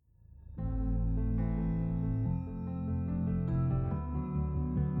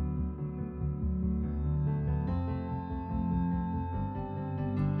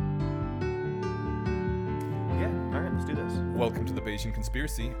Welcome to the Bayesian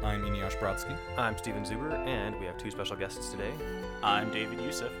Conspiracy. I'm Eneasz Brodsky. I'm Steven Zuber, and we have two special guests today. I'm David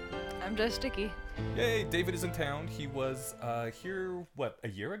Youssef. I'm Jess Dickey. Yay, David is in town. He was here, a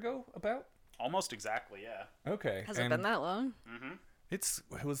year ago, about? Almost exactly, yeah. Okay. Has it been that long? Mm-hmm. It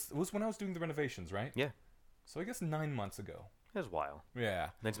was when I was doing the renovations, right? Yeah. So I guess 9 months ago. It was a while. Yeah.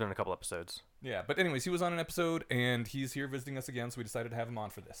 It's been a couple episodes. Yeah, but anyways, he was on an episode, and he's here visiting us again, so we decided to have him on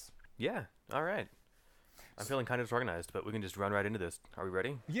for this. Yeah, all right. I'm feeling kind of disorganized, but we can just run right into this. Are we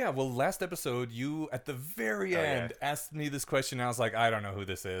ready? Yeah, well, last episode, you, at the very end, asked me this question, and I was like, I don't know who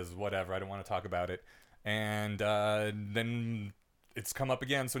this is, whatever, I don't want to talk about it. And then it's come up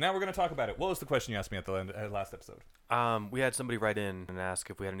again, so now we're going to talk about it. What was the question you asked me at the last episode? We had somebody write in and ask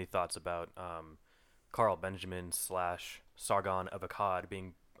if we had any thoughts about Carl Benjamin / Sargon of Akkad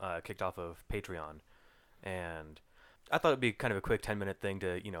being kicked off of Patreon. And I thought it'd be kind of a quick 10-minute thing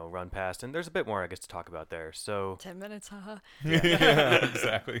to, run past. And there's a bit more, I guess, to talk about there. So 10 minutes, haha. Yeah,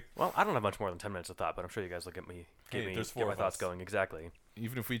 exactly. Well, I don't have much more than 10 minutes of thought, but I'm sure you guys will get my thoughts going. Exactly.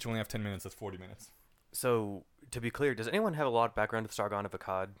 Even if we each only have 10 minutes, that's 40 minutes. So, to be clear, does anyone have a lot of background with Sargon of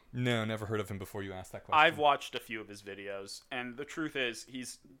Akkad? No, never heard of him before you asked that question. I've watched a few of his videos, and the truth is,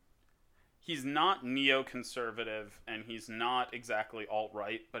 he's not neoconservative, and he's not exactly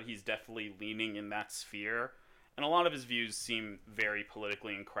alt-right, but he's definitely leaning in that sphere. And a lot of his views seem very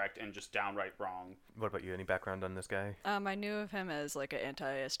politically incorrect and just downright wrong. What about you? Any background on this guy? I knew of him as like an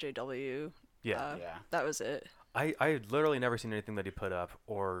anti-SJW. Yeah. That was it. I had literally never seen anything that he put up,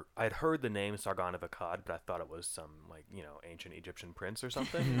 or I'd heard the name Sargon of Akkad, but I thought it was some, ancient Egyptian prince or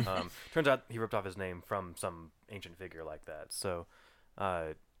something. Turns out he ripped off his name from some ancient figure like that. So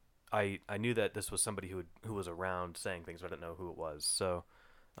I knew that this was somebody who was around saying things, but I didn't know who it was. So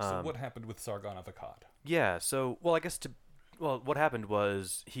what happened with Sargon of Akkad? Yeah, so, what happened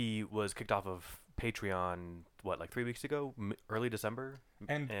was he was kicked off of Patreon, 3 weeks ago? Early December?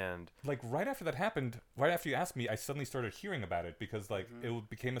 And right after that happened, right after you asked me, I suddenly started hearing about it because, it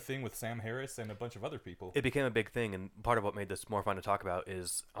became a thing with Sam Harris and a bunch of other people. It became a big thing, and part of what made this more fun to talk about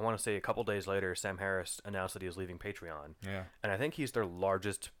is, I want to say a couple days later, Sam Harris announced that he was leaving Patreon. Yeah. And I think he's their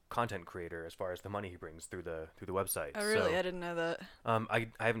largest content creator as far as the money he brings through the website. Oh, really? So, I didn't know that. I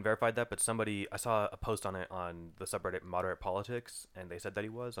haven't verified that, but I saw a post on it on the subreddit Moderate Politics, and they said that he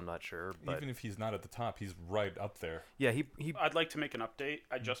was. I'm not sure. But even if he's not at the top, he's right up there. Yeah, he I'd like to make an update.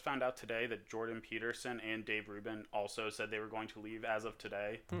 I just found out today that Jordan Peterson and Dave Rubin also said they were going to leave as of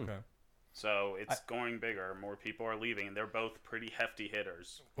today. Okay. So it's going bigger. More people are leaving, and they're both pretty hefty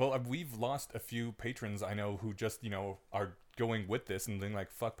hitters. Well, we've lost a few patrons I know who just, are going with this and being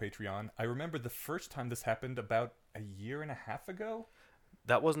like, fuck Patreon. I remember the first time this happened about a year and a half ago.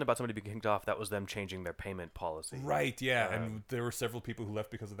 That wasn't about somebody being kicked off. That was them changing their payment policy. Right, yeah. And there were several people who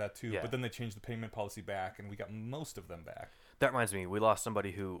left because of that, too. Yeah. But then they changed the payment policy back, and we got most of them back. That reminds me, we lost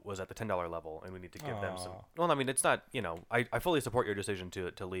somebody who was at the $10 level, and we need to give them some... Well, I mean, it's not, I fully support your decision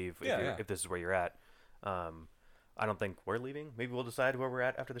to leave if this is where you're at. I don't think we're leaving. Maybe we'll decide where we're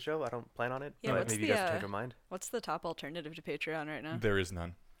at after the show. I don't plan on it. Yeah, but maybe you guys change your mind. What's the top alternative to Patreon right now? There is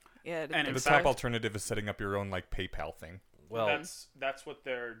none. Yeah, And the top alternative is setting up your own, PayPal thing. Well, that's what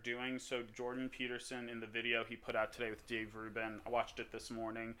they're doing. So Jordan Peterson, in the video he put out today with Dave Rubin, I watched it this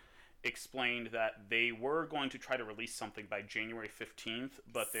morning, explained that they were going to try to release something by January 15th,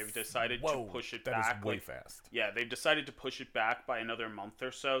 but they've decided to push it back. That is way fast. Yeah, they've decided to push it back by another month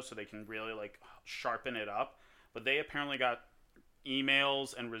or so they can really, sharpen it up. But they apparently got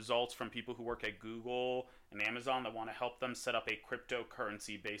emails and results from people who work at Google and Amazon that want to help them set up a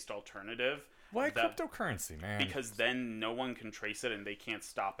cryptocurrency-based alternative. Why cryptocurrency, man? Because then no one can trace it and they can't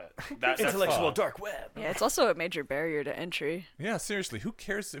stop it. That's intellectual dark web. Yeah, it's also a major barrier to entry. Yeah, seriously. Who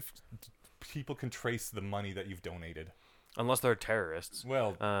cares if people can trace the money that you've donated? Unless they're terrorists.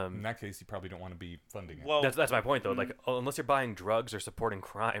 Well, in that case, you probably don't want to be funding it. Well, that's my point, though. Unless you're buying drugs or supporting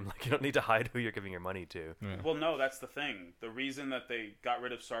crime, you don't need to hide who you're giving your money to. Yeah. Well, no, that's the thing. The reason that they got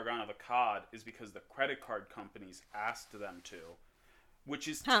rid of Sargon of Akkad is because the credit card companies asked them to, which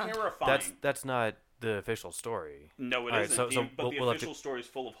is terrifying. That's not the official story. No, it isn't. But the official story is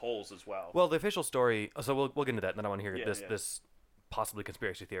full of holes as well. Well, the official story... So we'll get into that, and then I want to hear this possibly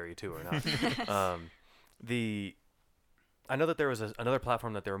conspiracy theory, too, or not. I know that there was another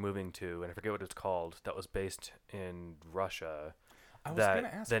platform that they were moving to, and I forget what it's called, that was based in Russia. I was going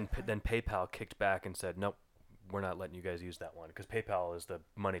to ask. Then PayPal kicked back and said, nope, we're not letting you guys use that one, because PayPal is the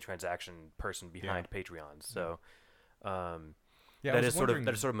money transaction person behind Patreon. So that is sort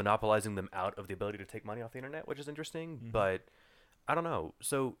of monopolizing them out of the ability to take money off the internet, which is interesting. But I don't know.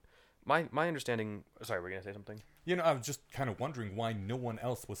 So my understanding. Sorry, were you gonna say something? I was just kind of wondering why no one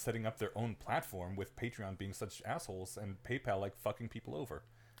else was setting up their own platform with Patreon being such assholes and PayPal like fucking people over.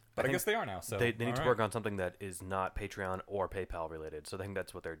 But I guess they are now. So they need to work on something that is not Patreon or PayPal related. So I think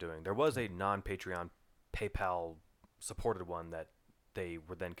that's what they're doing. There was a non-Patreon PayPal supported one that they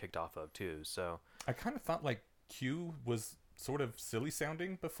were then kicked off of too. So I kind of thought like Q was sort of silly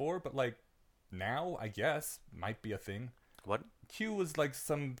sounding before, but like now I guess might be a thing. What? Q was like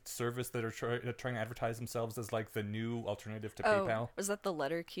some service that are trying to advertise themselves as like the new alternative to PayPal. Was that the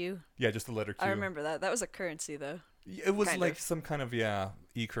letter Q? Yeah, just the letter Q. I remember that. That was a currency though. It was like some kind of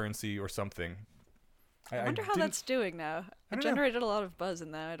e-currency or something. I wonder how that's doing now. It generated a lot of buzz,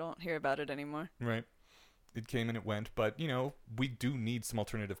 and now I don't hear about it anymore. Right. It came and it went, but we do need some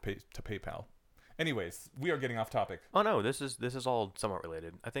alternative to PayPal. Anyways, we are getting off topic. Oh no, this is all somewhat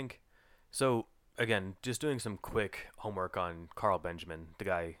related. I think so. Again, just doing some quick homework on Carl Benjamin, the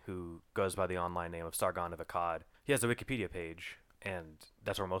guy who goes by the online name of Sargon of Akkad. He has a Wikipedia page, and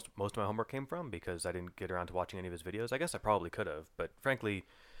that's where most of my homework came from because I didn't get around to watching any of his videos. I guess I probably could have, but frankly,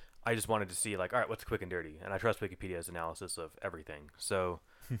 I just wanted to see like, all right, what's quick and dirty? And I trust Wikipedia's analysis of everything. So,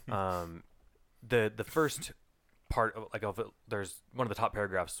 the first part there's one of the top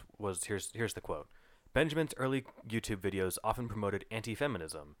paragraphs was here's the quote. Benjamin's early YouTube videos often promoted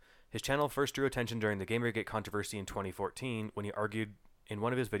anti-feminism. His channel first drew attention during the Gamergate controversy in 2014 when he argued in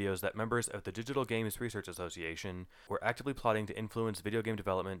one of his videos that members of the Digital Games Research Association were actively plotting to influence video game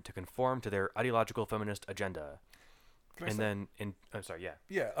development to conform to their ideological feminist agenda.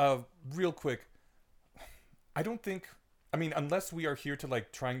 Yeah, real quick. I don't think... I mean, unless we are here to,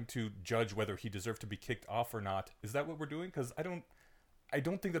 like, trying to judge whether he deserved to be kicked off or not, is that what we're doing? Because I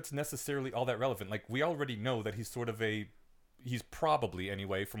don't think that's necessarily all that relevant. Like, we already know that he's sort of he's probably,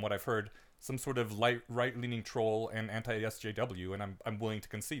 anyway, from what I've heard, some sort of right-leaning troll and anti-SJW, and I'm willing to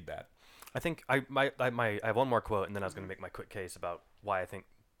concede that. I think I have one more quote, and then I was going to make my quick case about why I think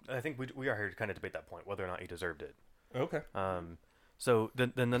we are here to kind of debate that point, whether or not he deserved it. Okay. So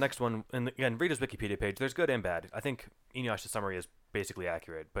then the next one, and again, read his Wikipedia page. There's good and bad. I think Eneash's summary is basically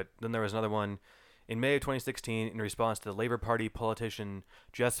accurate, but then there was another one in May of 2016 in response to the Labour Party politician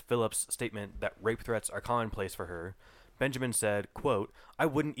Jess Phillips' statement that rape threats are commonplace for her. Benjamin said, quote, "I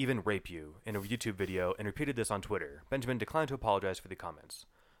wouldn't even rape you," in a YouTube video, and repeated this on Twitter. Benjamin declined to apologize for the comments.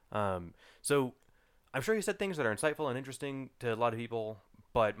 So I'm sure he said things that are insightful and interesting to a lot of people,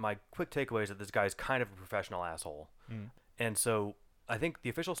 but my quick takeaway is that this guy's kind of a professional asshole. And so I think the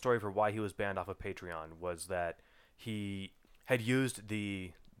official story for why he was banned off of Patreon was that he had used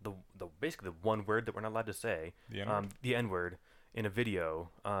the basically the one word that we're not allowed to say, the N-word, in a video,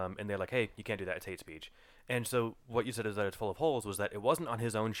 and they're like, hey, you can't do that, it's hate speech. And so what you said is that it's full of holes was that it wasn't on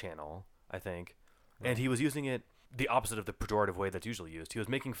his own channel, I think, and he was using it the opposite of the pejorative way that's usually used. He was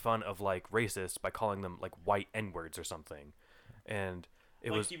making fun of like racists by calling them like white N-words or something, and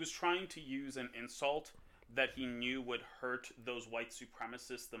he was trying to use an insult that he knew would hurt those white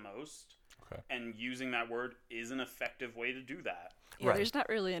supremacists the most, and using that word is an effective way to do that. Yeah, there's not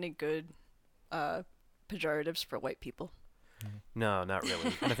really any good pejoratives for white people. No, not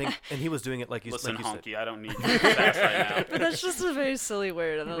really. And I think, and he was doing it like you Listen, like honky, said. I don't need your facts right now. But that's just a very silly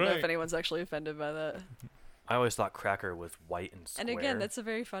word. I don't know if anyone's actually offended by that. I always thought cracker was white and square. And again, that's a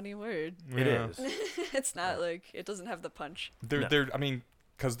very funny word. It is. It's not like, it doesn't have the punch. I mean,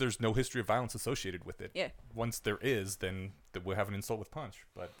 because there's no history of violence associated with it. Yeah. Once there is, then we'll have an insult with punch.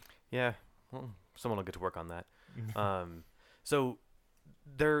 But yeah, well, someone will get to work on that. So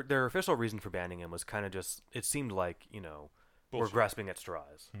their official reason for banning him was kind of just, it seemed like, we're grasping at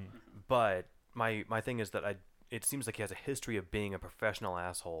straws. But my thing is that it seems like he has a history of being a professional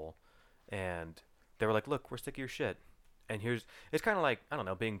asshole, and they were like, look, we're sick of your shit. And it's kind of like, I don't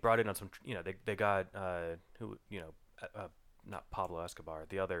know, being brought in on some, they got, not Pablo Escobar,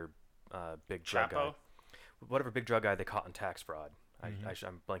 the other big drug guy. Whatever big drug guy they caught in tax fraud.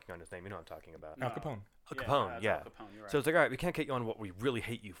 I'm blanking on his name. You know what I'm talking about. Al Capone. Al Capone, yeah. Al Capone, you're right. So it's like, all right, we can't get you on what we really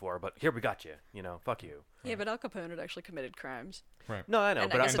hate you for, but here we got you. Fuck you. Yeah, but Al Capone had actually committed crimes. Right. No, I know,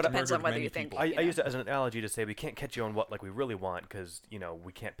 And but I guess it depends on whether you people. think. I use it as an analogy to say we can't catch you on what like we really want because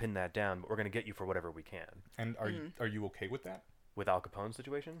we can't pin that down, but we're gonna get you for whatever we can. And are you okay with that? With Al Capone's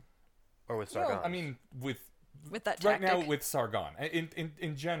situation, or with Sargon? Well, I mean, with that right tactic. now with Sargon.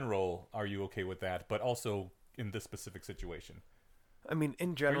 In general, are you okay with that? But also in this specific situation. I mean,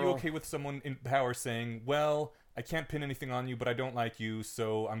 in general, are you okay with someone in power saying, "Well, I can't pin anything on you, but I don't like you,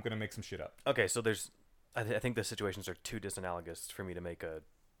 so I'm gonna make some shit up"? Okay, so I think the situations are too disanalogous for me to make a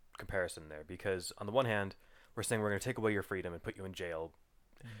comparison there, because on the one hand, we're saying we're going to take away your freedom and put you in jail,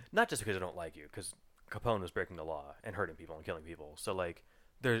 not just because I don't like you, because Capone was breaking the law and hurting people and killing people. So like,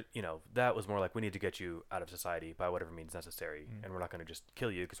 that was more like, we need to get you out of society by whatever means necessary, and we're not going to just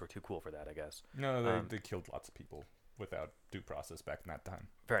kill you because we're too cool for that, I guess. No, they killed lots of people without due process back in that time.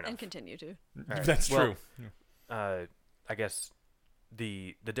 Fair enough. And continue to. Right. That's true. I guess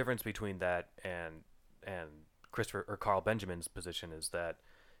the difference between that and Christopher or Carl Benjamin's position is that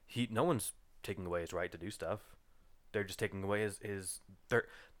no one's taking away his right to do stuff. They're just taking away his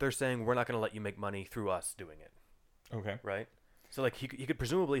they're saying, we're not going to let you make money through us doing it. Okay. Right? So like he could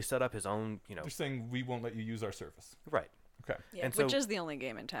presumably set up his own, They're saying we won't let you use our service. Right. Okay. Yeah, and which is the only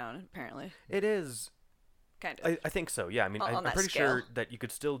game in town, apparently. It is. Kind of. I think so. Yeah. I mean, I'm pretty sure that you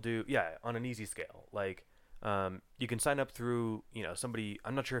could still do on an easy scale. Like, you can sign up through somebody.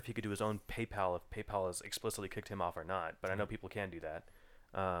 I'm not sure if he could do his own PayPal if PayPal has explicitly kicked him off or not, but I know people can do that.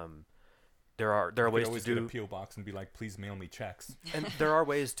 There are ways to do get a PO box and be like, please mail me checks. And there are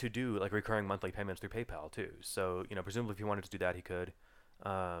ways to do like recurring monthly payments through PayPal too. So presumably if he wanted to do that, he could.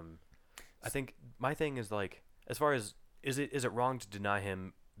 I think my thing is like, as far as is it wrong to deny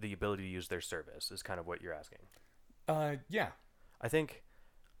him the ability to use their service is kind of what you're asking. Yeah. I think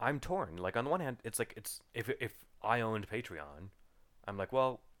I'm torn. Like on the one hand, it's like if I owned Patreon, I'm like,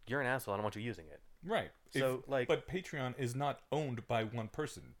 well, you're an asshole. I don't want you using it. Right. So but Patreon is not owned by one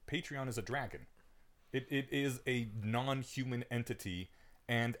person. Patreon is a dragon. It is a non-human entity,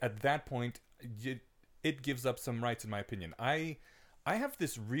 and at that point, it gives up some rights, in my opinion. I have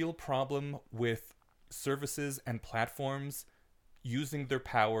this real problem with services and platforms using their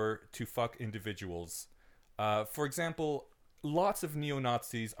power to fuck individuals. For example, lots of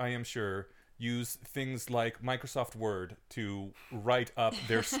neo-Nazis, I am sure, use things like Microsoft Word to write up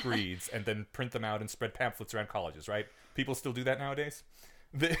their screeds and then print them out and spread pamphlets around colleges, right? People still do that nowadays?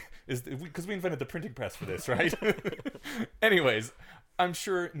 Because we invented the printing press for this, right? Anyways, I'm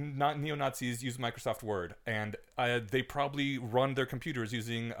sure neo-Nazis use Microsoft Word, and they probably run their computers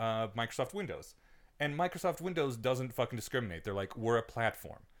using Microsoft Windows. And Microsoft Windows doesn't fucking discriminate. They're like, we're a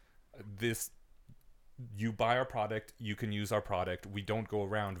platform. You buy our product, you can use our product. We don't go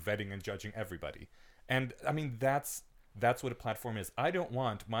around vetting and judging everybody. And I mean, that's what a platform is. I don't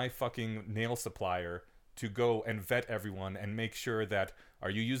want my fucking nail supplier to go and vet everyone and make sure that, are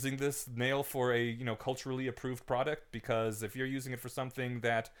you using this nail for a culturally approved product? Because if you're using it for something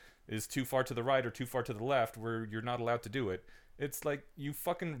that is too far to the right or too far to the left, where you're not allowed to do it, it's like, you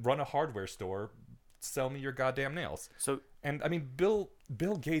fucking run a hardware store, sell me your goddamn nails. And I mean, Bill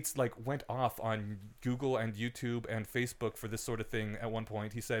Gates went off on Google and YouTube and Facebook for this sort of thing at one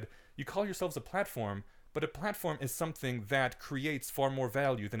point. He said, you call yourselves a platform, but a platform is something that creates far more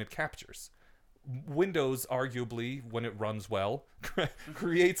value than it captures. Windows, arguably, when it runs well,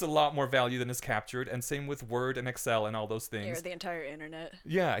 creates a lot more value than is captured, and same with Word and Excel and all those things. Or the entire internet.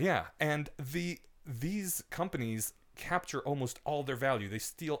 Yeah. And these companies capture almost all their value.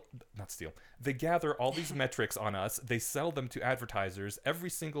 They gather all these metrics on us. They sell them to advertisers. Every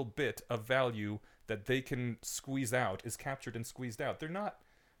single bit of value that they can squeeze out is captured and squeezed out. They're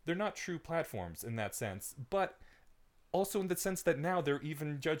not true platforms in that sense, but also in the sense that now they're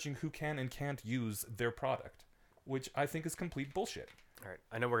even judging who can and can't use their product, which I think is complete bullshit. All right.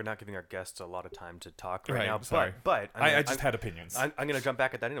 I know we're not giving our guests a lot of time to talk right now, sorry. but I just had opinions. I'm going to jump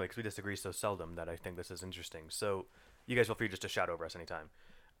back at that anyway because we disagree so seldom that I think this is interesting. So you guys feel free just to shout over us anytime.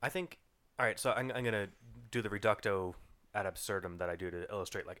 I think, all right, so I'm going to do the reducto ad absurdum that I do to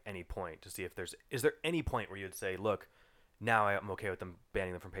illustrate any point to see if is there any point where you'd say, look, now I'm okay with them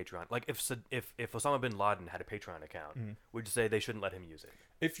banning them from Patreon. Like if Osama bin Laden had a Patreon account, would you say they shouldn't let him use it?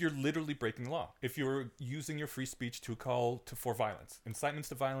 If you're literally breaking the law, if you're using your free speech to call for violence, incitements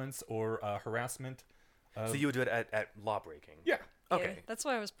to violence or harassment. So you would do it at law breaking? Yeah. Okay. Yeah, that's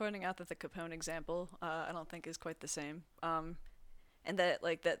why I was pointing out that the Capone example, I don't think is quite the same. And that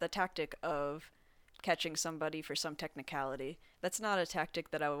the tactic of catching somebody for some technicality, that's not a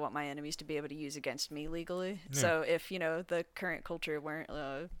tactic that I would want my enemies to be able to use against me legally. Yeah. So if the current culture weren't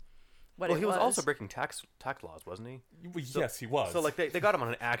he was also breaking tax laws, wasn't he? Well, yes, he was. So they got him on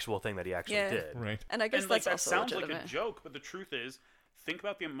an actual thing that he actually did. Right. And I guess that's that also sounds legitimate. like a joke, but the truth is, think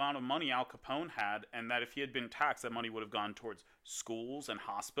about the amount of money Al Capone had, and that if he had been taxed, that money would have gone towards schools and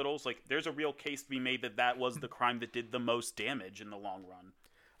hospitals. There's a real case to be made that was the crime that did the most damage in the long run.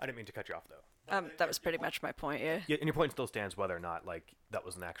 I didn't mean to cut you off, though. That was pretty much my point, yeah. Yeah, and your point still stands whether or not, that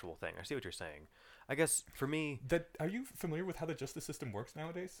was an actual thing. I see what you're saying. I guess, for me... Are you familiar with how the justice system works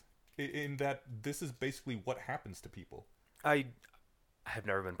nowadays? In that this is basically what happens to people. I have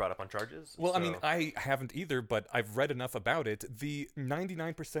never been brought up on charges. Well, so. I mean, I haven't either, but I've read enough about it. The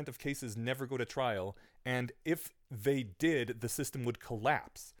 99% of cases never go to trial, and if they did, the system would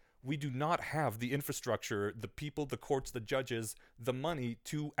collapse. we do not have the infrastructure, the people, the courts, the judges, the money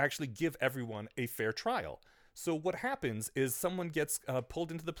to actually give everyone a fair trial. So what happens is someone gets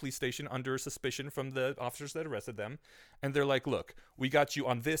pulled into the police station under suspicion from the officers that arrested them, and they're like, look, we got you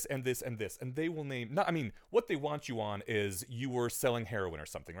on this and this and this, and they will name, what they want you on is you were selling heroin or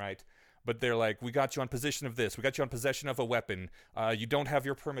something, right? But they're like, we got you on possession of this, we got you on possession of a weapon, you don't have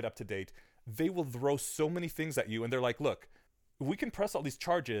your permit up to date. They will throw so many things at you, and they're like, look, we can press all these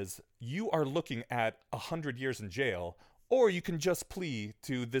charges, you are looking at 100 years in jail, or you can just plea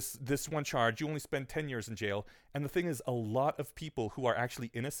to this one charge. You only spend 10 years in jail. And the thing is, a lot of people who are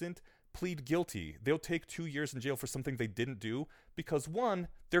actually innocent plead guilty. They'll take 2 years in jail for something they didn't do because, one,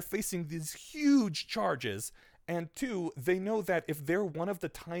 they're facing these huge charges. And two, they know that if they're one of the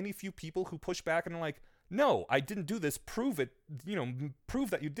tiny few people who push back and are like, no, I didn't do this, prove it,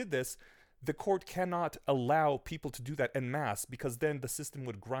 prove that you did this, the court cannot allow people to do that en masse because then the system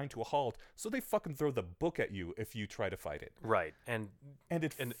would grind to a halt. So they fucking throw the book at you if you try to fight it. Right, and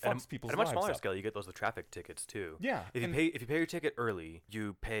it fucks people's lives at a much smaller up. scale, you get those with traffic tickets too. Yeah, if you pay your ticket early,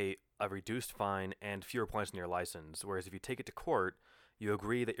 you pay a reduced fine and fewer points in your license. Whereas if you take it to court, you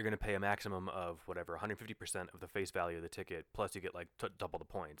agree that you're going to pay a maximum of 150% of the face value of the ticket, plus you get like double the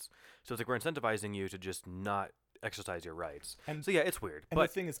points. So it's like we're incentivizing you to just not exercise your rights. And so yeah, it's weird. And but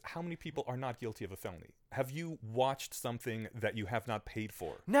the thing is, how many people are not guilty of a felony? Have you watched something that you have not paid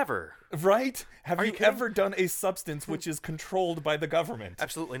for? Never. Right? Have Are you you ever done a substance which is controlled by the government?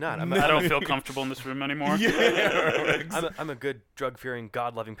 Absolutely not. I don't feel comfortable in this room anymore. I'm a good drug-fearing,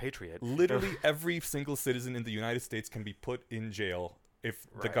 God-loving patriot. Literally every single citizen in the United States can be put in jail if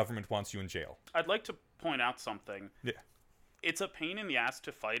the government wants you in jail. I'd like to point out something. Yeah. It's a pain in the ass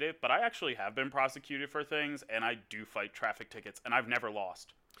to fight it, but I actually have been prosecuted for things, and I do fight traffic tickets, and I've never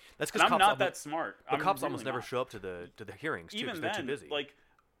lost. That's because I'm not that smart. The cops almost never show up to the hearings, too, because they're too busy. Like,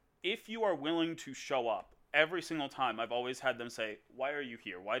 if you are willing to show up, every single time I've always had them say, why are you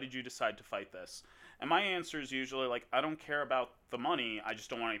here? Why did you decide to fight this? And my answer is usually, like, I don't care about the money, I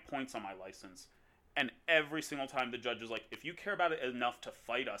just don't want any points on my license. And every single time the judge is like, if you care about it enough to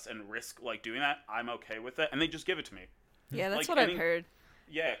fight us and risk, like, doing that, I'm okay with it. And they just give it to me. Yeah, that's what I've heard.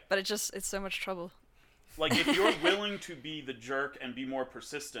 Yeah. But it's so much trouble. Like, if you're willing to be the jerk and be more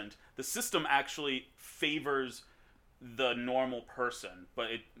persistent, the system actually favors the normal person, but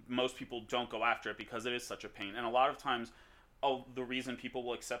most people don't go after it because it is such a pain. And a lot of times, the reason people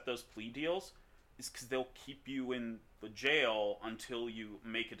will accept those plea deals is because they'll keep you in the jail until you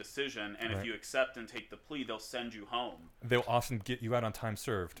make a decision, and if you accept and take the plea, they'll send you home. They'll often get you out on time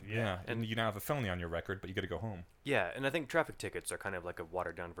served. Yeah. And you now have a felony on your record, but you got to go home. Yeah, and I think traffic tickets are kind of like a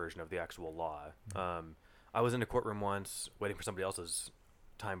watered-down version of the actual law. I was in a courtroom once waiting for somebody else's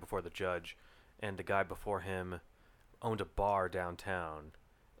time before the judge, and the guy before him owned a bar downtown,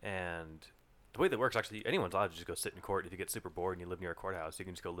 and the way that works, actually, anyone's allowed to just go sit in court. If you get super bored and you live near a courthouse, you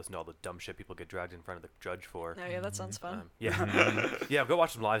can just go listen to all the dumb shit people get dragged in front of the judge for. Oh, yeah, that sounds fun. Yeah, go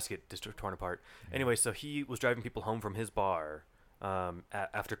watch some lives get torn apart. Anyway, so he was driving people home from his bar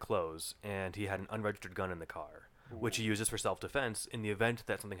after close, and he had an unregistered gun in the car, which he uses for self-defense in the event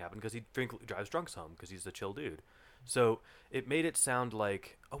that something happened, because he drives drunks home because he's a chill dude. So it made it sound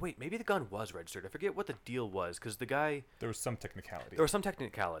like, oh wait, maybe the gun was registered. I forget what the deal was, because the guy... There was some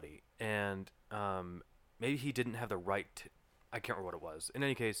technicality. And maybe he didn't have the right... I can't remember what it was. In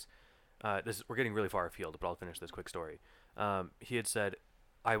any case, we're getting really far afield, but I'll finish this quick story. He had said,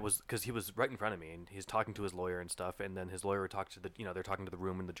 because he was right in front of me, and he's talking to his lawyer and stuff, and then his lawyer would talk to they're talking to the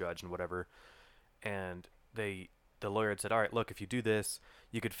room and the judge and whatever, and the lawyer had said, all right, look, if you do this,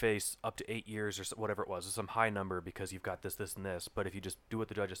 you could face up to 8 years or whatever it was, some high number because you've got this, this, and this. But if you just do what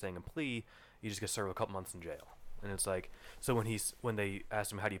the judge is saying and plea, you just get served a couple months in jail. And it's like, so when they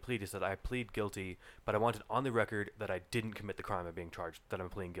asked him, how do you plead? He said, I plead guilty, but I want it on the record that I didn't commit the crime I'm being charged, that I'm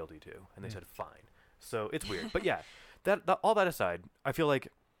pleading guilty to. And they said, fine. So it's weird. But yeah, all that aside, I feel like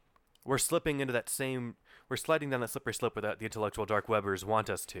we're sliding down that slippery slope that the intellectual dark webbers want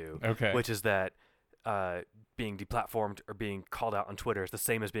us to. Okay. Which is that being deplatformed or being called out on Twitter is the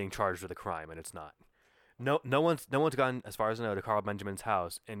same as being charged with a crime, and it's not. No one's gone, as far as I know, to Carl Benjamin's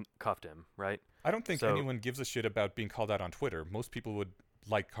house and cuffed him, right? I don't think anyone gives a shit about being called out on Twitter. Most people would,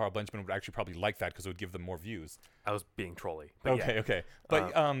 like Carl Benjamin, would actually probably like that because it would give them more views. I was being trolly. Okay.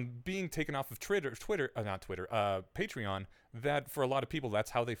 But being taken off of Patreon, that for a lot of people,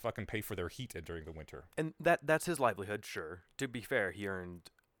 that's how they fucking pay for their heat during the winter. And that's his livelihood, sure. To be fair, he earned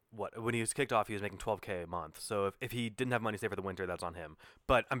when he was kicked off, he was making $12K a month. So if he didn't have money to save for the winter, that's on him.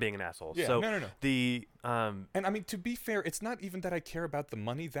 But I'm being an asshole. Yeah, so no. The and I mean, to be fair, it's not even that I care about the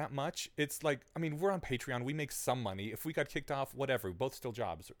money that much. It's like, I mean, we're on Patreon, we make some money. If we got kicked off, whatever, we both still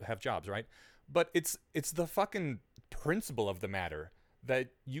have jobs, right? But it's the fucking principle of the matter that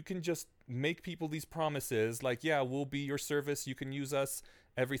you can just make people these promises, like, yeah, we'll be your service, you can use us,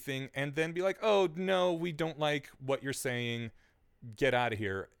 everything, and then be like, oh no, we don't like what you're saying, get out of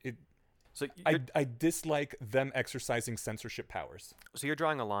here. So I dislike them exercising censorship powers. So you're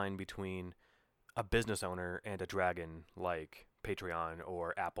drawing a line between a business owner and a dragon like Patreon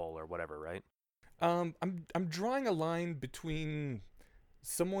or Apple or whatever, right? I'm drawing a line between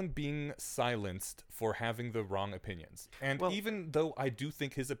someone being silenced for having the wrong opinions. And even though I do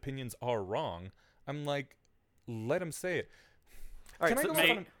think his opinions are wrong, I'm like, let him say it. All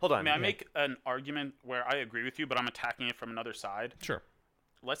right, hold on. May I make an argument where I agree with you, but I'm attacking it from another side? Sure.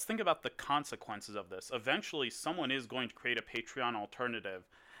 Let's think about the consequences of this. Eventually, someone is going to create a Patreon alternative,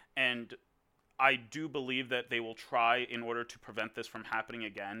 and I do believe that they will try, in order to prevent this from happening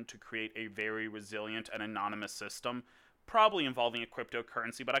again, to create a very resilient and anonymous system, probably involving a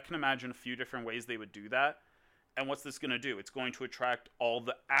cryptocurrency, but I can imagine a few different ways they would do that. And what's this going to do? It's going to attract all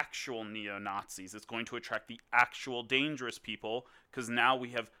the actual neo-Nazis. It's going to attract the actual dangerous people, because now we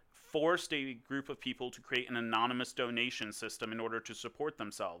have forced a group of people to create an anonymous donation system in order to support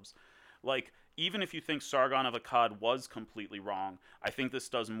themselves. Like, even if you think Sargon of Akkad was completely wrong, I think this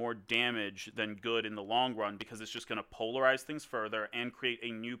does more damage than good in the long run, because it's just going to polarize things further and create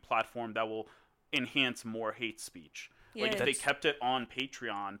a new platform that will enhance more hate speech. Yeah, like, if they kept it on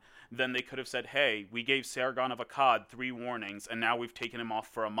Patreon, then they could have said, hey, we gave Sargon of Akkad 3 warnings, and now we've taken him off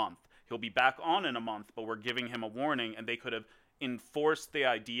for a month. He'll be back on in a month, but we're giving him a warning, and they could have enforced the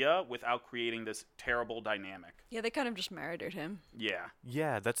idea without creating this terrible dynamic. Yeah, they kind of just murdered him. Yeah.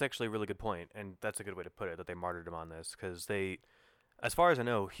 Yeah, that's actually a really good point, and that's a good way to put it, that they martyred him on this, because they, as far as I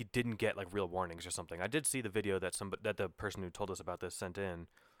know, he didn't get like real warnings or something. I did see the video that the person who told us about this sent in,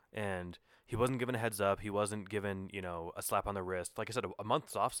 and he wasn't given a heads up. He wasn't given, a slap on the wrist. Like I said, a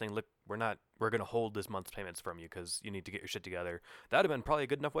month's off, saying, look, we're going to hold this month's payments from you because you need to get your shit together. That would have been probably a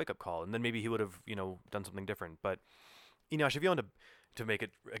good enough wake-up call. And then maybe he would have, done something different. But, if you owned to make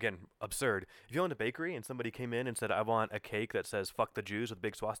it, again, absurd, if you owned a bakery and somebody came in and said, I want a cake that says, fuck the Jews with a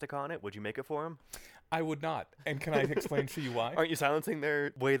big swastika on it, would you make it for him? I would not. And can I explain to you why? Aren't you silencing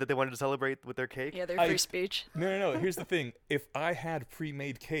their way that they wanted to celebrate with their cake? Yeah, their free speech. No. Here's the thing. If I had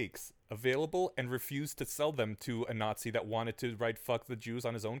pre-made cakes available and refused to sell them to a Nazi that wanted to write fuck the Jews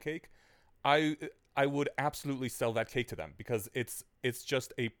on his own cake, I would absolutely sell that cake to them, because it's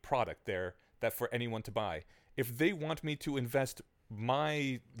just a product there that for anyone to buy. If they want me to invest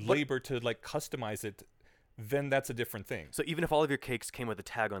my labor to like customize it, then that's a different thing. So even if all of your cakes came with a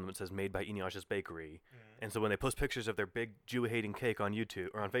tag on them that says made by Inyash's Bakery, and so when they post pictures of their big Jew-hating cake on YouTube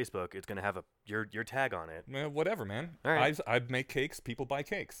or on Facebook, it's going to have your tag on it. Whatever, man. All right. I make cakes, people buy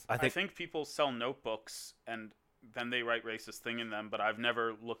cakes. I think people sell notebooks and then they write racist thing in them, but I've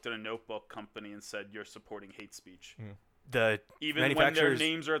never looked at a notebook company and said you're supporting hate speech. Even when their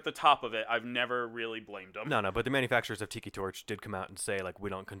names are at the top of it, I've never really blamed them. No, but the manufacturers of Tiki Torch did come out and say, like, we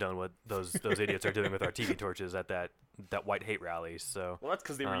don't condone what those idiots are doing with our Tiki Torches at that white hate rally. So well, that's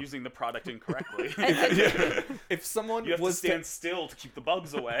because they were using the product incorrectly. If someone you have to stand still to keep the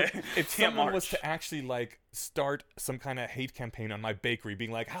bugs away. If someone was to actually like start some kind of hate campaign on my bakery,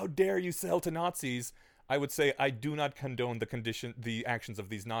 being like, "How dare you sell to Nazis?" I would say I do not condone the actions of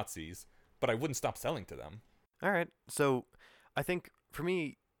these Nazis, but I wouldn't stop selling to them. All right. So I think for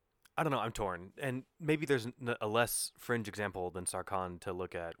me, I don't know, I'm torn. And maybe there's a less fringe example than Sarkhan to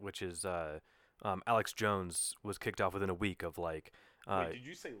look at, which is Alex Jones was kicked off within a week of like... Wait, did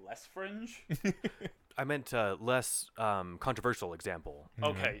you say less fringe? I meant less controversial example.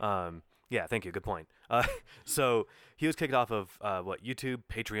 Okay. Yeah, thank you. Good point. So he was kicked off of YouTube,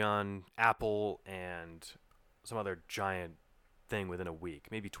 Patreon, Apple, and some other giant thing within a week,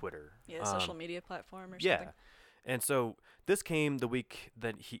 maybe Twitter. Yeah, social media platform or something. Yeah. And so this came the week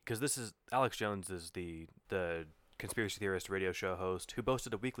that because Alex Jones is the conspiracy theorist radio show host who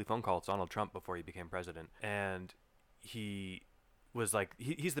boasted a weekly phone call to Donald Trump before he became president. And he was like,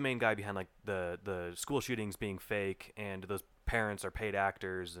 he's the main guy behind like the school shootings being fake and those parents are paid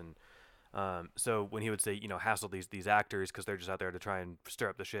actors. And so when he would say, hassle these actors because they're just out there to try and stir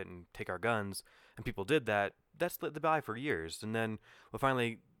up the shit and take our guns, and people did that, that's lit the by for years. And then what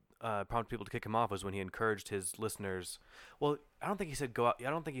finally prompted people to kick him off was when he encouraged his listeners. Well, I don't think he said go out. I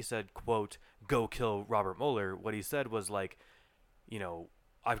don't think he said, quote, go kill Robert Mueller. What he said was like,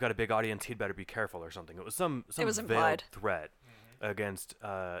 I've got a big audience. He'd better be careful or something. It was some it was veiled implied threat. against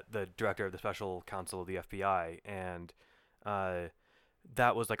the director of the special counsel of the FBI, and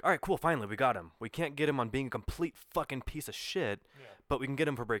that was like, all right, cool, finally we got him. We can't get him on being a complete fucking piece of shit, but we can get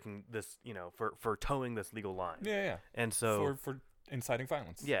him for breaking this, for towing this legal line. Yeah. And so for inciting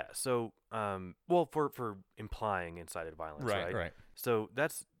violence. Yeah. So for implying incited violence. Right. So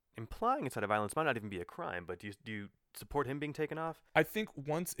that's implying incited violence might not even be a crime, but do you support him being taken off? I think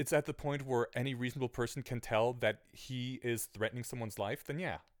once it's at the point where any reasonable person can tell that he is threatening someone's life, then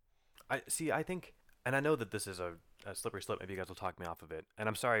yeah. I think, and I know that this is a slippery slope. Maybe you guys will talk me off of it. And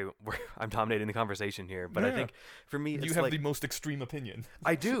I'm sorry, I'm dominating the conversation here, but I think for me, it's you have the most extreme opinion.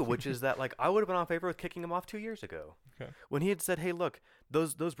 I do, which is that I would have been on favor with kicking him off 2 years ago. Okay. When he had said, "Hey, look,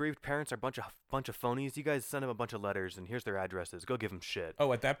 those bereaved parents are a bunch of phonies. You guys send them a bunch of letters, and here's their addresses. Go give them shit."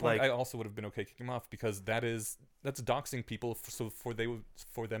 Oh, at that point, I also would have been okay kicking him off because that's doxing people, for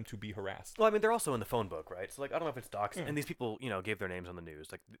them to be harassed. Well, I mean, they're also in the phone book, right? So I don't know if it's doxing, and these people, gave their names on the news.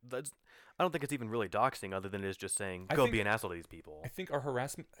 I don't think it's even really doxing, other than it is just saying, "Go be an asshole to these people." I think our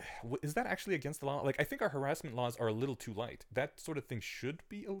harassment is that actually against the law? I think our harassment laws are a little too light. That sort of thing should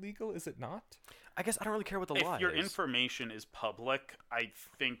be illegal, is it not? I guess I don't really care what the law is. If your information is public, I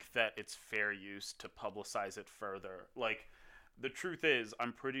think that it's fair use to publicize it further. The truth is,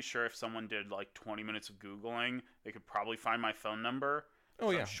 I'm pretty sure if someone did 20 minutes of Googling, they could probably find my phone number.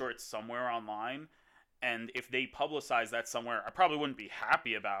 Oh, yeah. I'm sure it's somewhere online. And if they publicize that somewhere, I probably wouldn't be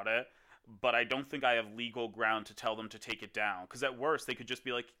happy about it. But I don't think I have legal ground to tell them to take it down. Because at worst, they could just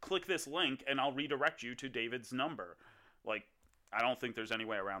be like, click this link and I'll redirect you to David's number. I don't think there's any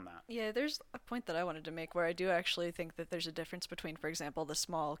way around that. Yeah, there's a point that I wanted to make where I do actually think that there's a difference between, for example, the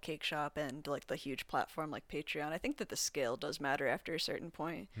small cake shop and the huge platform like Patreon. I think that the scale does matter after a certain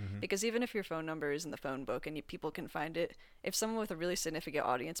point. Mm-hmm. Because even if your phone number is in the phone book and people can find it, if someone with a really significant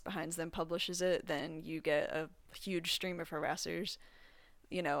audience behind them publishes it, then you get a huge stream of harassers.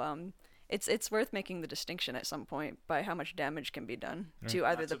 It's worth making the distinction at some point by how much damage can be done to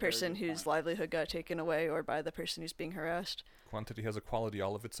either the person whose livelihood got taken away or by the person who's being harassed. Quantity has a quality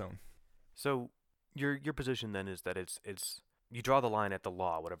all of its own. So your position then is that it's you draw the line at the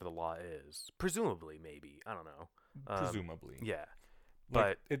law, whatever the law is. Presumably, maybe. I don't know. Presumably. Yeah.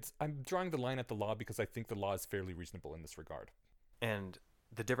 But I'm drawing the line at the law because I think the law is fairly reasonable in this regard. And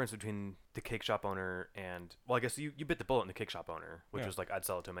the difference between the cake shop owner and, well, I guess you bit the bullet in the cake shop owner, which was I'd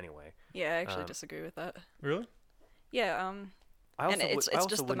sell it to him anyway. Yeah, I actually disagree with that. Really? Yeah. I also, and it's I also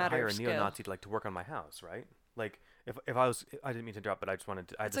just the wouldn't matter hire of a scale. neo-Nazi to work on my house, right? If I was, I didn't mean to interrupt, but I just wanted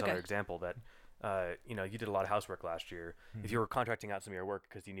to, I had this other example that, you did a lot of housework last year. Mm-hmm. If you were contracting out some of your work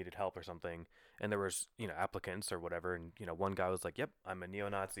because you needed help or something, and there was, applicants or whatever, and, one guy was like, yep, I'm a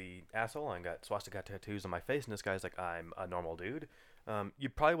neo-Nazi asshole, I got swastika tattoos on my face, and this guy's like, I'm a normal dude. You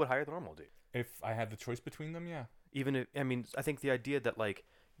probably would hire the normal dude. If I had the choice between them, yeah. Even if, I think the idea that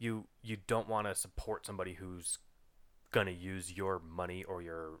you don't want to support somebody who's gonna use your money or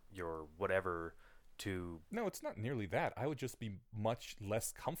your whatever to. No, it's not nearly that. I would just be much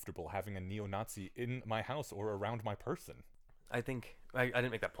less comfortable having a neo-Nazi in my house or around my person. I think I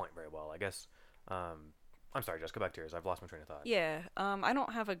didn't make that point very well. I guess. I'm sorry, Jess. Go back to yours. I've lost my train of thought. Yeah. I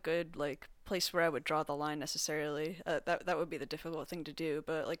don't have a good place where I would draw the line necessarily. That would be the difficult thing to do.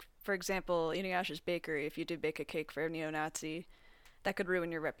 But for example, Inuyasha's bakery, if you did bake a cake for a neo-Nazi, that could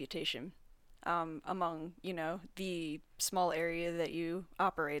ruin your reputation among the small area that you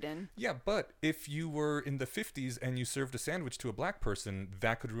operate in. Yeah, but if you were in the 50s and you served a sandwich to a black person,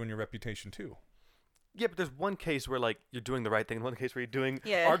 that could ruin your reputation too. Yeah, but there's one case where you're doing the right thing, and one case where you're doing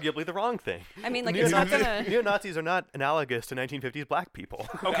arguably the wrong thing. I mean, it's not gonna. Neo-Nazis are not analogous to 1950s black people.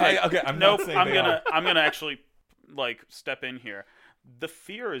 Okay, I'm not saying I'm gonna actually step in here. The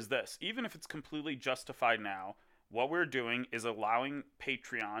fear is this: even if it's completely justified now, what we're doing is allowing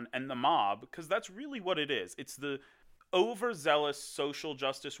Patreon and the mob, because that's really what it is. It's the overzealous social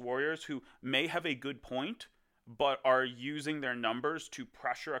justice warriors who may have a good point, but are using their numbers to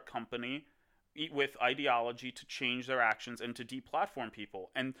pressure a company with ideology to change their actions and to deplatform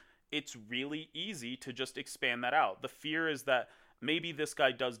people. And it's really easy to just expand that out. The fear is that maybe this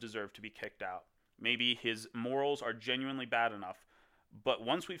guy does deserve to be kicked out. Maybe his morals are genuinely bad enough. But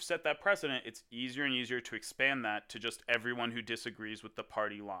once we've set that precedent, it's easier and easier to expand that to just everyone who disagrees with the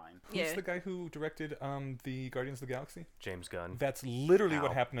party line. Who's the guy who directed the Guardians of the Galaxy? James Gunn. That's literally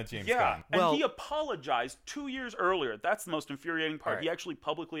what happened to James Gunn. Yeah, and he apologized 2 years earlier. That's the most infuriating part. Right. He actually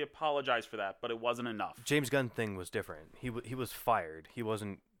publicly apologized for that, but it wasn't enough. James Gunn thing was different. He was fired. He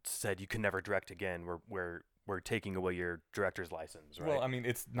wasn't said you can never direct again. We're we're taking away your director's license, right? Well, I mean,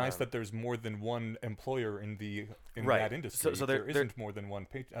 it's nice that there's more than one employer in Right. that industry. So there isn't more than one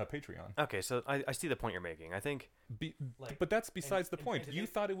Patreon. Okay, so I see the point you're making. I think, But that's besides the point. You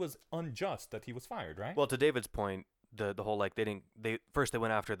thought it was unjust that he was fired, right? well, to David's point, the whole like they first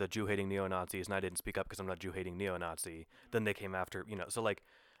went after the Jew hating neo Nazis, and I didn't speak up because I'm not Jew hating neo Nazi. Then they came after so like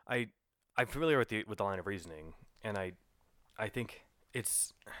I'm familiar with the line of reasoning, and I think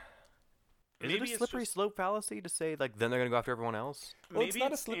it's. Is Maybe it a it's slippery just- slope fallacy to say like then they're gonna go after everyone else? Well, it's Maybe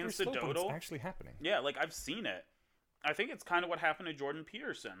not a it's slippery slope when it's anecdotal. actually happening. Yeah, like I've seen it. I think it's kind of what happened to Jordan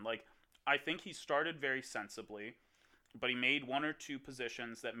Peterson. Like I think he started very sensibly, but he made one or two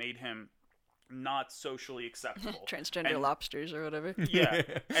positions that made him not socially acceptable. Transgender And- lobsters or whatever. Yeah.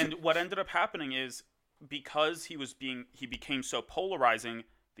 And what ended up happening is because he became so polarizing,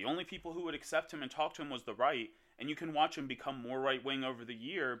 the only people who would accept him and talk to him was the right. And you can watch him become more right wing over the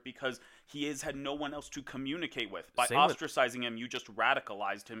year because he has had no one else to communicate with. By Same with- ostracizing him, you just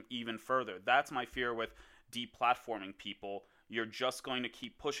radicalized him even further. That's my fear with deplatforming people. You're just going to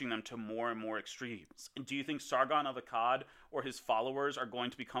keep pushing them to more and more extremes. And do you think Sargon of Akkad or his followers are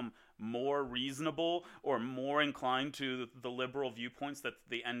going to become more reasonable or more inclined to the liberal viewpoints that's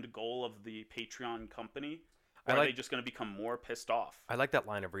the end goal of the Patreon company? Or are they just going to become more pissed off? I like that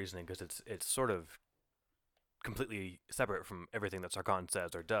line of reasoning because it's sort of completely separate from everything that Sargon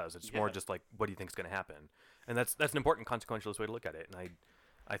says or does. It's more Yeah. just like, what do you think is going to happen? And that's an important consequentialist way to look at it. And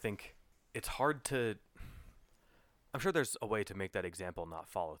I think it's hard to. I'm sure there's a way to make that example not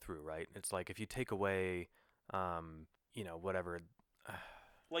follow through, right? It's like if you take away, whatever.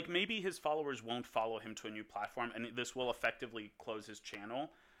 Like maybe his followers won't follow him to a new platform and this will effectively close his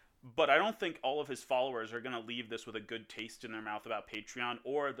channel. But I don't think all of his followers are going to leave this with a good taste in their mouth about Patreon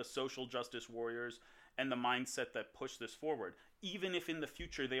or the social justice warriors and the mindset that push this forward. Even if in the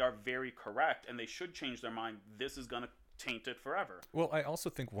future they are very correct and they should change their mind, this is going to taint it forever. Well, I also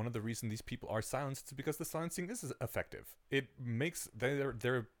think one of the reasons these people are silenced is because the silencing is effective. It makes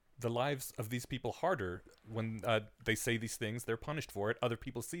the lives of these people harder when they say these things. They're punished for it. Other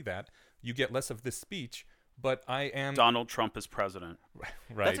people see that. You get less of this speech. But I am Donald Trump is president.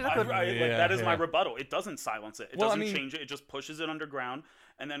 right. That is my rebuttal. It doesn't silence it. It Well, I doesn't mean- change it. It just pushes it underground.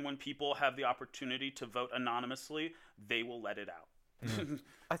 And then when people have the opportunity to vote anonymously, they will let it out.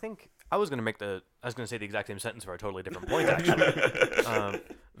 I think I was going to say the exact same sentence for a totally different point, actually.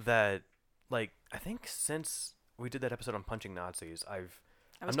 That, like, I think since we did that episode on punching Nazis, I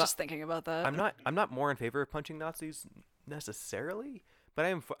was just thinking about that. I'm not more in favor of punching Nazis necessarily, but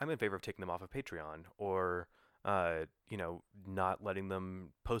I'm in favor of taking them off of Patreon or not letting them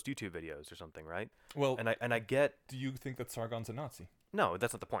post YouTube videos or something, right? Well, And I get. do you think that Sargon's a Nazi? No,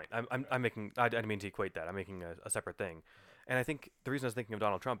 that's not the point. I'm making. I didn't mean to equate that. I'm making a separate thing, and I think the reason I was thinking of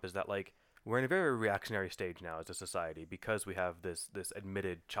Donald Trump is that like we're in a very reactionary stage now as a society because we have this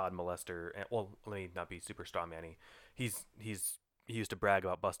admitted child molester. And, well, let me not be super strawmanny. He used to brag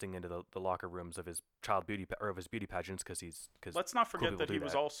about busting into the locker rooms of his his beauty pageants because Let's not cool forget people that do he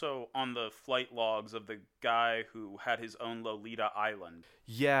was that. also on the flight logs of the guy who had his own Lolita Island.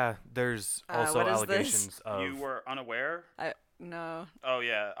 Yeah, there's also what is allegations this? of. You were unaware? No. Oh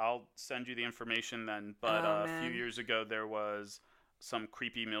yeah, I'll send you the information then. But Oh, a few man. years ago, there was some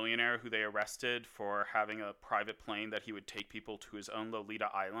creepy millionaire who they arrested for having a private plane that he would take people to his own Lolita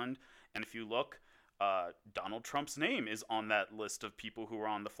Island. And if you look, Donald Trump's name is on that list of people who were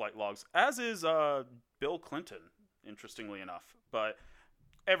on the flight logs, as is Bill Clinton, interestingly enough. But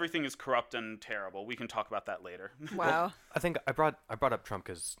everything is corrupt and terrible. We can talk about that later. Wow. I think I brought up Trump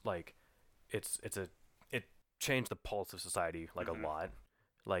because like it changed the pulse of society like a lot.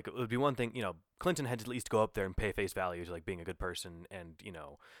 Like it would be one thing, Clinton had to at least go up there and pay face value to like being a good person, and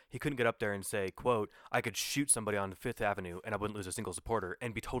he couldn't get up there and say, "quote I could shoot somebody on Fifth Avenue and I wouldn't lose a single supporter,"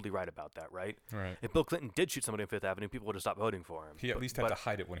 and be totally right about that, right? Right. If Bill Clinton did shoot somebody on Fifth Avenue, people would have stopped voting for him. He at least had to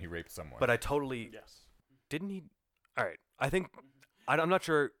hide it when he raped someone. But I totally Yes. didn't he? All right, I think I'm not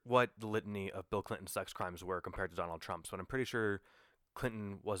sure what the litany of Bill Clinton's sex crimes were compared to Donald Trump's, but I'm pretty sure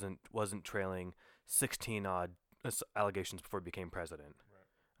Clinton wasn't trailing 16 odd allegations before he became president.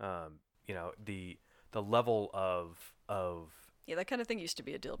 Right. The level of Yeah, that kind of thing used to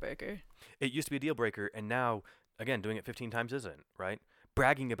be a deal breaker. it used to be a deal breaker, and now again doing it 15 times isn't, right?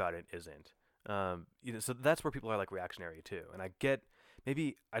 Bragging about it isn't. So that's where people are like reactionary too. And I get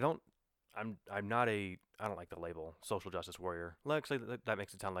I don't like the label social justice warrior. Actually, that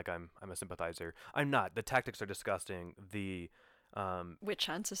makes it sound like I'm a sympathizer. I'm not. The tactics are disgusting. The Witch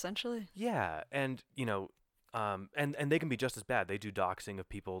hunts, essentially. yeah, and and they can be just as bad. They do doxing of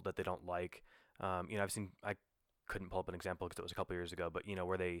people that they don't like. I couldn't pull up an example because it was a couple years ago, but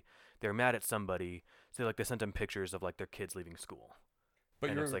where they're mad at somebody, so like they sent them pictures of like their kids leaving school. But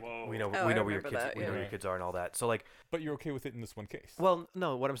and you're it's like Whoa. we know Oh, we I know where your remember kids that, we know where yeah. your kids are and all that. So like, but you're okay with it in this one case. well,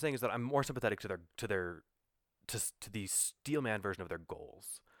 no, what I'm saying is that I'm more sympathetic to the Steelman version of their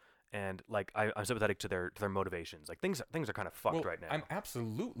goals. And like I'm sympathetic to their motivations. Like things are kind of fucked right now. I'm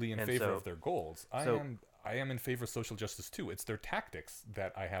absolutely in And favor so- of their goals. I am in favor of social justice too. It's their tactics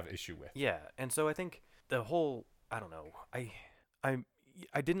that I have issue with. Yeah, and so I think the whole I don't know.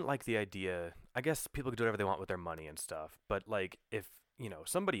 I didn't like the idea. I guess people can do whatever they want with their money and stuff, but like if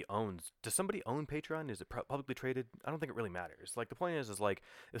does somebody own Patreon? Is it publicly traded? I don't think it really matters. Like the point is like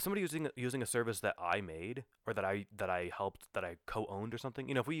if somebody using a service that I made or that I helped, that I co-owned or something,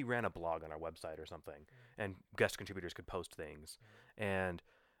 if we ran a blog on our website or something and guest contributors could post things, and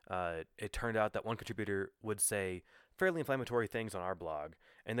it turned out that one contributor would say fairly inflammatory things on our blog,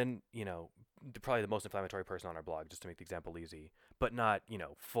 and then probably the most inflammatory person on our blog, just to make the example easy, but not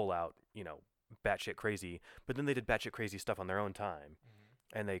full out batshit crazy, but then they did batshit crazy stuff on their own time.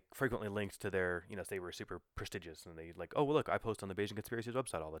 And they frequently linked to their, they were super prestigious, and they like, oh, well, look, I post on the Bayesian Conspiracy's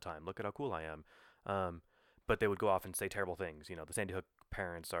website all the time. Look at how cool I am. But they would go off and say terrible things. The Sandy Hook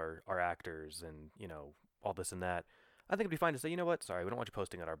parents are actors, and, all this and that. I think it'd be fine to say, you know what? Sorry, we don't want you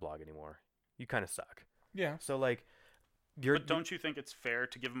posting on our blog anymore. You kind of suck. Yeah. So, like, But don't you think it's fair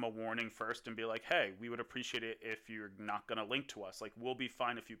to give them a warning first and be like, hey, we would appreciate it if you're not going to link to us. Like, we'll be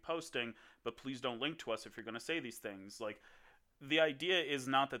fine if you posting, but please don't link to us if you're going to say these things. Like, the idea is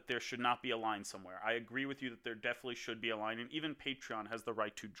not that there should not be a line somewhere. I agree with you that there definitely should be a line, and even Patreon has the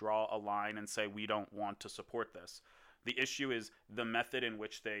right to draw a line and say, we don't want to support this. The issue is the method in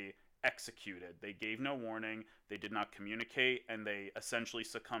which they executed. They gave no warning, they did not communicate, and they essentially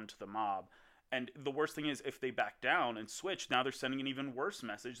succumbed to the mob. And the worst thing is, if they back down and switch, now they're sending an even worse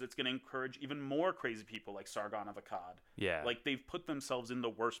message that's going to encourage even more crazy people like Sargon of Akkad. Yeah. Like, they've put themselves in the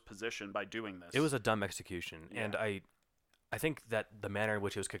worst position by doing this. It was a dumb execution, and I think that the manner in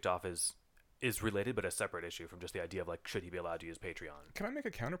which it was kicked off is related, but a separate issue from just the idea of like, should he be allowed to use Patreon? Can I make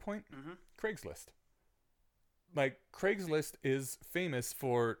a counterpoint? Mm-hmm. Craigslist. Like, Craigslist is famous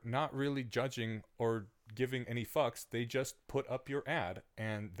for not really judging or giving any fucks. They just put up your ad,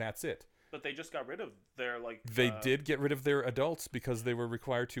 and that's it. But they just got rid of their, like... They did get rid of their adults because they were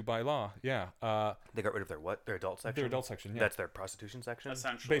required to by law. Yeah. They got rid of their what? Their adult section? Their adult section, yeah. That's their prostitution section?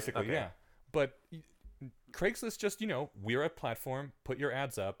 Essentially. Basically, Okay. yeah. But Craigslist just, we're a platform, put your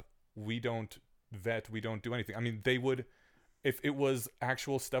ads up. We don't vet, we don't do anything. I mean, they would, if it was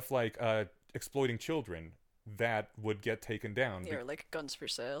actual stuff like exploiting children, that would get taken down. Yeah, or like guns for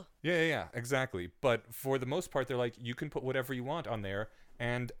sale. Yeah, exactly. But for the most part, they're like, you can put whatever you want on there,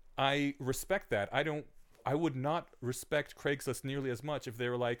 and I respect that. I would not respect Craigslist nearly as much if they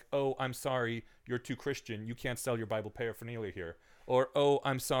were like, oh, I'm sorry, you're too Christian, you can't sell your Bible paraphernalia here. Or, oh,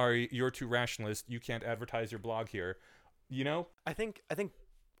 I'm sorry, you're too rationalist, you can't advertise your blog here. I think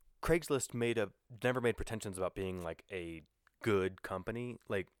Craigslist never made pretensions about being like a good company,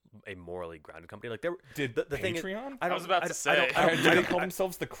 like a morally grounded company. Like there Did the Patreon? thing is, I was about to say. Do they call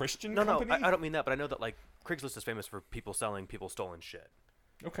themselves the Christian company? No, I don't mean that, but I know that like Craigslist is famous for people selling people stolen shit.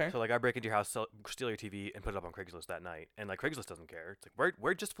 Okay. So like I break into your house, steal your TV, and put it up on Craigslist that night, and like Craigslist doesn't care. It's like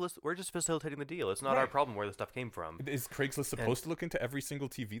we're just facilitating the deal. It's not our Right. problem where the stuff came from. Is Craigslist supposed to look into every single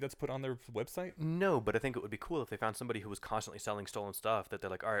TV that's put on their website? No, but I think it would be cool if they found somebody who was constantly selling stolen stuff that they're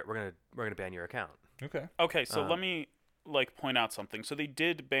like, all right, we're gonna ban your account. Okay. Okay, so let me point out something. So they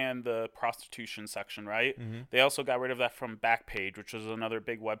did ban the prostitution section, right? Mm-hmm. They also got rid of that from Backpage, which was another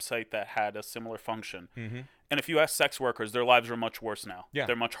big website that had a similar function. Mm-hmm. And if you ask sex workers, their lives are much worse now. Yeah.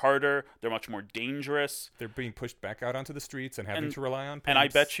 They're much harder. They're much more dangerous. They're being pushed back out onto the streets and having And- to rely on pimps. And I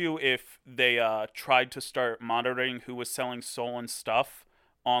bet you if they tried to start monitoring who was selling stolen stuff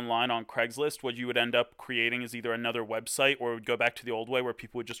online on Craigslist, what you would end up creating is either another website or it would go back to the old way where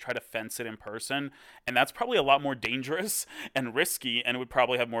people would just try to fence it in person. And that's probably a lot more dangerous and risky, and it would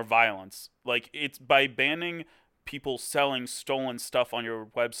probably have more violence. Like, it's by banning people selling stolen stuff on your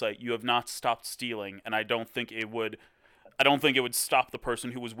website, you have not stopped stealing, and I don't think it would stop the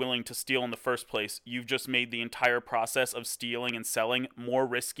person who was willing to steal in the first place. You've just made the entire process of stealing and selling more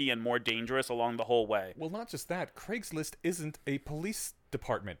risky and more dangerous along the whole way. Well, not just that. Craigslist isn't a police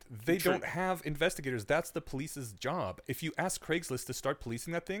department. They True. don't have investigators. That's the police's job. If you ask Craigslist to start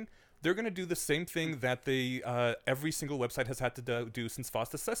policing that thing, they're going to do the same thing that every single website has had to do since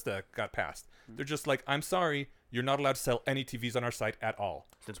FOSTA SESTA got passed. They're just like, I'm sorry, you're not allowed to sell any TVs on our site at all.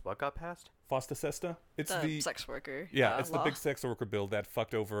 Since what got passed? FOSTA SESTA? It's The sex worker. Yeah, it's law. the big sex worker bill that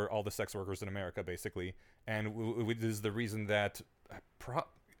fucked over all the sex workers in America, basically. And it is the reason that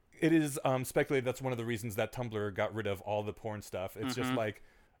It is speculated that's one of the reasons that Tumblr got rid of all the porn stuff. It's just like,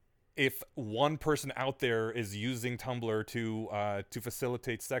 if one person out there is using Tumblr to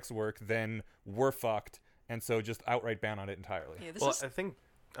facilitate sex work, then we're fucked, and so just outright ban on it entirely. Yeah, Well,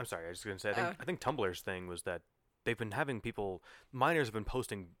 I'm sorry, I was going to say, I think Tumblr's thing was that they've been having minors have been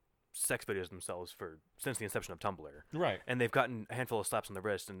posting sex videos themselves since the inception of Tumblr. Right. And they've gotten a handful of slaps on the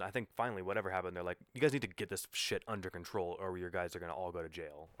wrist, and I think finally whatever happened, they're like, you guys need to get this shit under control or your guys are going to all go to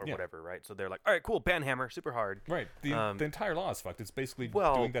jail or whatever, right? So they're like, all right, cool, ban hammer, super hard. Right. The entire law is fucked. It's basically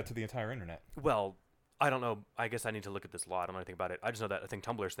well, doing that to the entire internet. Well, I don't know. I guess I need to look at this law. I don't know anything about it. I just know that I think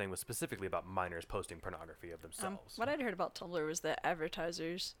Tumblr's thing was specifically about minors posting pornography of themselves. What I'd heard about Tumblr was that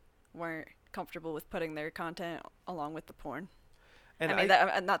advertisers weren't comfortable with putting their content along with the porn. And I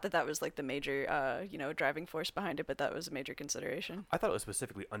mean, not that was like the major, driving force behind it, but that was a major consideration. I thought it was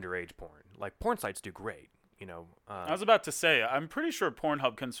specifically underage porn. Like, porn sites do great, you know. I was about to say, I'm pretty sure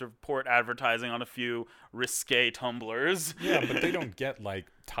Pornhub can support advertising on a few risque Tumblrs. Yeah, but they don't get,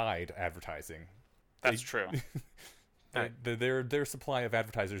 like, Tide advertising. That's true. Their supply of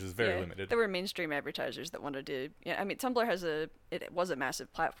advertisers is very limited. There were mainstream advertisers that wanted to. Yeah, I mean, Tumblr it was a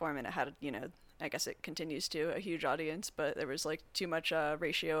massive platform, and it had, I guess it continues to, a huge audience, but there was like too much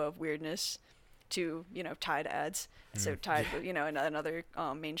ratio of weirdness to Tide ads. So Tide, and other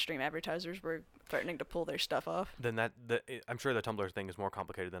mainstream advertisers were threatening to pull their stuff off. Then I'm sure the Tumblr thing is more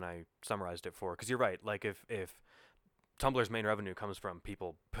complicated than I summarized it for. Because you're right. Like if Tumblr's main revenue comes from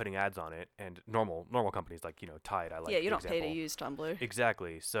people putting ads on it, and normal companies like Tide. You don't pay to use Tumblr.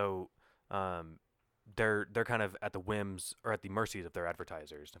 Exactly. So, they're kind of at the whims or at the mercies of their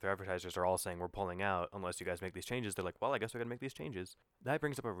advertisers. If their advertisers are all saying we're pulling out unless you guys make these changes, they're like, well, I guess we're gonna make these changes. That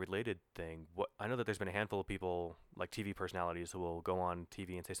brings up a related thing. I know that there's been a handful of people like TV personalities who will go on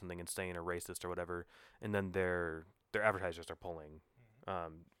TV and say something insane or racist or whatever, and then their advertisers are pulling.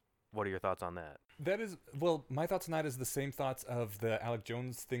 What are your thoughts on that? My thoughts on that is the same thoughts of the Alex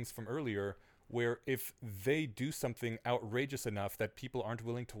Jones things from earlier, where if they do something outrageous enough that people aren't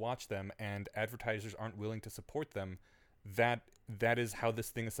willing to watch them and advertisers aren't willing to support them, that is how this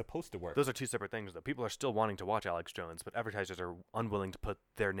thing is supposed to work. Those are two separate things, though. People are still wanting to watch Alex Jones, but advertisers are unwilling to put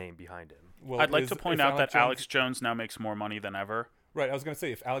their name behind him. Well, I'd like to point out that Alex Jones now makes more money than ever. Right, I was going to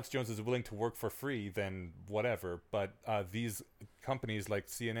say, if Alex Jones is willing to work for free, then whatever. But these companies like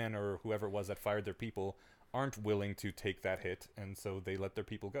CNN or whoever it was that fired their people aren't willing to take that hit, and so they let their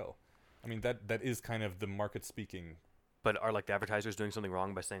people go. I mean, that is kind of the market speaking. But are like the advertisers doing something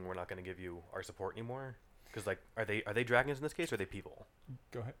wrong by saying we're not going to give you our support anymore? Because like, are they dragons in this case, or are they people?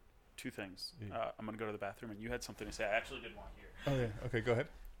 Go ahead. Two things. I'm going to go to the bathroom, and you had something to say. I actually did want to hear. Oh yeah. Okay, go ahead.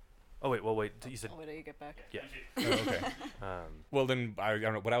 Oh wait. You said. Oh, wait till you get back. Yeah. Oh, okay. Well, then I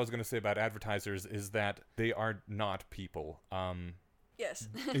don't know. What I was going to say about advertisers is that they are not people. Yes.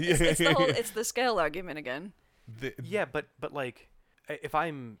 It's the scale argument again. But like, if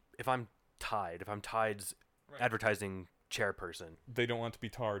I'm Tide's advertising chairperson, they don't want to be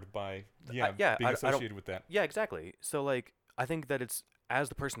tarred by being associated with that. Yeah, exactly. So like, I think that it's, as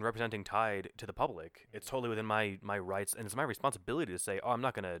the person representing Tide to the public, it's totally within my rights, and it's my responsibility to say, oh, I'm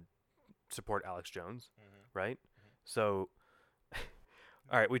not going to support Alex Jones, right? So,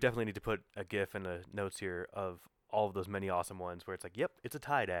 all right, we definitely need to put a GIF in the notes here of all of those many awesome ones where it's like, yep, it's a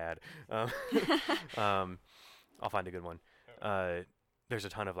Tide ad. I'll find a good one. There's a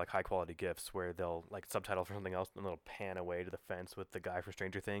ton of like high quality GIFs where they'll like subtitle for something else and they'll pan away to the fence with the guy for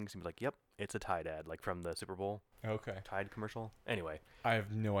Stranger Things and be like, yep, it's a Tide ad, like from the Super Bowl. Okay. Tide commercial. Anyway. I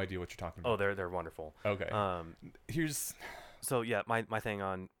have no idea what you're talking about. Oh, they're wonderful. Okay. So yeah, my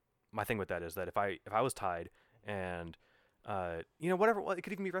thing with that is that if I was Tide and whatever, well, it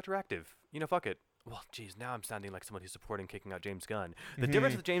could even be retroactive. Fuck it. Well, geez, now I'm sounding like someone who's supporting kicking out James Gunn. The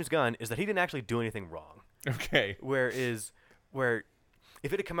difference with James Gunn is that he didn't actually do anything wrong. Okay. Where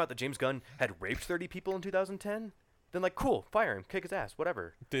if it had come out that James Gunn had raped 30 people in 2010, then like, cool, fire him, kick his ass,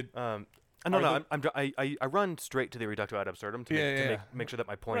 whatever. I run straight to the reductio ad absurdum to make sure that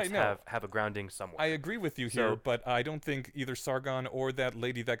my points have a grounding somewhere. I agree with you here, but I don't think either Sargon or that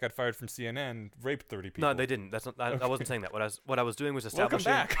lady that got fired from CNN raped 30 people. No, they didn't. That's not. I wasn't saying that. What I was doing was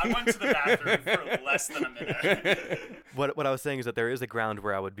establishing. Welcome back. I went to the bathroom for less than a minute. What I was saying is that there is a ground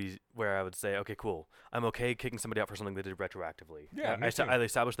where I would say, okay, cool, I'm okay kicking somebody out for something they did retroactively. Yeah, I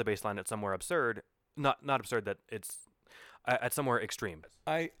established the baseline at somewhere absurd, not absurd, that it's at somewhere extreme.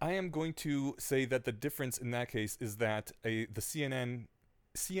 I am going to say that the difference in that case is that the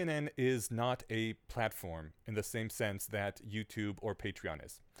CNN is not a platform in the same sense that YouTube or Patreon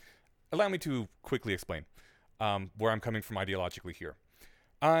is. Allow me to quickly explain where I'm coming from ideologically here.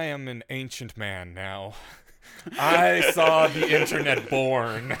 I am an ancient man now, I saw the internet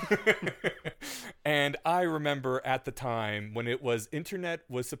born. And I remember at the time when internet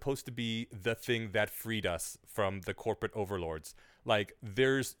was supposed to be the thing that freed us from the corporate overlords. Like,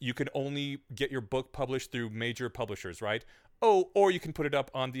 you can only get your book published through major publishers, right? Oh, or you can put it up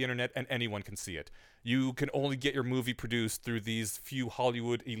on the internet and anyone can see it. You can only get your movie produced through these few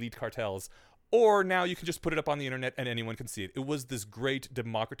Hollywood elite cartels. Or now you can just put it up on the internet and anyone can see it. It was this great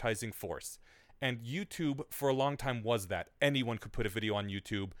democratizing force. And YouTube, for a long time, was that. Anyone could put a video on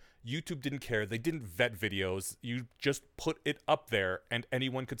YouTube. YouTube didn't care. They didn't vet videos. You just put it up there and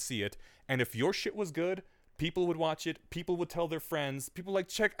anyone could see it. And if your shit was good, people would watch it. People would tell their friends. People like,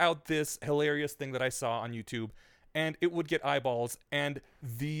 check out this hilarious thing that I saw on YouTube. And it would get eyeballs. And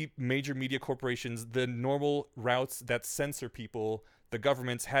the major media corporations, the normal routes that censor people, the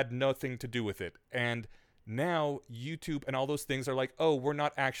governments, had nothing to do with it. And now YouTube and all those things are like, oh, we're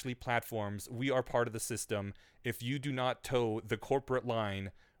not actually platforms. We are part of the system. If you do not toe the corporate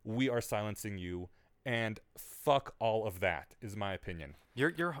line, we are silencing you. And fuck all of that, is my opinion.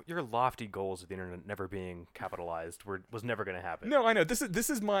 Your lofty goals of the internet never being capitalized was never going to happen. No, I know. This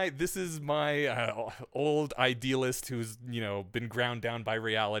is my old idealist who's been ground down by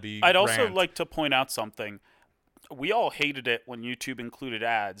reality. I'd also rant. like to point out something. We all hated it when YouTube included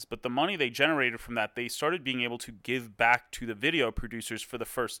ads, but the money they generated from that, they started being able to give back to the video producers for the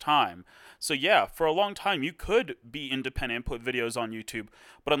first time. So yeah, for a long time, you could be independent and put videos on YouTube,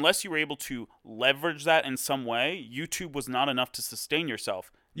 but unless you were able to leverage that in some way, YouTube was not enough to sustain yourself.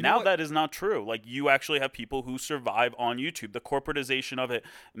 Now that is not true. Like, you actually have people who survive on YouTube. The corporatization of it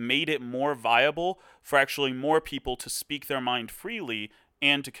made it more viable for actually more people to speak their mind freely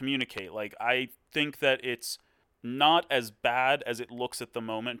and to communicate. Like, I think that it's not as bad as it looks at the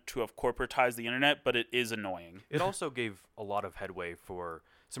moment to have corporatized the internet, but it is annoying. It also gave a lot of headway for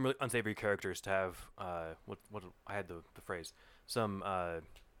some really unsavory characters to have what I had the phrase, some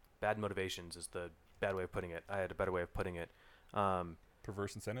bad motivations is the bad way of putting it. I had a better way of putting it.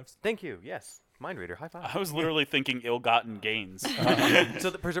 Perverse incentives. Thank you. Yes, mind reader. High five. I was literally thinking ill-gotten gains. So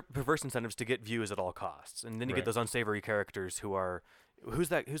the perverse incentives to get views at all costs, and then you Right. get those unsavory characters who are. Who's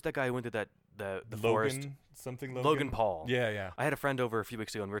that guy who went through the Logan, forest? Logan Paul. Yeah. I had a friend over a few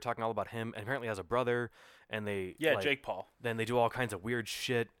weeks ago, and we were talking all about him. And apparently, has a brother, and they Jake Paul. Then they do all kinds of weird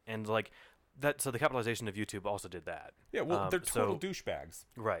shit, and like that. So the capitalization of YouTube also did that. Yeah, well, they're total douchebags.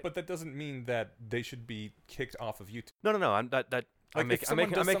 Right. But that doesn't mean that they should be kicked off of YouTube. No. I'm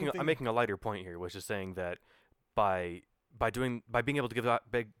Like, making a lighter point here, which is saying that by being able to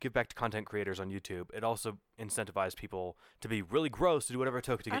give back to content creators on YouTube, it also incentivized people to be really gross to do whatever it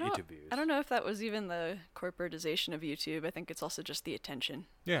took to get YouTube views. I don't know if that was even the corporatization of YouTube. I think it's also just the attention.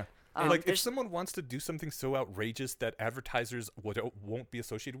 Yeah. Like, if someone wants to do something so outrageous that advertisers won't be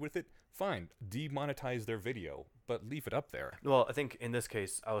associated with it, fine, demonetize their video, but leave it up there. Well, I think in this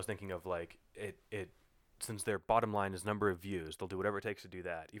case, I was thinking of like it since their bottom line is number of views, they'll do whatever it takes to do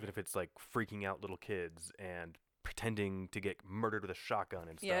that, even if it's like freaking out little kids and pretending to get murdered with a shotgun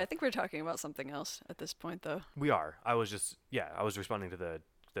and stuff. Yeah, I think we're talking about something else at this point, though. We are. I was responding to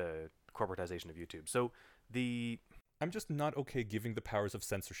the corporatization of YouTube. So I'm just not okay giving the powers of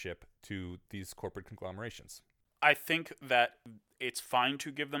censorship to these corporate conglomerations. I think that it's fine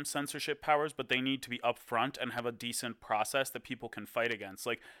to give them censorship powers, but they need to be upfront and have a decent process that people can fight against.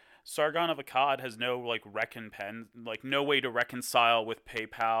 Like, Sargon of Akkad has no no way to reconcile with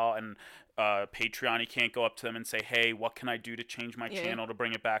PayPal and Patreon. He can't go up to them and say, "Hey, what can I do to change my channel to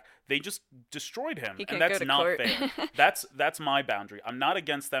bring it back?" They just destroyed him, and that's not fair. That's my boundary. I'm not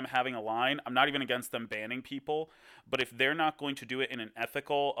against them having a line. I'm not even against them banning people. But if they're not going to do it in an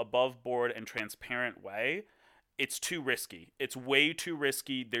ethical, above board, and transparent way, it's too risky. It's way too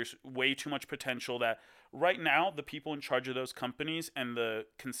risky. There's way too much potential that right now the people in charge of those companies and the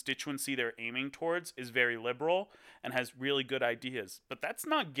constituency they're aiming towards is very liberal and has really good ideas. But that's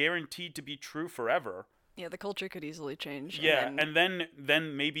not guaranteed to be true forever. Yeah, the culture could easily change. Yeah, and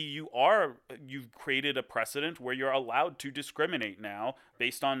then maybe you've created a precedent where you're allowed to discriminate now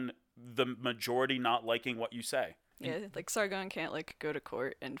based on the majority not liking what you say. Yeah, like Sargon can't go to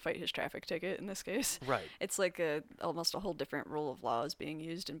court and fight his traffic ticket in this case. Right. It's like almost a whole different rule of law is being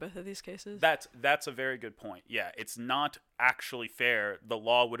used in both of these cases. That's a very good point. Yeah, it's not actually fair. The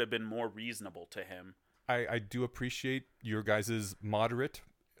law would have been more reasonable to him. I do appreciate your guys' moderate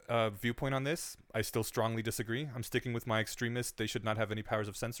viewpoint on this. I still strongly disagree. I'm sticking with my extremist. They should not have any powers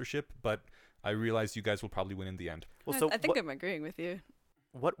of censorship, but I realize you guys will probably win in the end. Well, so I think I'm agreeing with you.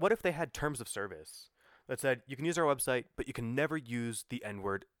 What if they had terms of service that said you can use our website, but you can never use the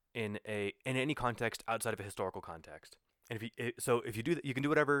N-word in any context outside of a historical context? And if you do that, you can do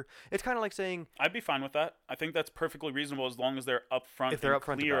whatever. It's kind of like saying I'd be fine with that. I think that's perfectly reasonable as long as they're upfront if they're and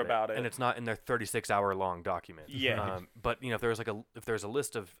upfront clear about it. and it's not in their 36-hour long document. Yeah. But if there's a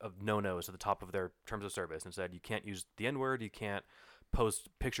list of no-nos at the top of their terms of service and said you can't use the N-word, you can't post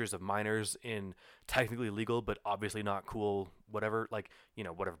pictures of minors in technically legal but obviously not cool, whatever,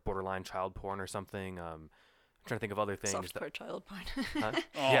 whatever, borderline child porn or something. I'm trying to think of other things. Softcore child porn. Huh?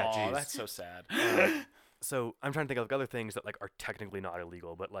 Oh, Yeah, geez. that's so sad. So I'm trying to think of other things that are technically not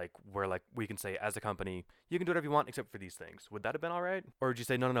illegal, but where we can say as a company you can do whatever you want except for these things. Would that have been all right? Or would you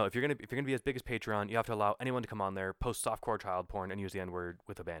say no? If you're gonna be as big as Patreon, you have to allow anyone to come on there, post softcore child porn, and use the N-word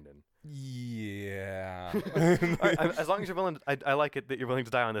with abandon? Yeah. As long as you're willing, I like it that you're willing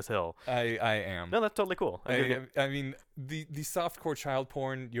to die on this hill. I am. No, that's totally cool. I mean, the softcore child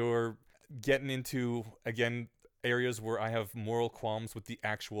porn, you're getting into, again, areas where I have moral qualms with the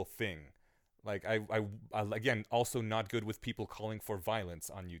actual thing. Like, I again, also not good with people calling for violence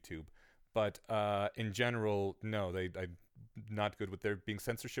on YouTube. But in general, no, I'm not good with there being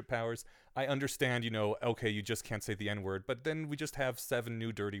censorship powers. I understand, okay, you just can't say the N-word, but then we just have 7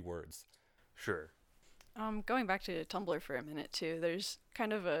 new dirty words. Sure. Going back to Tumblr for a minute, too, there's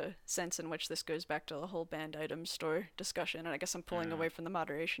kind of a sense in which this goes back to the whole banned items store discussion, and I guess I'm pulling away from the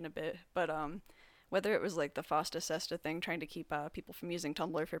moderation a bit, but whether it was like the FOSTA SESTA thing trying to keep people from using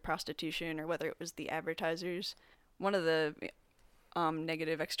Tumblr for prostitution, or whether it was the advertisers, one of the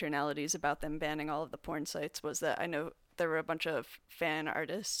negative externalities about them banning all of the porn sites was that I know there were a bunch of fan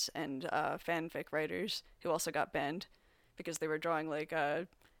artists and fanfic writers who also got banned because they were drawing like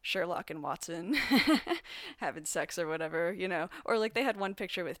Sherlock and Watson having sex or whatever, or like they had one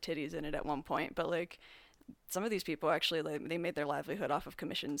picture with titties in it at one point, but like some of these people actually they made their livelihood off of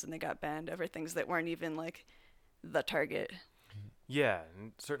commissions and they got banned over things that weren't even like the target. Yeah,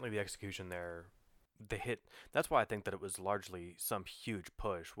 and certainly the execution there, they hit. That's why I think that it was largely some huge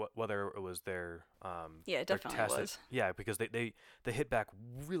push. Whether it was their yeah, it definitely was. Yeah, because they hit back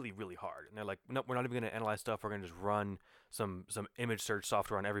really, really hard, and they're like, no, we're not even going to analyze stuff. We're going to just run some image search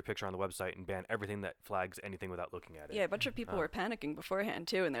software on every picture on the website and ban everything that flags anything without looking at it. Yeah, a bunch of people were panicking beforehand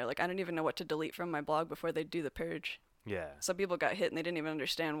too, and they're like, I don't even know what to delete from my blog before they do the purge. Yeah. Some people got hit and they didn't even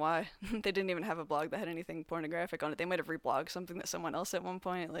understand why. They didn't even have a blog that had anything pornographic on it. They might have reblogged something that someone else at one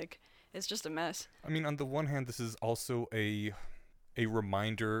point. Like, it's just a mess. I mean, on the one hand, this is also a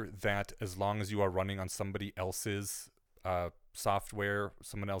reminder that as long as you are running on somebody else's software,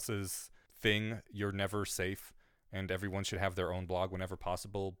 someone else's thing, you're never safe, and everyone should have their own blog whenever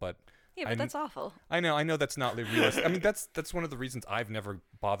possible. But yeah, but that's awful. I know that's not realistic. I mean, that's one of the reasons I've never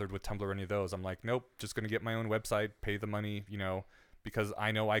bothered with Tumblr or any of those. I'm like, nope, just gonna get my own website, pay the money, because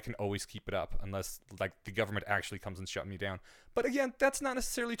I know I can always keep it up unless like the government actually comes and shut me down. But again, that's not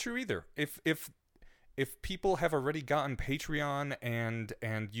necessarily true either. If people have already gotten Patreon and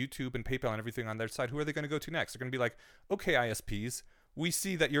YouTube and PayPal and everything on their side, who are they going to go to next? They're going to be like, okay, ISPs, we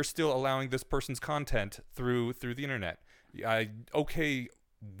see that you're still allowing this person's content through the internet. Okay,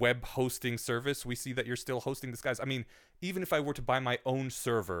 web hosting service, we see that you're still hosting this guy's. I mean, even if I were to buy my own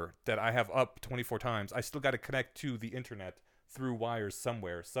server that I have up 24 times, I still got to connect to the internet through wires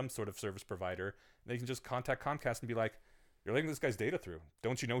somewhere, some sort of service provider. They can just contact Comcast and be like, you're letting this guy's data through.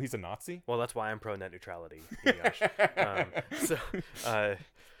 Don't you know he's a Nazi? Well, that's why I'm pro net neutrality.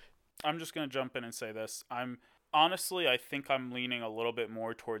 I'm just going to jump in and say this. I think I'm leaning a little bit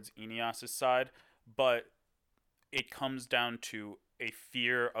more towards Ineos's side, but it comes down to a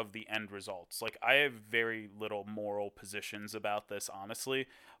fear of the end results. Like, I have very little moral positions about this, honestly.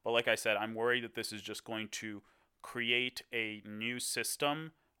 But like I said, I'm worried that this is just going to create a new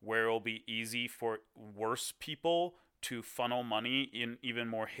system where it'll be easy for worse people to funnel money in even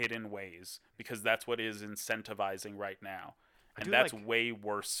more hidden ways, because that's what is incentivizing right now. And that's way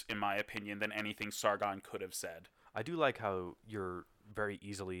worse, in my opinion, than anything Sargon could have said. I do like how you're very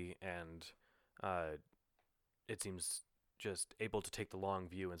easily and it seems just able to take the long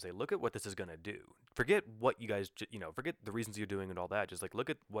view and say, look at what this is going to do. Forget what you guys, forget the reasons you're doing and all that. Just like, look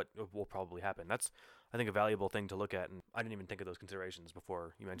at what will probably happen. That's, I think, a valuable thing to look at. And I didn't even think of those considerations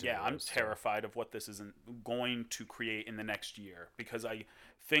before you mentioned it. Yeah, I'm terrified of what this is going to create in the next year, because I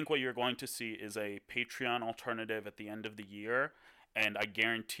think what you're going to see is a Patreon alternative at the end of the year. And I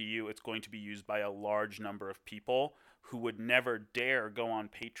guarantee you it's going to be used by a large number of people who would never dare go on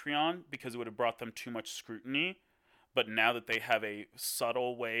Patreon because it would have brought them too much scrutiny. But now that they have a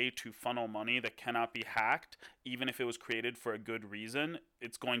subtle way to funnel money that cannot be hacked, even if it was created for a good reason,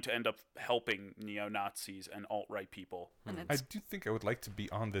 it's going to end up helping neo-Nazis and alt-right people. I do think I would like to be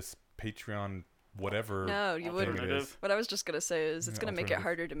on this Patreon whatever. No, you wouldn't. thing it is. What I was just gonna say is it's Yeah, gonna make it alternative.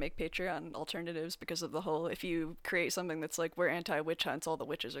 harder to make Patreon alternatives because of the whole. If you create something that's like we're anti-witch hunts, all the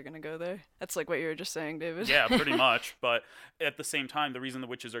witches are gonna go there. That's like what you were just saying, David. Yeah, pretty much. But at the same time, the reason the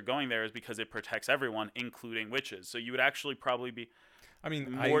witches are going there is because it protects everyone, including witches. So you would actually probably be I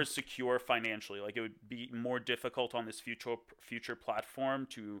mean, more secure financially. Like, it would be more difficult on this future platform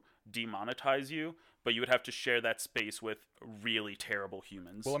to demonetize you, but you would have to share that space with really terrible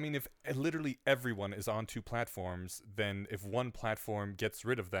humans. Well, I mean, if literally everyone is on two platforms, then if one platform gets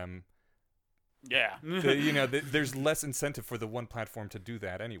rid of them, yeah. there's less incentive for the one platform to do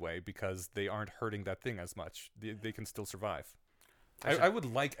that anyway, because they aren't hurting that thing as much. They can still survive. I would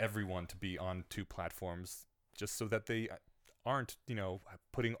like everyone to be on two platforms, just so that they aren't,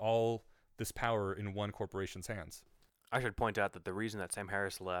 putting all this power in one corporation's hands. I should point out that the reason that Sam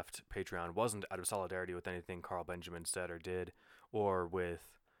Harris left Patreon wasn't out of solidarity with anything Carl Benjamin said or did, or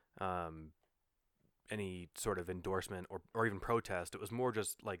with any sort of endorsement or even protest. It was more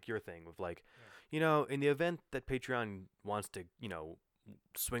just like your thing of like, in the event that Patreon wants to,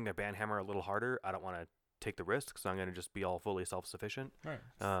 swing their ban hammer a little harder, I don't want to take the risk, so I'm going to just be all fully self-sufficient.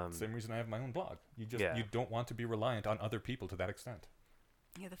 Right. Same reason I have my own blog. You don't want to be reliant on other people to that extent.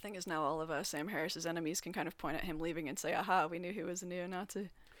 Yeah, the thing is now all of Sam Harris's enemies can kind of point at him leaving and say, aha, we knew he was a neo-Nazi.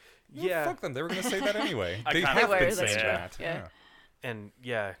 Yeah. Fuck them. They were going to say that anyway. I They kinda have been think saying so, that. yeah. And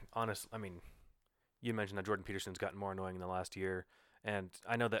yeah, I mean, you mentioned that Jordan Peterson's gotten more annoying in the last year, and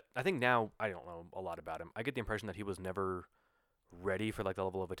I think now I don't know a lot about him. I get the impression that he was never ready for like the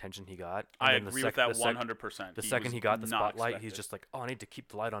level of attention he got. And I then agree with that 100%. The second he got the not spotlight, he's expected. just like, oh, I need to keep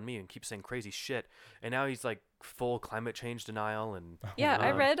the light on me and keep saying crazy shit. And now he's like full climate change denial and Yeah,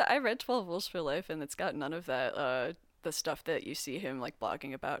 I read 12 Rules for Life, and it's got none of that the stuff that you see him like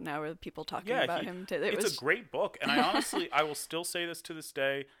blogging about now, or people talking about him. It's a great book, and I will still say this to this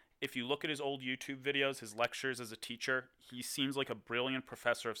day. If you look at his old YouTube videos, his lectures as a teacher, he seems like a brilliant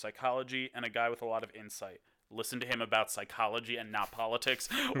professor of psychology and a guy with a lot of insight. Listen to him about psychology and not politics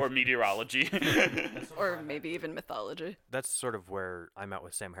or meteorology. Or maybe even mythology. that's sort of where I'm at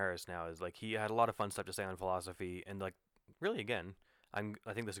with Sam Harris now. Is like he had a lot of fun stuff to say on philosophy, and like really again, I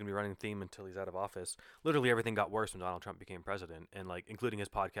think this is gonna be a running theme until he's out of office. Literally everything got worse when Donald Trump became president, and like including his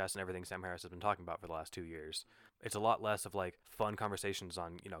podcast and everything Sam Harris has been talking about for the last 2 years. It's a lot less of like fun conversations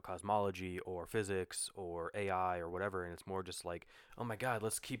on cosmology or physics or AI or whatever, and it's more just like, oh my God,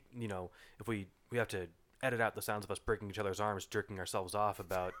 let's keep if we have to edit out the sounds of us breaking each other's arms, jerking ourselves off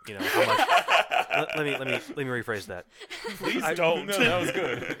about how much. let me rephrase that. Please don't. No, that was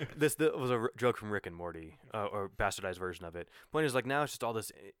good. This was a joke from Rick and Morty, or bastardized version of it. Point is, like, now it's just all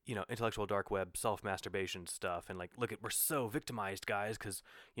this, intellectual dark web self-masturbation stuff, and like, look, we're so victimized, guys, because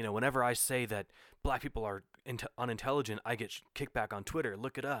whenever I say that black people are unintelligent, I get kickback on Twitter.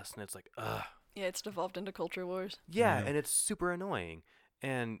 Look at us, and it's like, ugh. Yeah, it's devolved into culture wars. Yeah, and it's super annoying,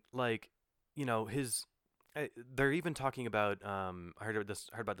 and like, they're even talking about. I heard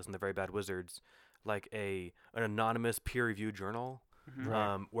about this in the Very Bad Wizards, like an anonymous peer-reviewed journal,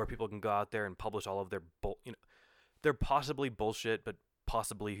 where people can go out there and publish all of their they're possibly bullshit, but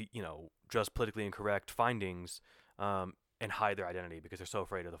possibly just politically incorrect findings, and hide their identity because they're so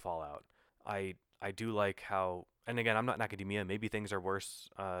afraid of the fallout. I do like how, and again, I'm not in academia. Maybe things are worse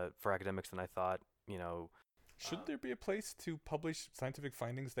for academics than I thought. Should there be a place to publish scientific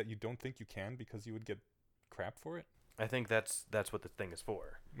findings that you don't think you can because you would get crap for it? I think that's what the thing is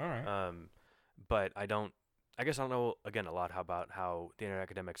for. All right. But I guess I don't know again a lot about how the internet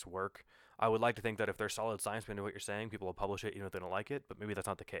academics work. I would like to think that if there's solid science behind what you're saying, people will publish it even if they don't like it. But maybe that's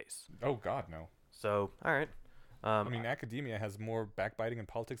not the case. Oh God, no. So all right. I mean, academia has more backbiting in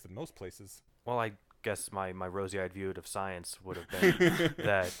politics than most places. Well, I guess my rosy-eyed view of science would have been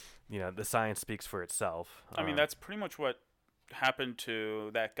that the science speaks for itself. I mean, that's pretty much what happened to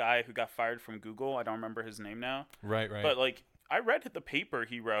that guy who got fired from Google. I don't remember his name now. Right. But like, I read the paper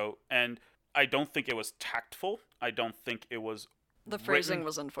he wrote, and I don't think it was tactful. I don't think it was. The phrasing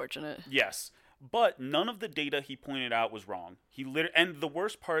was unfortunate. Yes, but none of the data he pointed out was wrong. And the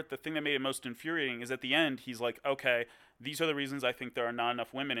worst part, the thing that made it most infuriating, is at the end he's like, okay, these are the reasons I think there are not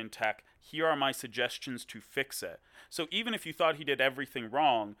enough women in tech. Here are my suggestions to fix it. So even if you thought he did everything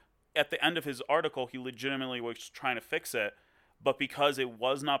wrong, at the end of his article, he legitimately was trying to fix it. But because it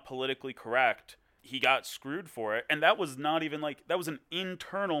was not politically correct, he got screwed for it. And that was not even that was an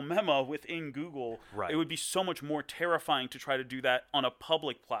internal memo within Google. Right. It would be so much more terrifying to try to do that on a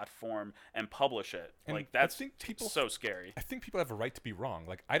public platform and publish it. And That's so scary. I think people have a right to be wrong.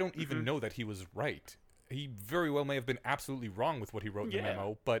 Like, I don't even know that he was right. He very well may have been absolutely wrong with what he wrote in the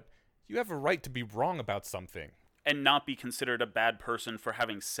memo, but you have a right to be wrong about something. And not be considered a bad person for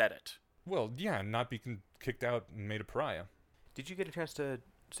having said it. Well, yeah, not be kicked out and made a pariah. Did you get a chance to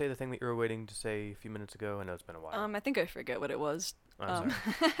say the thing that you were waiting to say a few minutes ago? I know it's been a while. I think I forget what it was. Oh, I'm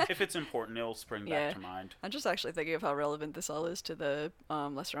sorry. If it's important, it'll spring Yeah. back to mind. I'm just actually thinking of how relevant this all is to the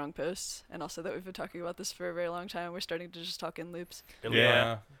Less Wrong posts, and also that we've been talking about this for a very long time. We're starting to just talk in loops.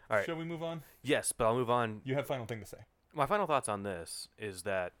 Yeah. All right. Shall we move on? Yes, but I'll move on. You have final thing to say. My final thoughts on this is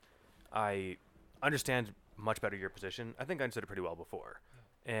that I understand much better your position. I think I understood it pretty well before.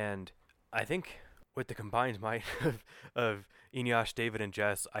 And I think with the combined might of Inyas, David, and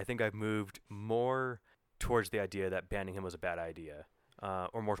Jess, I think I've moved more towards the idea that banning him was a bad idea,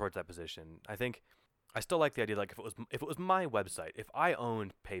 or more towards that position. I think I still like the idea, like, if it was my website, if I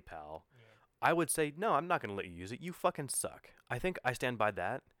owned PayPal, I would say, no, I'm not going to let you use it. You fucking suck. I think I stand by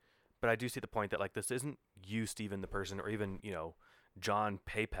that, but I do see the point that, like, this isn't you, Steven, the person, or even, John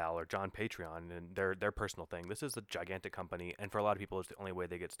PayPal or John Patreon and their personal thing. This is a gigantic company, and for a lot of people, it's the only way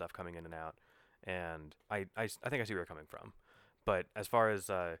they get stuff coming in and out. And I think I see where you're coming from. But as far as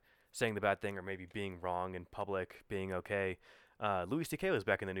saying the bad thing or maybe being wrong in public, being okay, Louis C.K. was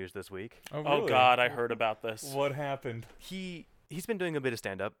back in the news this week. Oh, really? Oh God, I heard about this. What happened? He's been doing a bit of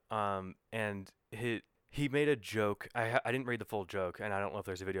stand-up, and he made a joke. I didn't read the full joke, and I don't know if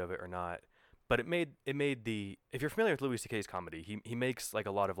there's a video of it or not. But it made the, if you're familiar with Louis C.K.'s comedy, he makes like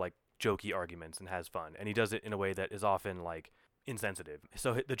a lot of like jokey arguments and has fun, and he does it in a way that is often like insensitive.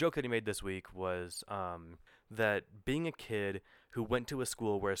 So the joke that he made this week was that being a kid who went to a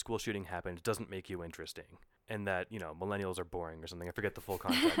school where a school shooting happened doesn't make you interesting, and that millennials are boring or something. I forget the full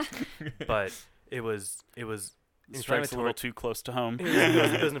context, but it was Strikes a little too close to home.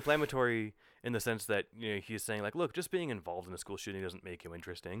 It was inflammatory in the sense that he's saying like, look, just being involved in a school shooting doesn't make you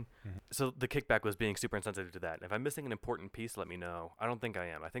interesting. Mm-hmm. So the kickback was being super insensitive to that. If I'm missing an important piece, let me know. I don't think I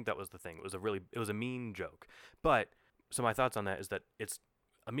am. I think that was the thing. It was a mean joke. But so my thoughts on that is that it's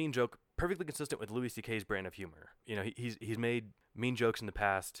a mean joke, perfectly consistent with Louis C.K.'s brand of humor. He's made mean jokes in the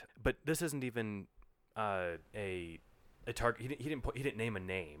past, but this isn't even a target. He didn't name a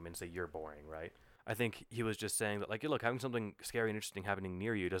name and say you're boring, right? I think he was just saying that, like, look, having something scary and interesting happening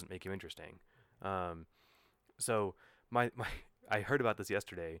near you doesn't make you interesting. So I heard about this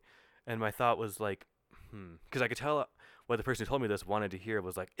yesterday, and my thought was like, because I could tell what the person who told me this wanted to hear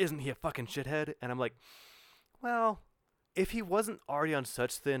was like, isn't he a fucking shithead? And I'm like, well, if he wasn't already on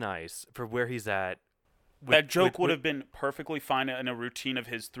such thin ice for where he's at. That joke would have been perfectly fine in a routine of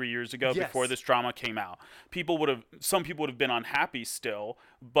his 3 years ago before this drama came out. Some people would have been unhappy still,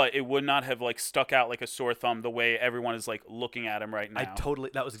 but it would not have like stuck out like a sore thumb the way everyone is like looking at him right now.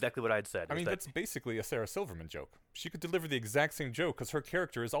 That was exactly what I'd said. I mean, that's basically a Sarah Silverman joke. She could deliver the exact same joke because her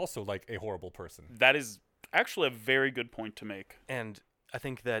character is also like a horrible person. That is actually a very good point to make. And I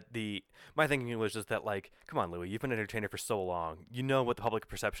think that my thinking was just that, like, come on, Louis, you've been an entertainer for so long. You know what the public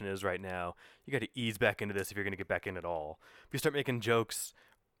perception is right now. You got to ease back into this if you're going to get back in at all. If you start making jokes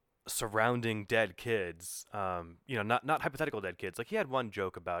surrounding dead kids, not hypothetical dead kids. Like, he had one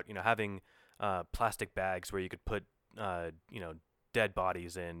joke about, having plastic bags where you could put, dead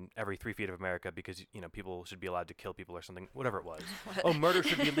bodies in every 3 feet of America because, people should be allowed to kill people or something, whatever it was. Oh, murder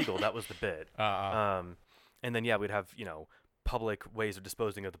should be illegal. That was the bit. And then, we'd have, public ways of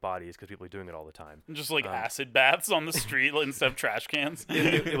disposing of the bodies because people are doing it all the time. Just like acid baths on the street instead of trash cans.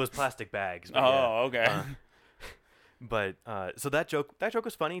 It was plastic bags. Okay. But so that joke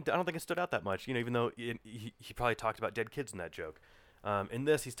was funny. I don't think it stood out that much. Even though he probably talked about dead kids in that joke. In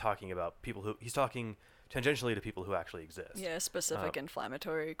this, he's talking about he's talking tangentially to people who actually exist. Yeah, specific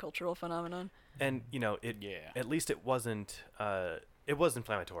inflammatory cultural phenomenon. And at least it wasn't. It was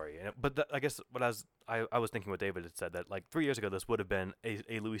inflammatory, but I guess what I was thinking what David had said, that like 3 years ago this would have been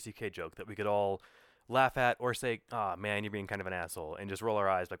a Louis C.K. joke that we could all laugh at or say, "Ah, man, you're being kind of an asshole," and just roll our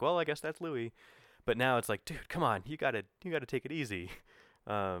eyes like, "Well, I guess that's Louis." But now it's like, dude, come on, you gotta take it easy.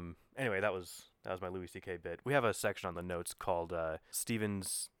 Anyway, that was my Louis C.K. bit. We have a section on the notes called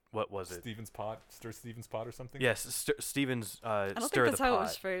Stevens. What was it? Stevens pot, stir Stevens pot or something. Yes, Stevens. I don't stir think that's the how pot. it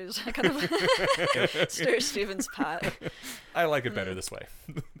was phrased. I kind of stir Stevens pot. I like it better this way.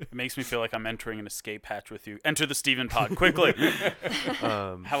 It makes me feel like I'm entering an escape hatch with you. Enter the Steven pod quickly.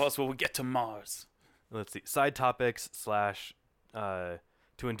 How else will we get to Mars? Let's see. Side topics / to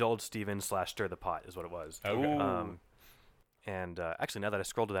indulge Steven / stir the pot is what it was. Okay. And actually, now that I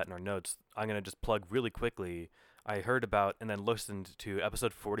scrolled to that in our notes, I'm gonna just plug really quickly. I heard about and then listened to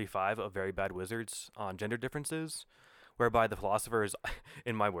episode 45 of Very Bad Wizards on gender differences, whereby the philosopher is,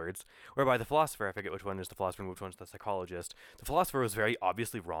 in my words, I forget which one is the philosopher and which one's the psychologist. The philosopher was very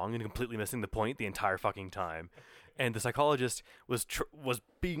obviously wrong and completely missing the point the entire fucking time. And the psychologist was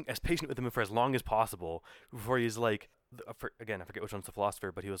being as patient with him for as long as possible before he's like, again, I forget which one's the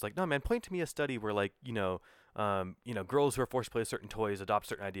philosopher, but he was like, no, man, point to me a study where, like, girls who are forced to play certain toys adopt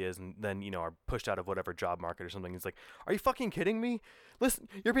certain ideas and then, are pushed out of whatever job market or something. He's like, are you fucking kidding me? Listen,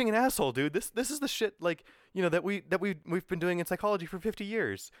 you're being an asshole, dude. This is the shit, like, we've been doing in psychology for 50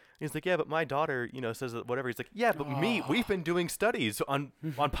 years. And he's like, yeah, but my daughter, says that whatever. He's like, yeah, but we've been doing studies on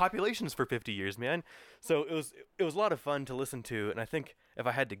populations for 50 years, man. So it was a lot of fun to listen to, and I think if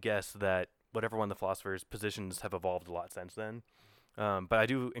I had to guess that whatever one of the philosophers' positions have evolved a lot since then. But I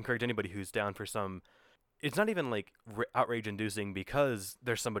do encourage anybody who's down for some. It's not even like outrage-inducing because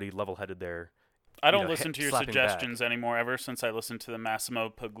there's somebody level-headed there. I don't listen to your suggestions anymore ever since I listened to the Massimo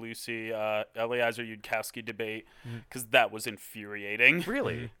Puglisi, Eliezer Yudkowsky debate, because that was infuriating.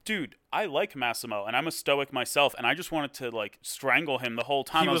 Really? Dude, I like Massimo, and I'm a stoic myself, and I just wanted to, like, strangle him the whole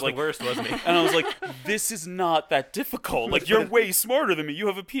time. He I was the like, worst, wasn't he? And I was like, this is not that difficult. Like, you're way smarter than me. You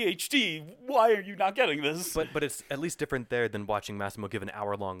have a PhD. Why are you not getting this? But it's at least different there than watching Massimo give an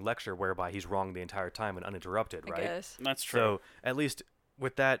hour-long lecture whereby he's wrong the entire time and uninterrupted, right? I guess. That's true. So at least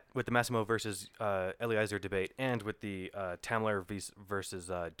with the Massimo versus Eliezer debate, and with the Tamler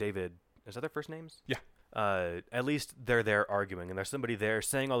versus David, is that their first names? Yeah. At least they're there arguing, and there's somebody there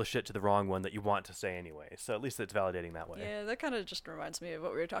saying all the shit to the wrong one that you want to say anyway. So at least it's validating that way. Yeah, that kind of just reminds me of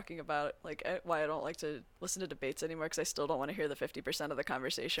what we were talking about, like why I don't like to listen to debates anymore, because I still don't want to hear the 50% of the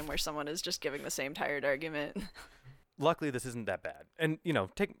conversation where someone is just giving the same tired argument. Luckily, this isn't that bad. And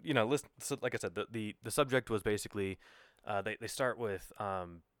listen. So like I said, the subject was basically. They start with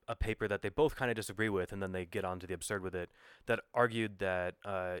a paper that they both kind of disagree with, and then they get onto the absurd with it, that argued that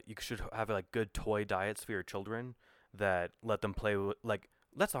you should have like good toy diets for your children that let them play with, like,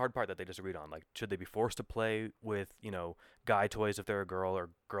 that's the hard part that they disagreed on. Like, should they be forced to play with, guy toys if they're a girl, or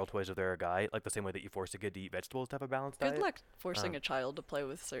girl toys if they're a guy, like the same way that you force a kid to eat vegetables to have a balanced diet? Good luck forcing a child to play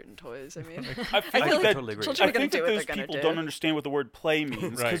with certain toys. I mean, I feel like that, totally agree. children are I going think to do that what those they're going to people do. don't understand what the word play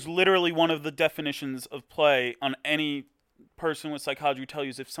means, because Right. literally one of the definitions of play on any person with psychology will tell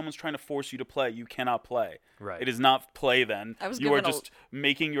you is if someone's trying to force you to play, you cannot play. Right. It is not play then. I was You are given a- just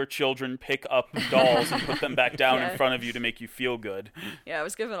making your children pick up dolls and put them back down Yeah. in front of you to make you feel good. Yeah, I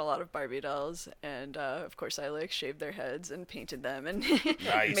was given a lot of Barbie dolls, and of course I like shaved their heads and painted them and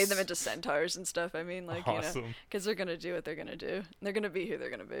Nice. made them into centaurs and stuff. I mean, like, Awesome. kids are gonna do what they're gonna do. They're gonna be who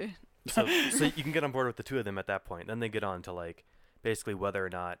they're gonna be. So you can get on board with the two of them at that point. Then they get on to, like, basically whether or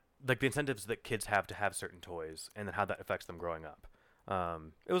not, like, the incentives that kids have to have certain toys, and then how that affects them growing up.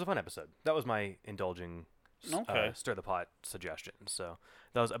 It was a fun episode. That was my indulging stir the pot suggestion. So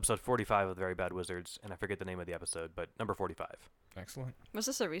that was episode 45 of the Very Bad Wizards, and I forget the name of the episode, but number 45. Excellent. Was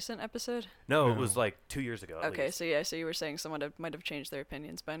this a recent episode? No, No. it was like 2 years ago. At Okay, least. so you were saying someone might have changed their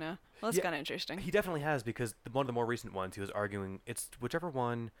opinions by now. Well, that's Yeah. kind of interesting. He definitely has, because one of the more recent ones, he was arguing it's whichever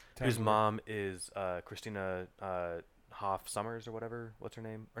one whose Tamler. mom is Christina Hoff Summers or whatever. What's her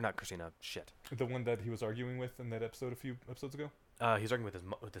name? Or not Christina. Shit. The one that he was arguing with in that episode a few episodes ago? He's arguing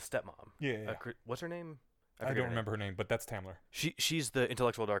with his stepmom. Yeah. What's her name? I forget don't her name. remember her name, but that's Tamler. She's the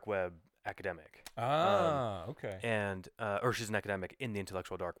intellectual dark web academic. Okay. And or she's an academic in the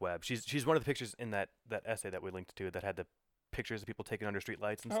intellectual dark web. She's one of the pictures in that essay that we linked to that had the pictures of people taken under street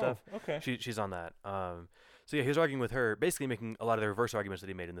lights and stuff. Okay. She's on that. So yeah, he was arguing with her, basically making a lot of the reverse arguments that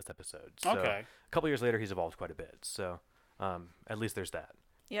he made in this episode. So Okay. a couple years later, he's evolved quite a bit. So at least there's that.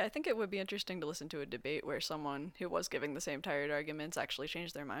 Yeah, I think it would be interesting to listen to a debate where someone who was giving the same tired arguments actually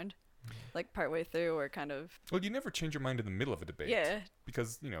changed their mind, like partway through, or kind of. Well, you never change your mind in the middle of a debate. Yeah.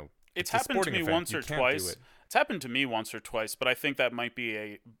 Because, It's a happened to sporting me event. once You or can't do twice. it. It's happened to me once or twice, but I think that might be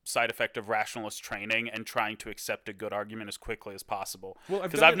a side effect of rationalist training and trying to accept a good argument as quickly as possible. Well,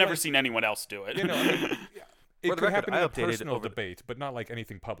 Because done I've it, never like- seen anyone else do it. I mean, it For the could record, happen I in a updated personal over the- debate, but not like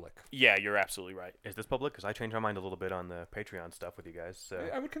anything public. Yeah, you're absolutely right. Is this public? Because I changed my mind a little bit on the Patreon stuff with you guys. So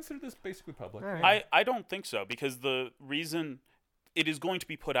I would consider this basically public. All right. Yeah. I don't think so, because the reason it is going to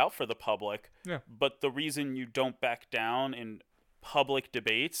be put out for the public, Yeah. but the reason you don't back down in public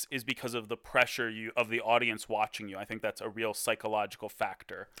debates is because of the pressure of the audience watching you. I think that's a real psychological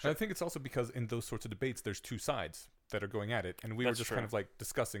factor. And I think it's also because in those sorts of debates, there's two sides that are going at it, and we were That's just true. kind of like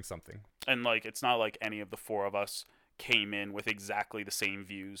discussing something. And like, it's not like any of the four of us came in with exactly the same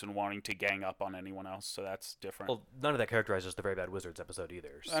views and wanting to gang up on anyone else, so that's different. well, none of that characterizes the Very Bad Wizards episode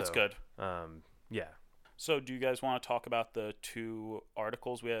either. That's so, good. Yeah. So do you guys want to talk about the two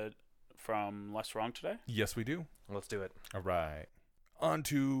articles we had from Less Wrong today? Yes, we do. Let's do it. All right. On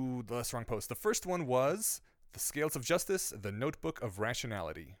to the Less Wrong post. The first one was The Scales of Justice, The Notebook of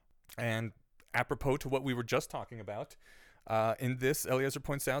Rationality. And apropos to what we were just talking about, in this, Eliezer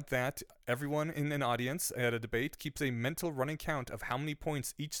points out that everyone in an audience at a debate keeps a mental running count of how many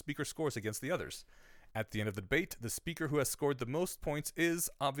points each speaker scores against the others. At the end of the debate, the speaker who has scored the most points is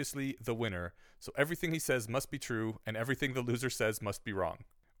obviously the winner, so everything he says must be true, and everything the loser says must be wrong.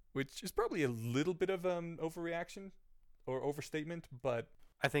 Which is probably a little bit of overreaction or overstatement, but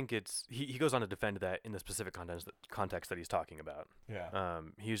I think it's he goes on to defend that in the specific context that he's talking about. yeah.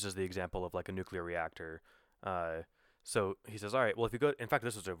 He uses the example of like a nuclear reactor. So he says, all right, well, if you go, in fact,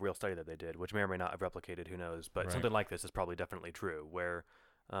 this was a real study that they did, which may or may not have replicated, who knows, but Right. something like this is probably definitely true, where,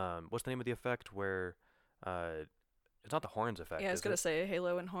 what's the name of the effect where, it's not the horns effect. Yeah, I was is going it? to say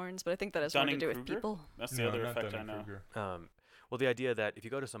halo and horns, but I think that has more to do with Dunning-Kruger? people. That's the No, other not effect I know. Dunning-Kruger. Well, the idea that if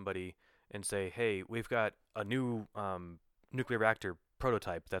you go to somebody and say, hey, we've got a new nuclear reactor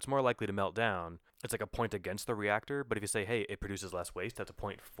prototype that's more likely to melt down, it's like a point against the reactor. But if you say, hey, it produces less waste, that's a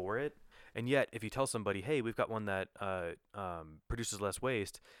point for it. And yet, if you tell somebody, hey, we've got one that produces less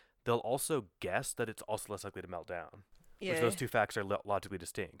waste, they'll also guess that it's also less likely to melt down. Yeah. Which those two facts are logically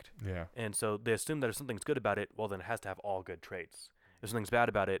distinct. Yeah. And so they assume that if something's good about it, well, then it has to have all good traits. If something's bad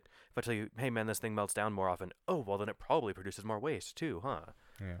about it, if I tell you, hey, man, this thing melts down more often, oh, well, then it probably produces more waste too, huh?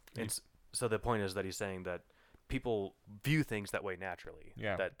 Yeah. So the point is that he's saying that people view things that way naturally.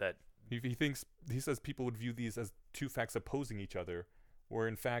 Yeah. That He says people would view these as two facts opposing each other, where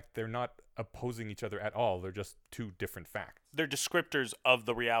in fact they're not opposing each other at all. They're just two different facts. They're descriptors of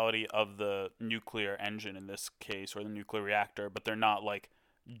the reality of the nuclear engine in this case, or the nuclear reactor, but they're not like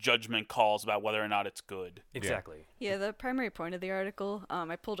judgment calls about whether or not it's good. exactly. Yeah, the primary point of the article,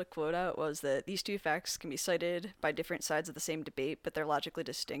 I pulled a quote out, was that these two facts can be cited by different sides of the same debate, but they're logically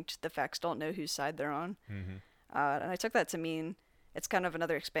distinct. The facts don't know whose side they're on. Mm-hmm. And I took that to mean it's kind of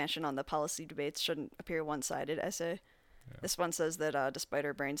another expansion on the policy debates shouldn't appear one-sided essay. Yeah. This one says that despite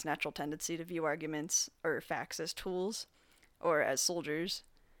our brain's natural tendency to view arguments or facts as tools or as soldiers,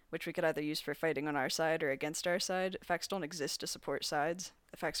 which we could either use for fighting on our side or against our side, facts don't exist to support sides.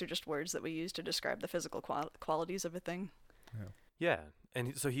 The facts are just words that we use to describe the physical qualities of a thing. Yeah.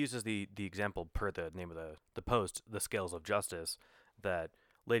 And so he uses the example per the name of the post, the scales of justice, that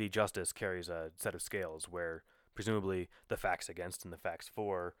Lady Justice carries a set of scales where presumably the facts against and the facts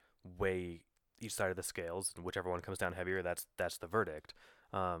for weigh each side of the scales, and whichever one comes down heavier, that's the verdict.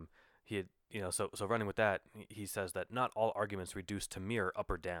 So running with that, he says that not all arguments reduce to mere up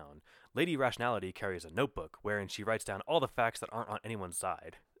or down. Lady Rationality carries a notebook wherein she writes down all the facts that aren't on anyone's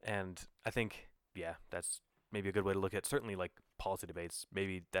side. And I think, yeah, that's maybe a good way to look at certainly like policy debates.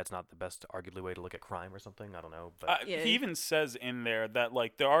 Maybe that's not the best arguably way to look at crime or something. I don't know. But Yeah. He even says in there that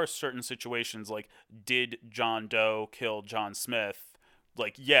like there are certain situations like, did John Doe kill John Smith?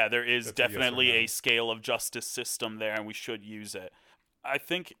 Like, yeah, there is That's a yes or definitely no. a scale of justice system there, and we should use it. I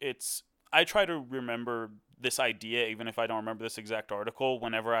think I try to remember this idea, even if I don't remember this exact article,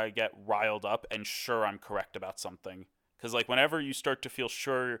 whenever I get riled up and sure I'm correct about something. Because, like, whenever you start to feel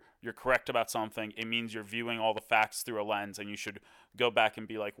sure you're correct about something, it means you're viewing all the facts through a lens, and you should go back and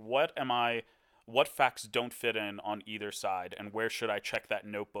be like, what facts don't fit in on either side, and where should I check that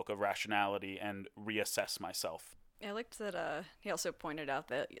notebook of rationality and reassess myself? I liked that he also pointed out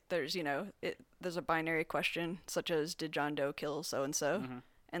that there's, there's a binary question, such as did John Doe kill so-and-so? Mhm.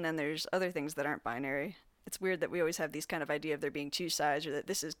 And then there's other things that aren't binary. It's weird that we always have these kind of idea of there being two sides, or that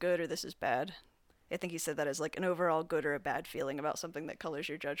this is good or this is bad. I think he said that as like an overall good or a bad feeling about something that colors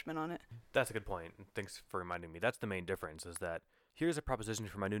your judgment on it. that's a good point. Thanks for reminding me. That's the main difference, is that here's a proposition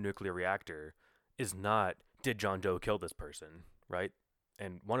for my new nuclear reactor is not, did John Doe kill this person, right?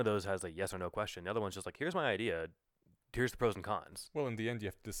 And one of those has a yes or no question. The other one's just like, here's my idea. Here's the pros and cons. Well, in the end, you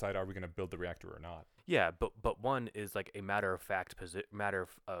have to decide: are we going to build the reactor or not? Yeah, but one is like a matter of fact, matter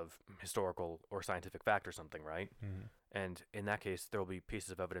of historical or scientific fact or something, right? Mm-hmm. And in that case, there will be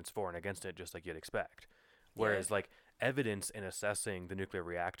pieces of evidence for and against it, just like you'd expect. Whereas like evidence in assessing the nuclear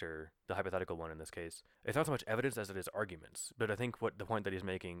reactor, the hypothetical one in this case, it's not so much evidence as it is arguments. But I think what the point that he's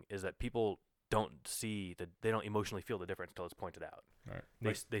making is that people don't see they don't emotionally feel the difference until it's pointed out.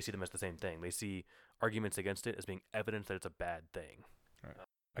 Right. They see them as the same thing. They see arguments against it as being evidence that it's a bad thing.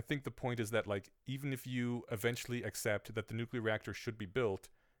 I think the point is that, like, even if you eventually accept that the nuclear reactor should be built,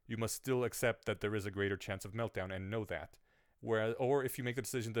 you must still accept that there is a greater chance of meltdown and know that. Whereas, or if you make the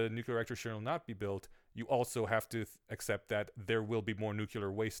decision that the nuclear reactor shall not be built, you also have to accept that there will be more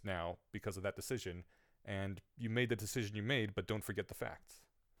nuclear waste now because of that decision. And you made the decision you made, but don't forget the facts.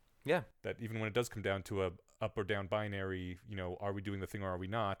 Yeah. That even when it does come down to a up or down binary, are we doing the thing or are we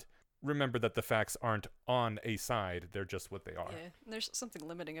not? Remember that the facts aren't on a side; they're just what they are. Yeah, and there's something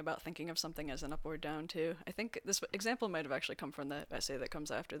limiting about thinking of something as an up or down too. I think this example might have actually come from the essay that comes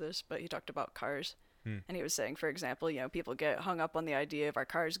after this, but he talked about cars. And he was saying, for example, people get hung up on the idea of our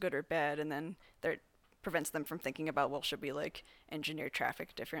cars good or bad, and then that prevents them from thinking about, well, should we like engineer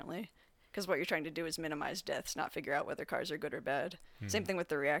traffic differently? Because what you're trying to do is minimize deaths, not figure out whether cars are good or bad. Same thing with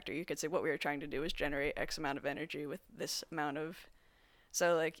the reactor. You could say what we were trying to do is generate X amount of energy with this amount of...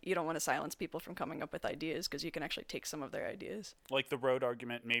 So, like, you don't want to silence people from coming up with ideas because you can actually take some of their ideas. Like the road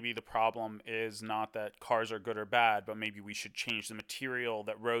argument, maybe the problem is not that cars are good or bad, but maybe we should change the material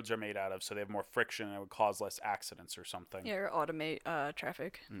that roads are made out of so they have more friction and it would cause less accidents or something. Yeah, or automate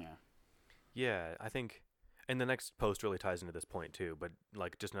traffic. Yeah. Yeah, I think, and the next post really ties into this point too, but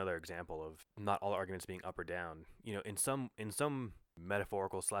like just another example of not all arguments being up or down. You know, in some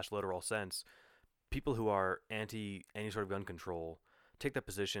metaphorical / literal sense, people who are anti any sort of gun control take that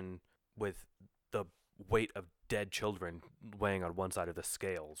position with the weight of dead children weighing on one side of the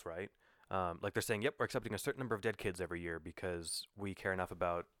scales, right? Like they're saying, yep, we're accepting a certain number of dead kids every year because we care enough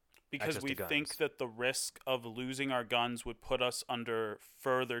about Because we think that the risk of losing our guns would put us under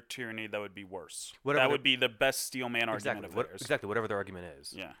further tyranny that would be worse. That would be the best steelman argument of theirs. Exactly, whatever their argument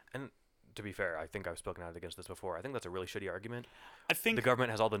is. Yeah. And to be fair, I think I've spoken out against this before. I think that's a really shitty argument. I think the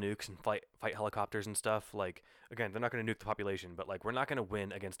government has all the nukes and fight helicopters and stuff. Like, again, they're not going to nuke the population, but like we're not going to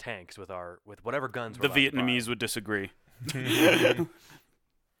win against tanks with whatever guns. The Vietnamese would disagree.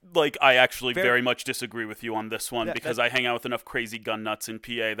 Like, I actually very much disagree with you on this one because I hang out with enough crazy gun nuts in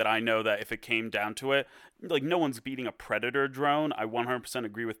PA that I know that if it came down to it, like, no one's beating a Predator drone. I 100%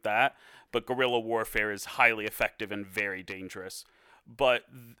 agree with that. But guerrilla warfare is highly effective and very dangerous. But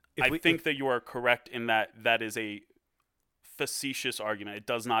I think that you are correct in that is a facetious argument. It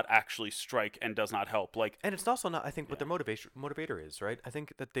does not actually strike and does not help. Like, and it's also not, I think, what their motivator is, right? I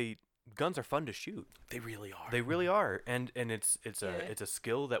think that guns are fun to shoot. They really are. They really are, and it's a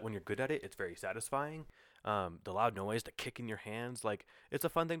skill that when you're good at it, it's very satisfying. The loud noise, the kick in your hands, like it's a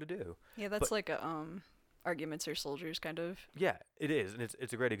fun thing to do. Yeah, that's like a arguments or soldiers kind of. Yeah, it is, and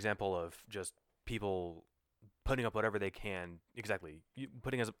it's a great example of just people putting up whatever they can. Exactly,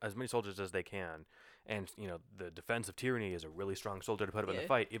 putting as many soldiers as they can. And, you know, the defense of tyranny is a really strong soldier to put up in the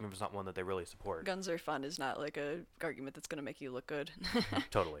fight, even if it's not one that they really support. Guns are fun is not like a argument that's going to make you look good.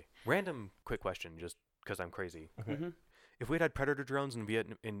 Totally. Random quick question, just because I'm crazy. Mm-hmm. If we had Predator drones in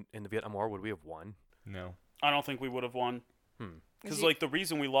the Vietnam War, would we have won? No. I don't think we would have won. Because, like, the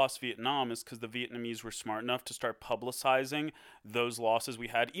reason we lost Vietnam is because the Vietnamese were smart enough to start publicizing those losses we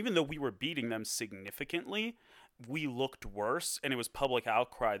had. Even though we were beating them significantly, we looked worse, and it was public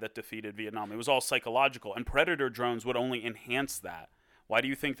outcry that defeated Vietnam. It was all psychological, and Predator drones would only enhance that. Why do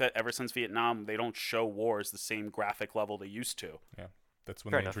you think that ever since Vietnam, they don't show wars the same graphic level they used to? Yeah, that's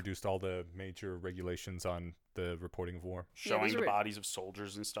when they introduced all the major regulations on the reporting of war. Showing the bodies of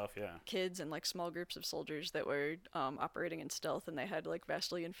soldiers and stuff, yeah. Kids and, like, small groups of soldiers that were operating in stealth, and they had, like,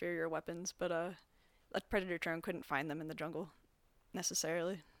 vastly inferior weapons, but that Predator drone couldn't find them in the jungle,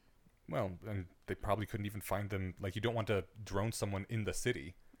 necessarily. Well, and they probably couldn't even find them. Like, you don't want to drone someone in the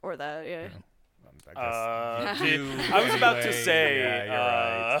city. Or that, yeah. I guess you do I was about to say. Yeah, you're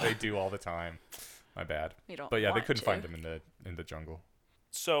right. They do all the time. My bad. But yeah, they couldn't find them in the jungle.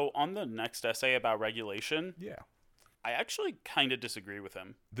 So on the next essay about regulation, yeah, I actually kind of disagree with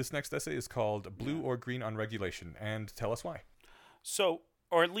him. This next essay is called Blue or Green on Regulation, and tell us why. So,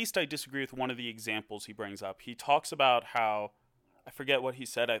 or at least I disagree with one of the examples he brings up. He talks about how, I forget what he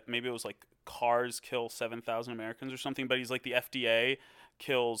said. Maybe it was like cars kill 7,000 Americans or something. But he's like, the FDA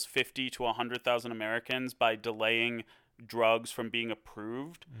kills 50 to 100,000 Americans by delaying drugs from being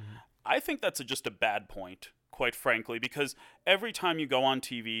approved. Mm-hmm. I think that's just a bad point, quite frankly, because every time you go on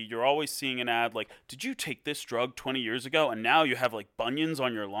TV, you're always seeing an ad like, did you take this drug 20 years ago and now you have like bunions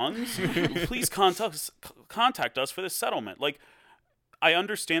on your lungs? Please contact us for this settlement. Like, I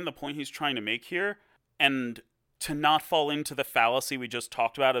understand the point he's trying to make here, and to not fall into the fallacy we just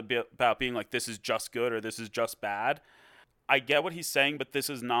talked about about being like, this is just good or this is just bad. I get what he's saying, but this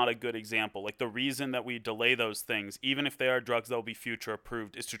is not a good example. Like, the reason that we delay those things, even if they are drugs that will be future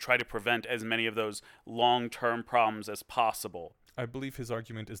approved, is to try to prevent as many of those long-term problems as possible. I believe his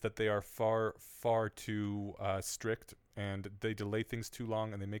argument is that they are far, far too strict, and they delay things too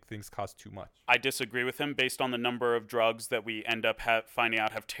long, and they make things cost too much. I disagree with him based on the number of drugs that we end up finding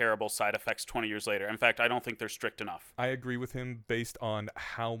out have terrible side effects 20 years later. In fact, I don't think they're strict enough. I agree with him based on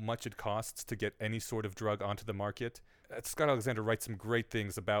how much it costs to get any sort of drug onto the market. Scott Alexander writes some great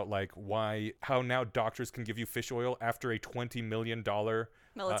things about, like, how now doctors can give you fish oil after a $20 million...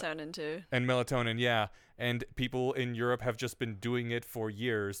 Melatonin, too. And melatonin, yeah. And people in Europe have just been doing it for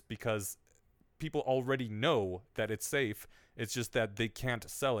years because people already know that it's safe. It's just that they can't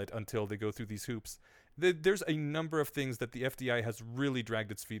sell it until they go through these hoops. There's a number of things that the FDA has really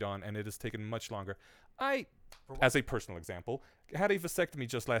dragged its feet on, and it has taken much longer. As a personal example, had a vasectomy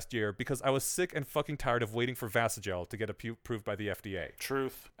just last year because I was sick and fucking tired of waiting for Vasogel to get approved by the FDA.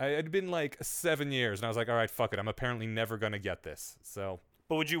 Truth. It had been like 7 years, and I was like, all right, fuck it. I'm apparently never going to get this. So...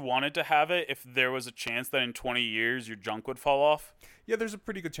 But would you want it to have it if there was a chance that in 20 years your junk would fall off? Yeah, there's a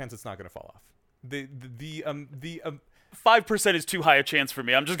pretty good chance it's not going to fall off. 5% is too high a chance for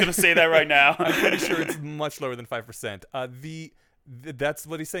me. I'm just going to say that right now. I'm pretty sure it's much lower than 5%. That's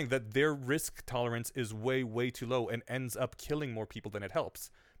what he's saying, that their risk tolerance is way, way too low and ends up killing more people than it helps,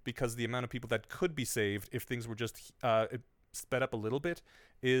 because the amount of people that could be saved if things were just sped up a little bit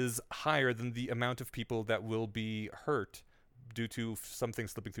is higher than the amount of people that will be hurt due to something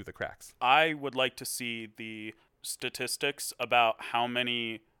slipping through the cracks. I would like to see the statistics about how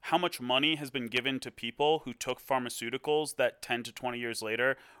much money has been given to people who took pharmaceuticals that 10 to 20 years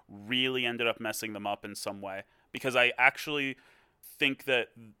later really ended up messing them up in some way. Because I actually think that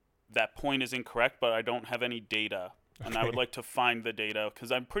point is incorrect, but I don't have any data. And I would like to find the data, because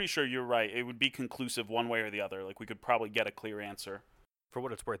I'm pretty sure you're right. It would be conclusive one way or the other. Like, we could probably get a clear answer. For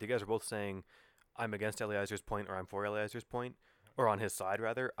what it's worth, you guys are both saying I'm against Eliezer's point or I'm for Eliezer's point, or on his side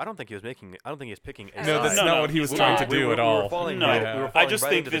rather. I don't think he was picking a No, that's side. not what he was trying to do at all. I just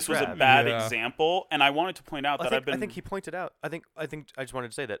think this was a bad example, and I wanted to point out that I think he pointed out. I just wanted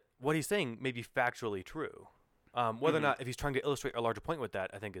to say that what he's saying may be factually true. Whether or not, if he's trying to illustrate a larger point with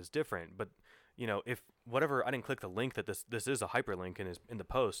that, I think is different. But if whatever, I didn't click the link that this is a hyperlink in the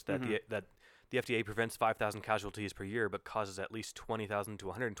post that the FDA prevents 5,000 casualties per year, but causes at least 20,000 to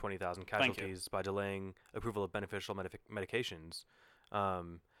 120,000 casualties by delaying approval of beneficial medications.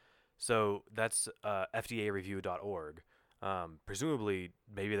 So that's FDAreview.org. Presumably,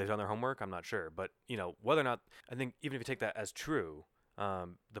 maybe they've done their homework. I'm not sure, but whether or not, I think even if you take that as true,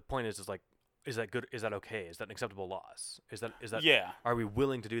 the point is like, is that good? Is that okay? Is that an acceptable loss? Is that yeah? Are we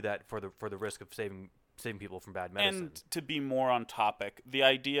willing to do that for the risk of saving people from bad medicine? And to be more on topic, the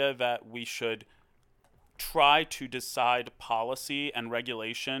idea that we should try to decide policy and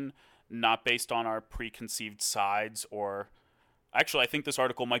regulation not based on our preconceived sides, or actually I think this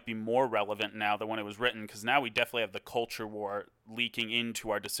article might be more relevant now than when it was written, because now we definitely have the culture war leaking into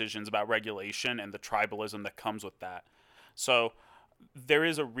our decisions about regulation and the tribalism that comes with that. So there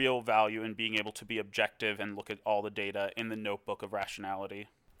is a real value in being able to be objective and look at all the data in the notebook of rationality.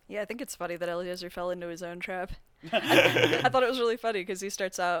 Yeah, I think it's funny that Eliezer fell into his own trap. I thought it was really funny because he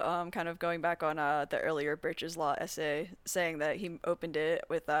starts out kind of going back on the earlier Birch's Law essay, saying that he opened it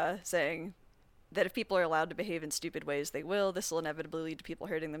with saying that if people are allowed to behave in stupid ways, they will. This will inevitably lead to people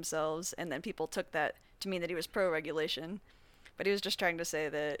hurting themselves. And then people took that to mean that he was pro-regulation. But he was just trying to say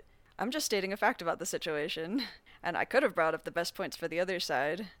that I'm just stating a fact about the situation. And I could have brought up the best points for the other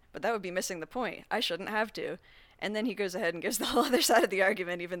side, but that would be missing the point. I shouldn't have to. And then he goes ahead and gives the whole other side of the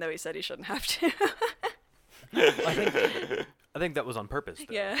argument, even though he said he shouldn't have to. I think that was on purpose,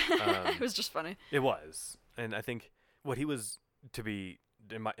 though. Yeah, it was just funny. It was. And I think what he was to be,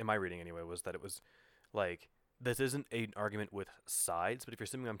 in my reading anyway, was that it was like, this isn't an argument with sides, but if you're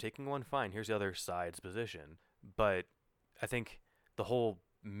assuming I'm taking one, fine, here's the other side's position. But I think the whole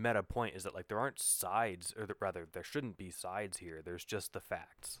meta point is that, like, there aren't sides, or rather, there shouldn't be sides here. There's just the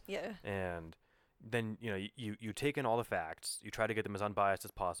facts. Yeah. And then, you take in all the facts, you try to get them as unbiased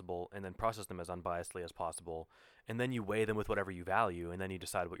as possible, and then process them as unbiasedly as possible, and then you weigh them with whatever you value, and then you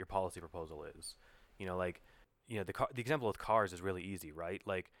decide what your policy proposal is. The example with cars is really easy, right?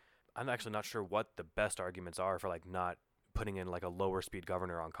 Like, I'm actually not sure what the best arguments are for, like, not putting in, like, a lower speed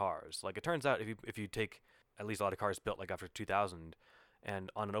governor on cars. Like, it turns out if you take at least a lot of cars built, like, after 2000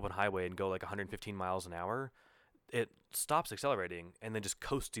 and on an open highway and go, like, 115 miles an hour, it stops accelerating and then just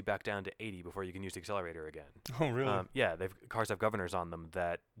coasts you back down to 80 before you can use the accelerator again. Oh, really? Yeah, cars have governors on them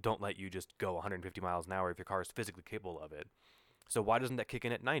that don't let you just go 150 miles an hour if your car is physically capable of it. So why doesn't that kick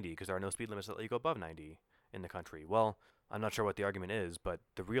in at 90? Because there are no speed limits that let you go above 90 in the country. Well, I'm not sure what the argument is, but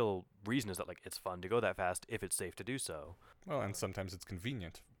the real reason is that, like, it's fun to go that fast if it's safe to do so. Well, and sometimes it's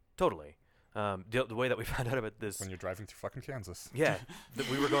convenient. Totally. The way that we found out about this... When you're driving through fucking Kansas. Yeah.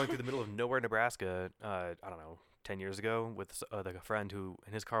 We were going through the middle of nowhere, Nebraska, I don't know, 10 years ago with a friend who,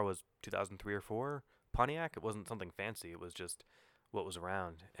 and his car was 2003 or 4 Pontiac. It wasn't something fancy. It was just what was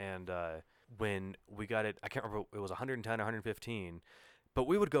around. And when we got it, I can't remember, it was 110 or 115, but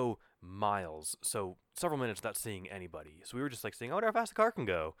we would go miles, so several minutes without seeing anybody. So we were just like saying, I wonder how fast a car can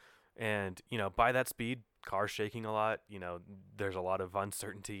go. And, by that speed, cars shaking a lot, there's a lot of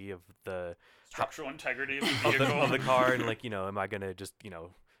uncertainty of the structural integrity of the vehicle. of the car, and, like, am I going to just,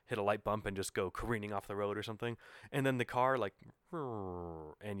 hit a light bump and just go careening off the road or something? And then the car, like,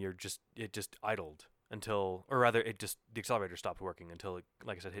 and it just idled. until, or rather, the accelerator stopped working until it,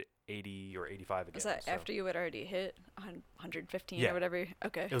 like I said, hit 80 or 85 again. Was that after you had already hit 115 Yeah. or whatever?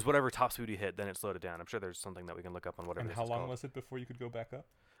 Okay. It was whatever top speed you hit, then it slowed it down. I'm sure there's something that we can look up on whatever. And how long was it before you could go back up?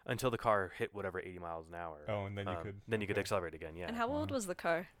 Until the car hit whatever 80 miles an hour. Oh, and then you could. Then you could accelerate again. Yeah. And how old was the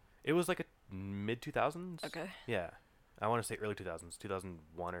car? It was like a mid 2000s. Okay. Yeah, I want to say early 2000s,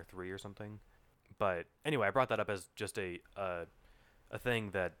 2001 or 3 or something. But anyway, I brought that up as just a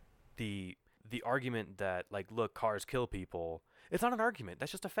thing that the argument that, like, look, cars kill people. It's not an argument.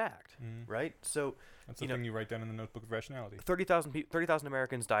 That's just a fact, right? So That's the thing you write down in the notebook of rationality. 30,000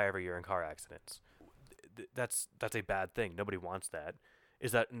 Americans die every year in car accidents. That's a bad thing. Nobody wants that.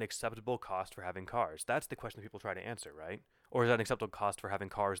 Is that an acceptable cost for having cars? That's the question that people try to answer, right? Or is that an acceptable cost for having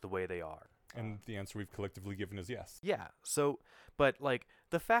cars the way they are? And the answer we've collectively given is yes. Yeah. So, but like,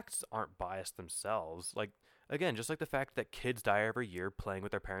 the facts aren't biased themselves. Like, again, just like the fact that kids die every year playing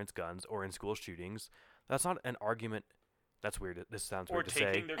with their parents' guns or in school shootings, that's not an argument. That's weird. This sounds weird to say.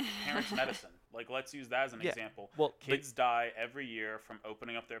 Or taking their parents' medicine. Like, let's use that as an example. Well, kids die every year from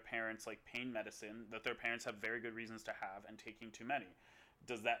opening up their parents' like pain medicine that their parents have very good reasons to have and taking too many.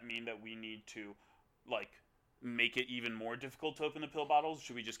 Does that mean that we need to, like, make it even more difficult to open the pill bottles?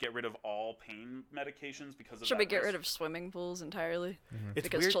 Should we just get rid of all pain medications because of Should that we get risk? rid of swimming pools entirely? It's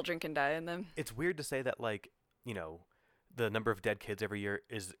Because weird. children can die in them. It's weird to say that, like, you know, the number of dead kids every year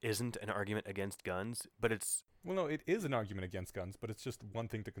isn't an argument against guns, but it's Well, no, it is an argument against guns, but it's just one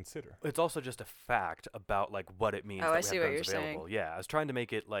thing to consider. also just a fact about, like, what it means Oh, that I we see have what guns you're available. saying. Yeah, I was trying to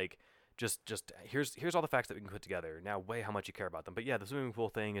make it like just here's all the facts that we can put together. Now weigh how much you care about them. But yeah, the swimming pool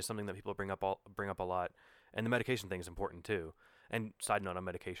thing is something that people bring up a lot, and the medication thing is important too. And side note on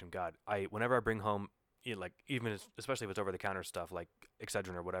medication, God, whenever I bring home, like, especially if it's over the counter stuff like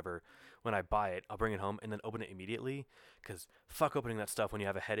Excedrin or whatever, when I buy it, I'll bring it home and then open it immediately, because fuck opening that stuff when you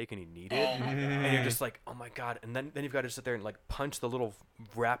have a headache and you need it, and you're just like, oh my God, and then you've got to sit there and, like, punch the little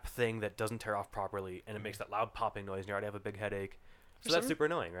wrap thing that doesn't tear off properly, and it makes that loud popping noise, and you already have a big headache. So that's super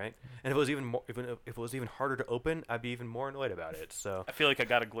annoying, right? And if it was even more, if it was even harder to open, I'd be even more annoyed about it. So I feel like I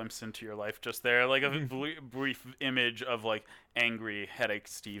got a glimpse into your life just there, like a brief image of, like, angry headache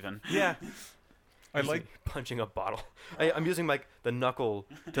Steven. yeah. I like. punching a bottle. I'm using, like, the knuckle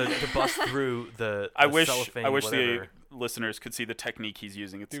to bust through the I wish cellophane, the whatever. listeners could see the technique he's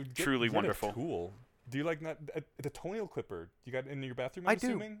using. It's Dude, truly get wonderful. A tool. Do you like the toenail clipper? You got in your bathroom? I I'm do.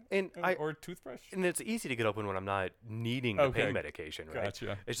 assuming? And or toothbrush? And it's easy to get open when I'm not needing the Okay. pain medication, right?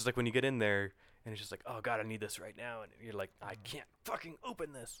 Gotcha. It's just like when you get in there and it's just like, oh God, I need this right now, and you're like, I can't fucking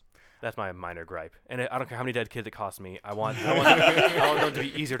open this. That's my minor gripe. And I don't care how many dead kids it costs me. I want them to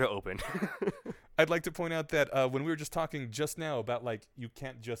be easier to open. I'd like to point out that when we were just talking just now about, like, you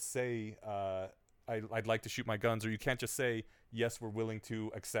can't just say I'd like to shoot my guns, or you can't just say yes, we're willing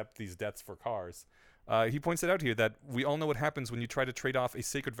to accept these deaths for cars. He points it out here that we all know what happens when you try to trade off a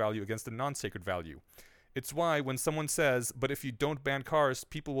sacred value against a non-sacred value. It's why when someone says, but if you don't ban cars,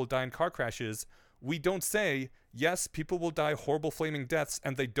 people will die in car crashes, we don't say, yes, people will die horrible flaming deaths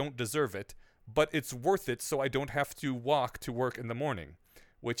and they don't deserve it, but it's worth it so I don't have to walk to work in the morning,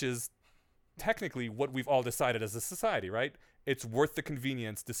 which is technically what we've all decided as a society, right? It's worth the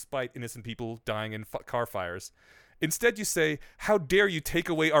convenience despite innocent people dying in car fires. Instead, you say, how dare you take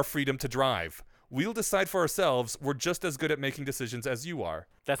away our freedom to drive? We'll decide for ourselves. We're just as good at making decisions as you are.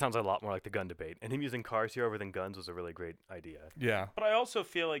 That sounds a lot more like the gun debate. And him using cars here over than guns was a really great idea. Yeah. But I also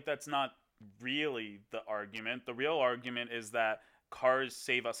feel like that's not really the argument. The real argument is that cars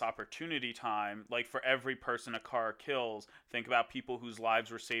save us opportunity time. Like, for every person a car kills, think about people whose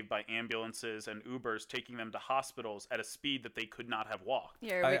lives were saved by ambulances and Ubers taking them to hospitals at a speed that they could not have walked.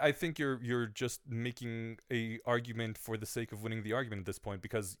 Yeah, I think you're just making a argument for the sake of winning the argument at this point,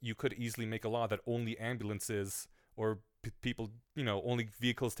 because you could easily make a law that only ambulances or people, only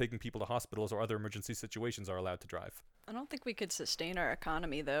vehicles taking people to hospitals or other emergency situations are allowed to drive. I don't think we could sustain our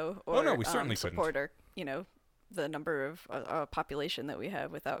economy, though, or Oh, no, we certainly support our, the number of population that we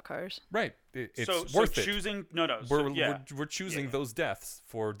have without cars. Right. It's so worth it. choosing We're choosing those deaths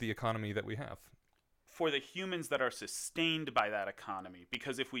for the economy that we have. For the humans that are sustained by that economy.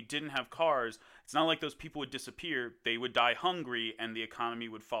 Because if we didn't have cars, it's not like those people would disappear. They would die hungry and the economy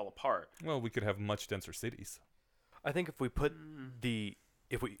would fall apart. Well, we could have much denser cities. I think if we put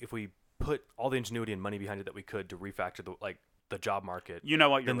if we put all the ingenuity and money behind it that we could to refactor the job market, You know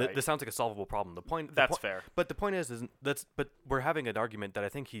what? You're then right. this sounds like a solvable problem. That's fair. But the point is but we're having an argument that I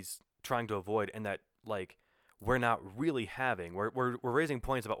think he's trying to avoid, and that, like, we're not really having. We're raising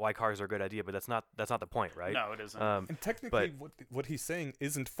points about why cars are a good idea, but that's not the point, right? No, it isn't. And technically, what he's saying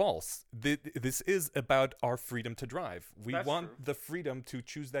isn't false. This is about our freedom to drive. We That's want true. the freedom to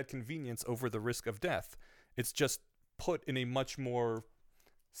choose that convenience over the risk of death. It's just put in a much more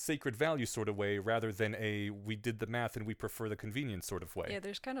sacred value sort of way rather than a we did the math and we prefer the convenience sort of way. Yeah,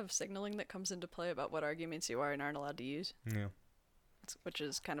 there's kind of signaling that comes into play about what arguments you are and aren't allowed to use, Yeah. which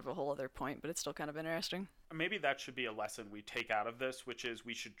is kind of a whole other point, but it's still kind of interesting. Maybe that should be a lesson we take out of this, which is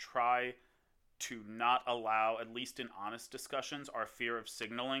we should try to not allow, at least in honest discussions, our fear of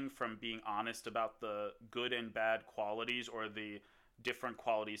signaling from being honest about the good and bad qualities or the different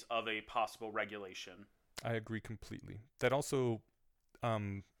qualities of a possible regulation. I agree completely. That also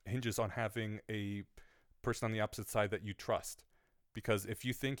hinges on having a person on the opposite side that you trust. Because if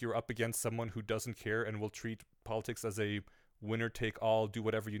you think you're up against someone who doesn't care and will treat politics as a winner-take-all, do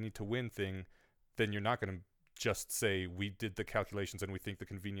whatever you need to win thing, then you're not going to just say, we did the calculations and we think the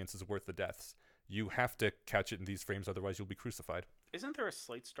convenience is worth the deaths. You have to catch it in these frames, otherwise you'll be crucified. Isn't there a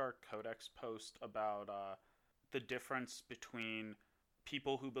Slate Star Codex post about the difference between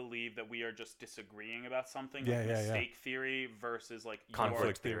people who believe that we are just disagreeing about something, like mistake theory, versus like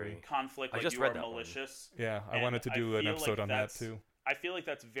conflict theory? Conflict, I like just you read are that one. malicious. Yeah, I And wanted to do an feel episode like on that that's- too. I feel like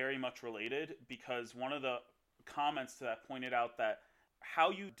that's very much related because one of the comments to that pointed out that how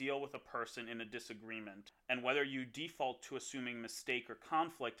you deal with a person in a disagreement and whether you default to assuming mistake or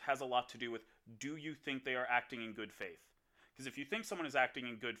conflict has a lot to do with, do you think they are acting in good faith? Because if you think someone is acting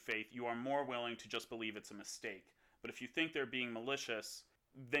in good faith, you are more willing to just believe it's a mistake. But if you think they're being malicious,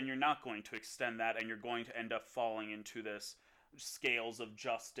 then you're not going to extend that and you're going to end up falling into this scales of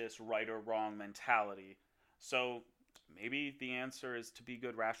justice, right or wrong mentality. So maybe the answer is to be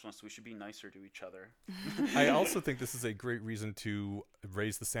good rationalists. We should be nicer to each other. I also think this is a great reason to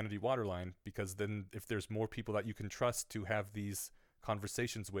raise the sanity waterline, because then if there's more people that you can trust to have these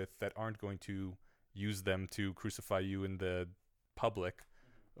conversations with that aren't going to use them to crucify you in the public,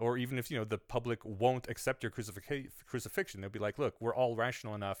 or even if, the public won't accept your crucifixion, they'll be like, look, we're all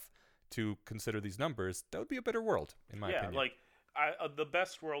rational enough to consider these numbers. That would be a better world, in my opinion. Yeah, like, the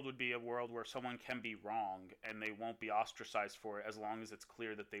best world would be a world where someone can be wrong and they won't be ostracized for it as long as it's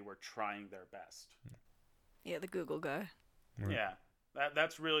clear that they were trying their best. Yeah, the Google guy. Right. Yeah,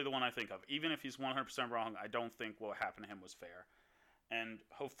 that's really the one I think of. Even if he's 100% wrong, I don't think what happened to him was fair. And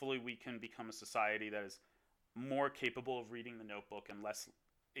hopefully we can become a society that is more capable of reading the notebook and less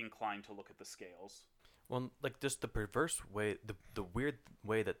inclined to look at the scales. Well, like just the perverse way, the weird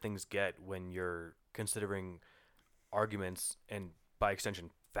way that things get when you're considering arguments and by extension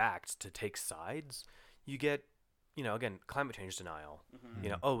facts to take sides, you get, again, climate change denial.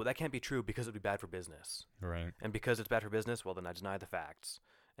 Mm-hmm. Oh, that can't be true because it would be bad for business. Right. And because it's bad for business, well, then I deny the facts.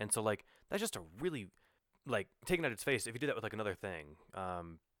 And so, like, that's just a really, like, taken at its face. If you do that with, like, another thing,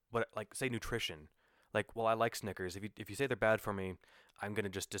 say nutrition. Like, well, I like Snickers. If you say they're bad for me, I'm going to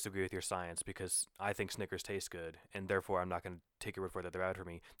just disagree with your science because I think Snickers taste good, and therefore I'm not going to take your word for it that they're bad for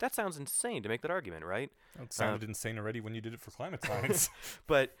me. That sounds insane to make that argument, right? It sounded insane already when you did it for climate science.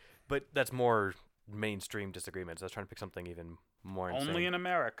 But that's more mainstream disagreements. I was trying to pick something even more insane. Only in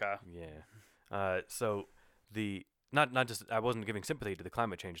America. Yeah. So not just, I wasn't giving sympathy to the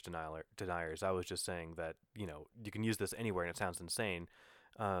climate change deniers. I was just saying that, you can use this anywhere and it sounds insane.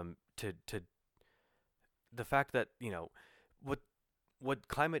 To the fact that, what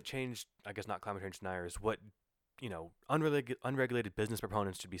climate change, I guess not climate change deniers, what, unregulated business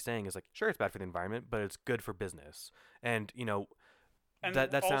proponents should be saying is like, sure, it's bad for the environment, but it's good for business. And, And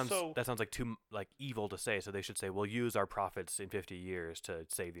that also, sounds like too evil to say. So they should say, we'll use our profits in 50 years to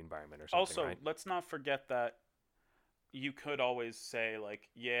save the environment or something. also, right? let's not forget that you could always say, like,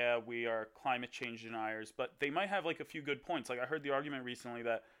 yeah, we are climate change deniers, but they might have, like, a few good points. Like, I heard the argument recently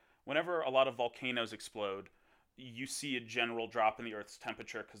that whenever a lot of volcanoes explode, you see a general drop in the Earth's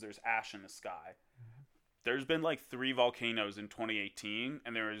temperature because there's ash in the sky. Mm-hmm. There's been, like, 3 volcanoes in 2018,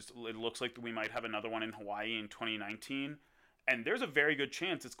 and it looks like we might have another one in Hawaii in 2019. And there's a very good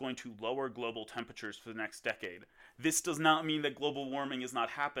chance it's going to lower global temperatures for the next decade. This does not mean that global warming is not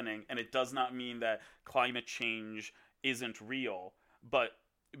happening, and it does not mean that climate change isn't real. But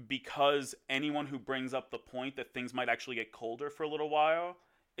because anyone who brings up the point that things might actually get colder for a little while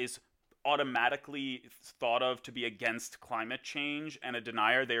is automatically thought of to be against climate change and a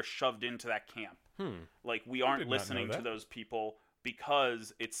denier, they're shoved into that camp. Like, we aren't listening to those people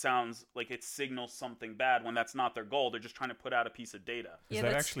because it sounds like it signals something bad when that's not their goal. They're just trying to put out a piece of data. Is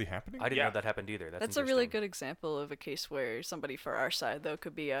that actually happening? I didn't know that happened either. That's a really good example of a case where somebody for our side, though,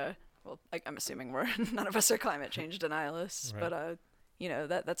 could be I'm assuming none of us are climate change denialists, right.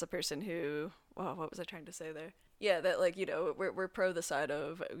 but that's a person who Whoa, what was I trying to say there? Yeah, that like, we're pro the side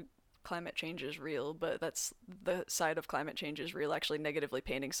of climate change is real, but that's the side of climate change is real actually negatively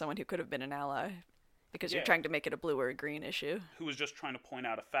painting someone who could have been an ally because you're trying to make it a blue or a green issue. Who was just trying to point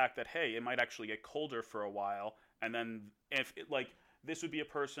out a fact that, hey, it might actually get colder for a while, and then if it, like, this would be a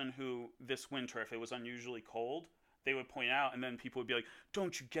person who this winter, if it was unusually cold, they would point out, and then people would be like,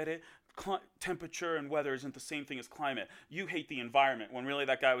 don't you get it? Temperature and weather isn't the same thing as climate. You hate the environment, when really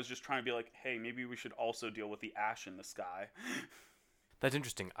that guy was just trying to be like, hey, maybe we should also deal with the ash in the sky. That's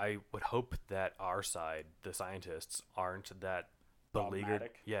interesting. I would hope that our side, the scientists, aren't that beleaguered.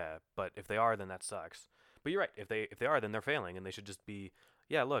 Dogmatic. Yeah, but if they are, then that sucks. But you're right. If they are, then they're failing, and they should just be,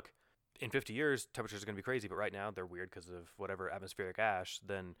 yeah, look, in 50 years, temperatures are going to be crazy, but right now they're weird because of whatever atmospheric ash.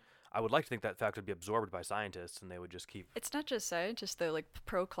 Then I would like to think that fact would be absorbed by scientists, and they would just keep... It's not just scientists, though. Like,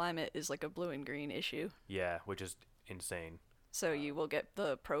 pro-climate is like a blue and green issue. Yeah, which is insane. So you will get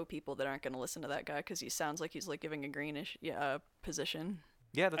the pro people that aren't going to listen to that guy because he sounds like he's like giving a greenish position.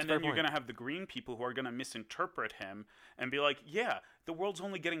 Yeah, that's a fair And then you're point. going to have the green people who are going to misinterpret him and be like, yeah, the world's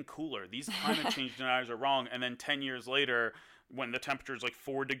only getting cooler. These climate change deniers are wrong. And then 10 years later, when the temperature is like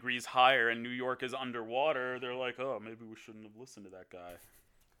 4 degrees higher and New York is underwater, they're like, oh, maybe we shouldn't have listened to that guy.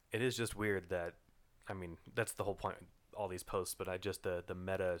 It is just weird that, I mean, that's the whole point of all these posts, but I just, the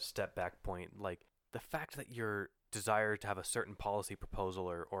meta step back point, like, the fact that your desire to have a certain policy proposal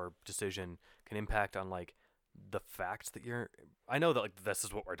or decision can impact on, like, the facts that you're... I know that, like, this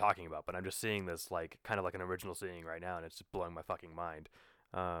is what we're talking about, but I'm just seeing this, like, kind of like an original seeing right now, and it's just blowing my fucking mind.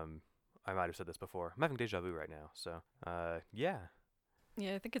 I might have said this before. I'm having deja vu right now, so, yeah.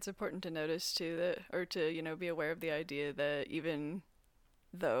 Yeah, I think it's important to notice, too, that, or to, be aware of the idea that even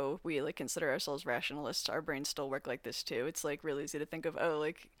though we, like, consider ourselves rationalists, our brains still work like this, too. It's, like, really easy to think of, oh,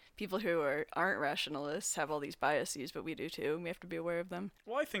 like, people who aren't rationalists have all these biases, but we do, too, and we have to be aware of them.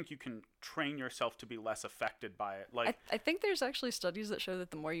 Well, I think you can train yourself to be less affected by it. Like, I think there's actually studies that show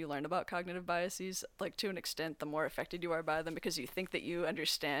that the more you learn about cognitive biases, like, to an extent, the more affected you are by them because you think that you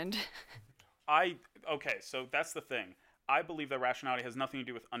understand. Okay, so that's the thing. I believe that rationality has nothing to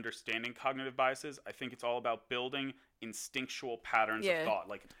do with understanding cognitive biases. I think it's all about building instinctual patterns of thought.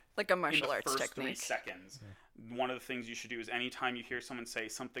 Like a martial in the arts first technique. 3 seconds. One of the things you should do is anytime you hear someone say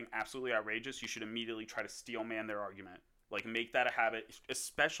something absolutely outrageous, you should immediately try to steel man their argument. Like, make that a habit,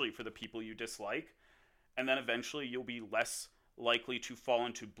 especially for the people you dislike. And then eventually you'll be less likely to fall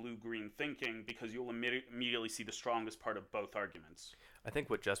into blue-green thinking because you'll immediately see the strongest part of both arguments. I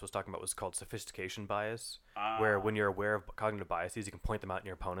think what Jess was talking about was called sophistication bias, where when you're aware of cognitive biases, you can point them out in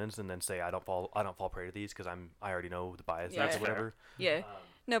your opponents and then say, I don't fall prey to these because I already know the bias Yeah. or whatever. Yeah.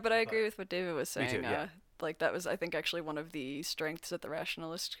 No, but I agree with what David was saying. too, yeah. Like, that was, I think, actually one of the strengths that the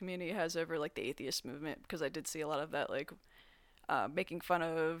rationalist community has over, like, the atheist movement, because I did see a lot of that, like, making fun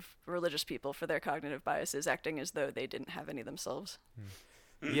of religious people for their cognitive biases, acting as though they didn't have any themselves.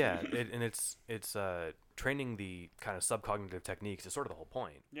 Yeah, it's training the kind of subcognitive techniques is sort of the whole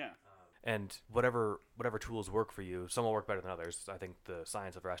point. Yeah. And whatever tools work for you, some will work better than others. I think the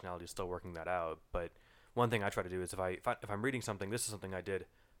science of rationality is still working that out. But one thing I try to do is if I'm reading something, this is something I did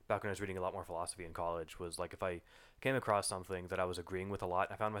back when I was reading a lot more philosophy in college, was like if I came across something that I was agreeing with a lot,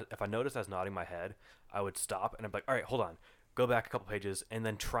 if I noticed I was nodding my head, I would stop and I'd be like, all right, hold on, go back a couple pages and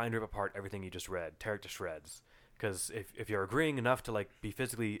then try and rip apart everything you just read, tear it to shreds. Because if you're agreeing enough to like be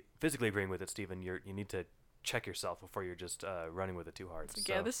physically agreeing with it, Stephen, you need to check yourself before you're just running with it too hard. Like,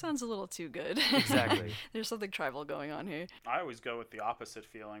 yeah, this sounds a little too good. Exactly. There's something tribal going on here. I always go with the opposite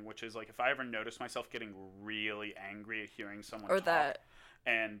feeling, which is like if I ever notice myself getting really angry at hearing someone Or talk, that.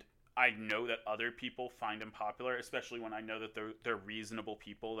 and I know that other people find him popular, especially when I know that they're reasonable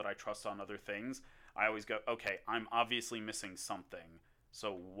people that I trust on other things, I always go, okay, I'm obviously missing something.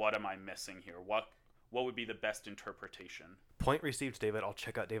 So what am I missing here? What would be the best interpretation? Point received, David. I'll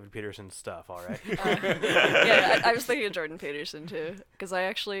check out David Peterson's stuff, all right? Yeah, I was thinking of Jordan Peterson, too. Because I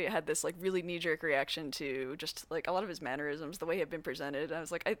actually had this, like, really knee-jerk reaction to just, like, a lot of his mannerisms, the way he had been presented. I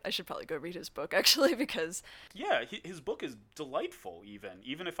was like, I should probably go read his book, actually, because... Yeah, his book is delightful,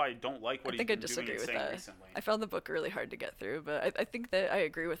 even if I don't like what he's been doing and saying recently. I found the book really hard to get through, but I think that I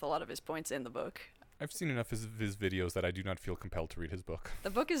agree with a lot of his points in the book. I've seen enough of his videos that I do not feel compelled to read his book.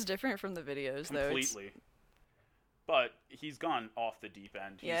 The book is different from the videos, though. Completely. But he's gone off the deep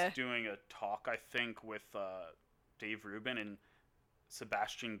end. He's Yeah. doing a talk, I think, with Dave Rubin and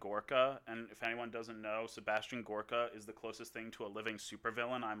Sebastian Gorka. And if anyone doesn't know, Sebastian Gorka is the closest thing to a living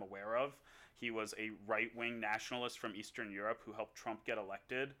supervillain I'm aware of. He was a right-wing nationalist from Eastern Europe who helped Trump get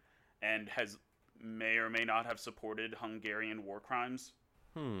elected and may or may not have supported Hungarian war crimes.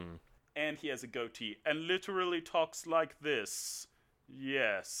 And he has a goatee and literally talks like this.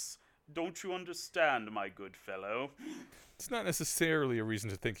 Yes. Don't you understand, my good fellow? It's not necessarily a reason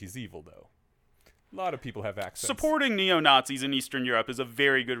to think he's evil, though. A lot of people have accents. Supporting neo-Nazis in Eastern Europe is a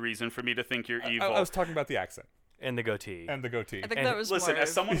very good reason for me to think you're evil. I was talking about the accent. And the goatee. And the goatee. I think that was Listen, more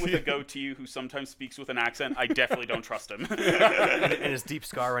as someone with a goatee who sometimes speaks with an accent, I definitely don't trust him. and his deep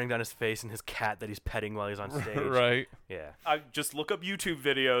scar running down his face and his cat that he's petting while he's on stage. Right. Yeah. I just look up YouTube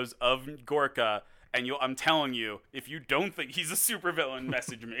videos of Gorka, and I'm telling you, if you don't think he's a supervillain,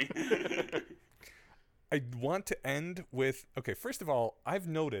 message me. I want to end with, okay, first of all, I've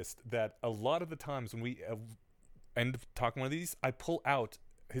noticed that a lot of the times when we end talking one of these, I pull out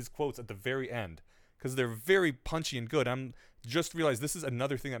his quotes at the very end because they're very punchy and good. I'm just realized this is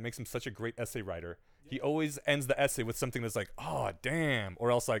another thing that makes him such a great essay writer. He always ends the essay with something that's like, oh, damn, or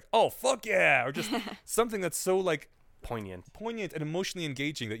else like, oh, fuck yeah, or just something that's so like Poignant and emotionally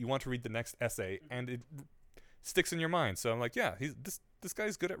engaging that you want to read the next essay, and it sticks in your mind. So I'm like, yeah, this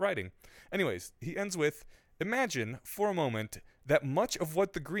guy's good at writing. Anyways, he ends with, imagine for a moment that much of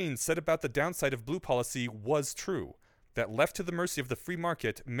what the Greens said about the downside of blue policy was true, that left to the mercy of the free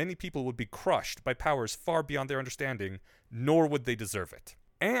market, many people would be crushed by powers far beyond their understanding, nor would they deserve it.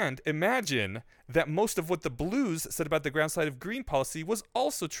 And imagine that most of what the blues said about the downside of green policy was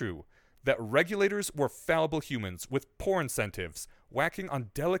also true, that regulators were fallible humans with poor incentives, whacking on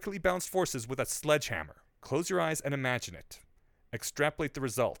delicately balanced forces with a sledgehammer. Close your eyes and imagine it. Extrapolate the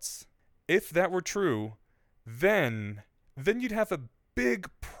results. If that were true, then you'd have a big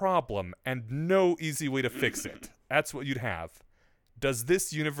problem and no easy way to fix it. That's what you'd have. Does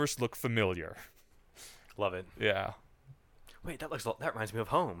this universe look familiar? Love it. Yeah. Wait, that reminds me of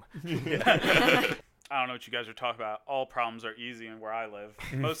home. I don't know what you guys are talking about. All problems are easy in where I live.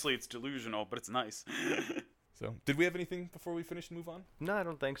 Mostly it's delusional, but it's nice. So, did we have anything before we finish and move on? No, I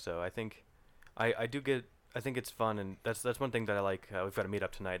don't think so. I think I think it's fun, and that's one thing that I like. We've got a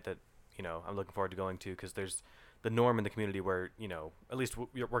meetup tonight that I'm looking forward to going to, because there's the norm in the community where at least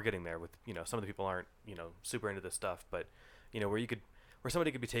we're getting there with some of the people aren't super into this stuff, but where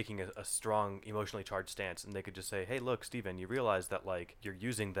somebody could be taking a strong emotionally charged stance, and they could just say, hey, look, Steven, you realize that like you're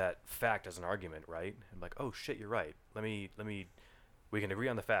using that fact as an argument, right? And like, oh shit, you're right. We can agree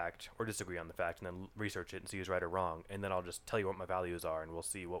on the fact or disagree on the fact, and then research it and see who's right or wrong, and then I'll just tell you what my values are, and we'll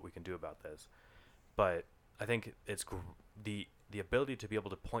see what we can do about this. But I think it's the ability to be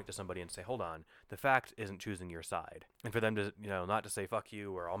able to point to somebody and say, hold on, the fact isn't choosing your side, and for them to not to say fuck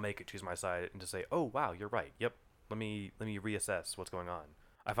you or I'll make it choose my side, and to say, oh wow, you're right, yep, let me reassess what's going on.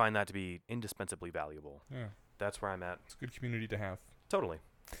 I find that to be indispensably valuable. Yeah. That's where I'm at. It's a good community to have. Totally.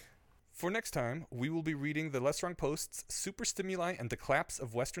 For next time, we will be reading the Less Wrong Post's Super Stimuli and the Collapse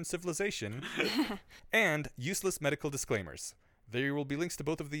of Western Civilization and Useless Medical Disclaimers. There will be links to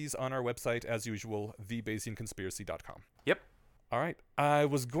both of these on our website, as usual, thebayesianconspiracy.com. Yep. All right. I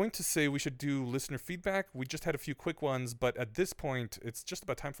was going to say we should do listener feedback. We just had a few quick ones, but at this point, it's just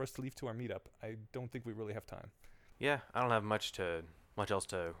about time for us to leave to our meetup. I don't think we really have time. Yeah, I don't have much else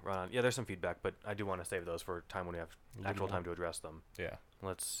to run on. Yeah, there's some feedback, but I do want to save those for time when we have actual time to address them. Yeah.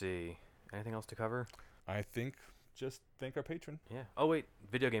 Let's see. Anything else to cover? I think just thank our patron. Yeah. Oh, wait.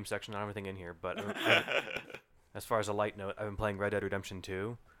 Video game section. I don't have anything in here, but as far as a light note, I've been playing Red Dead Redemption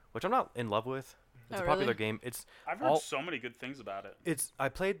 2, which I'm not in love with. It's a popular game. I've heard so many good things about it. I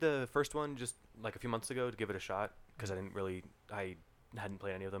played the first one just like a few months ago to give it a shot, because I hadn't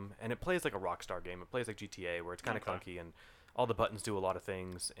played any of them, and it plays like a Rockstar game. It plays like GTA, where it's kind of clunky and all the buttons do a lot of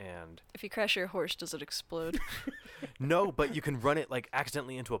things. And if you crash your horse, does it explode? No, but you can run it like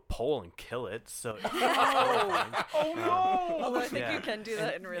accidentally into a pole and kill it. So oh no! Although I think you can do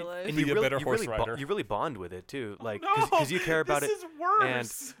that in real life. And Be a better horse rider. You really bond with it too, like because you care about this it. Is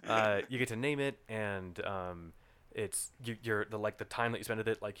worse. And you get to name it, and it's you're the time that you spend with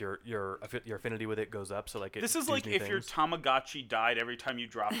it, like your affinity with it goes up. So like this is like if your Tamagotchi died every time you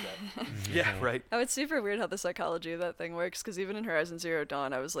dropped it. Yeah, right. Oh, it's super weird how the psychology of that thing works, because even in Horizon Zero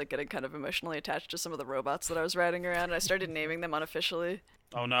Dawn, I was like getting kind of emotionally attached to some of the robots that I was riding around, and I started naming them unofficially.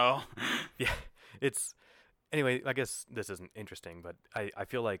 Oh no. Yeah, it's anyway. I guess this isn't interesting, but I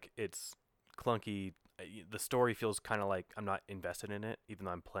feel like it's clunky. The story feels kind of like I'm not invested in it, even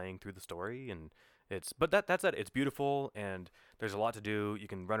though I'm playing through the story, and but that's it. It's beautiful, and there's a lot to do. You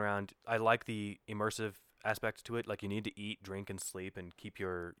can run around. I like the immersive aspect to it. Like, you need to eat, drink, and sleep, and keep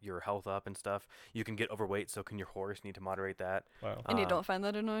your health up and stuff. You can get overweight, so can your horse. You need to moderate that. Wow. And you don't find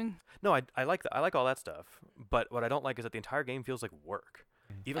that annoying? No, I like all that stuff. But what I don't like is that the entire game feels like work.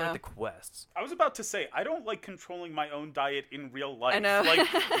 Even like the quests. I was about to say, I don't like controlling my own diet in real life. I know. Like,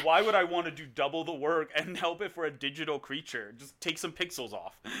 why would I want to do double the work and help it for a digital creature? Just take some pixels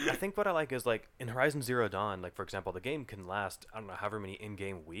off. I think what I like is, like, in Horizon Zero Dawn, like, for example, the game can last, I don't know, however many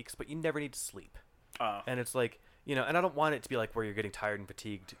in-game weeks, but you never need to sleep. And it's like, you know, and I don't want it to be like where you're getting tired and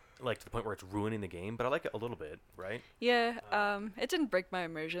fatigued, like to the point where it's ruining the game, but I like it a little bit, right? Yeah, it didn't break my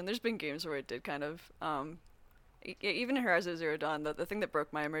immersion. There's been games where it did kind of. Even in Horizon Zero Dawn, the thing that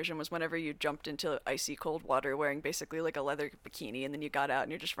broke my immersion was whenever you jumped into icy cold water wearing basically like a leather bikini, and then you got out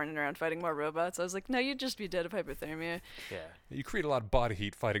and you're just running around fighting more robots. I was like, no, you'd just be dead of hypothermia. Yeah. You create a lot of body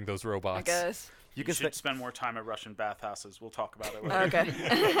heat fighting those robots. I guess. You should spend more time at Russian bathhouses. We'll talk about it later.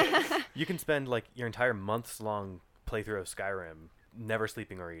 Okay. You can spend like your entire months-long playthrough of Skyrim never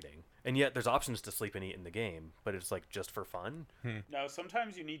sleeping or eating. And yet there's options to sleep and eat in the game, but it's like just for fun. No,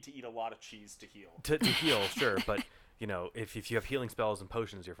 sometimes you need to eat a lot of cheese to heal. To heal, sure, but you know, if you have healing spells and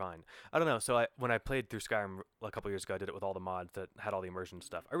potions, you're fine. I don't know. So when I played through Skyrim a couple years ago, I did it with all the mods that had all the immersion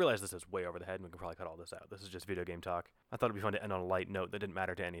stuff. I realized this is way over the head, and we can probably cut all this out. This is just video game talk. I thought it'd be fun to end on a light note that didn't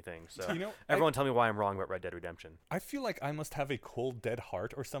matter to anything. So everyone tell me why I'm wrong about Red Dead Redemption. I feel like I must have a cold, dead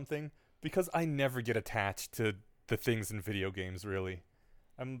heart or something, because I never get attached to the things in video games, really.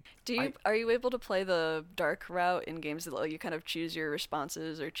 Are you able to play the dark route in games that let you kind of choose your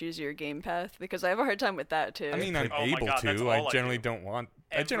responses or choose your game path? Because I have a hard time with that too. I mean, I'm Oh my able God, that's to. all I generally do. don't want.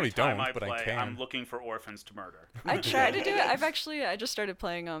 I Every generally time don't, I but play, I can. I'm looking for orphans to murder. I try to do it. I just started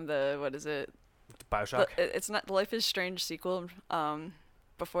playing on the what is it? BioShock? It's not the Life is Strange sequel.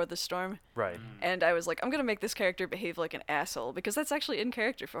 Before the Storm. Right. And I was like, I'm gonna make this character behave like an asshole because that's actually in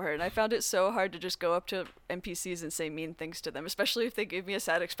character for her. And I found it so hard to just go up to NPCs and say mean things to them, especially if they give me a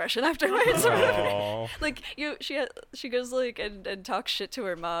sad expression afterwards. Like she goes like and talks shit to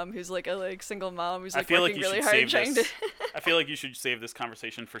her mom, who's like a single mom who's like working really hard trying to. I feel like you should save this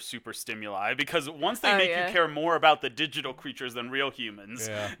conversation for Super Stimuli, because once they make you care more about the digital creatures than real humans,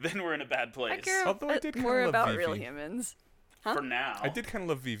 then we're in a bad place. I care Although I did more love about Vivi. real humans. Huh? For now. I did kind of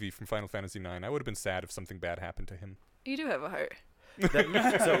love Vivi from Final Fantasy IX. I would have been sad if something bad happened to him. You do have a heart. So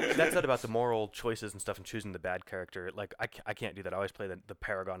that said about the moral choices and stuff and choosing the bad character, like I can't do that. I always play the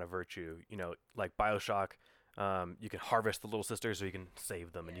paragon of virtue. You know, like BioShock, you can harvest the little sisters or you can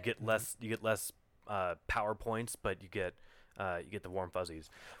save them, and you get less power points, but you get the warm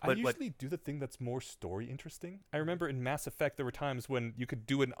fuzzies. But I usually do the thing that's more story interesting. I remember in Mass Effect there were times when you could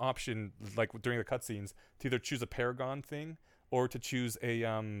do an option, like during the cutscenes, to either choose a paragon thing or to choose a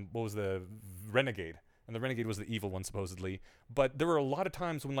what was the renegade. And the renegade was the evil one, supposedly. But there were a lot of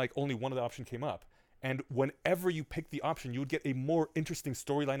times when like only one of the option came up. And whenever you picked the option, you would get a more interesting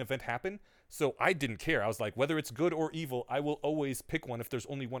storyline event happen. So I didn't care. I was like, whether it's good or evil, I will always pick one if there's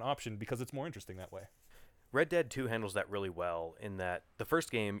only one option, because it's more interesting that way. Red Dead 2 handles that really well in that the first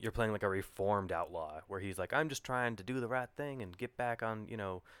game, you're playing like a reformed outlaw where he's like, I'm just trying to do the right thing and get back on, you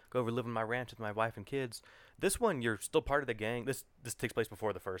know, go over live on my ranch with my wife and kids. This one, you're still part of the gang. This takes place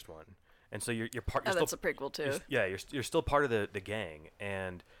before the first one. And so you're part. You're That's a prequel too. You're still part of the gang.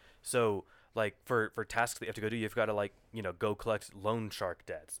 And so like for tasks that you have to go do, you've got to like, you know, go collect loan shark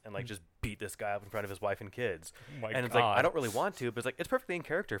debts and like just beat this guy up in front of his wife and kids. And it's like, I don't really want to, but it's like, it's perfectly in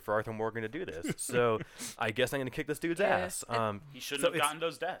character for Arthur Morgan to do this. So I guess I'm going to kick this dude's ass. He shouldn't have gotten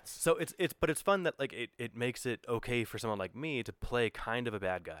those debts. So but it's fun that like it makes it okay for someone like me to play kind of a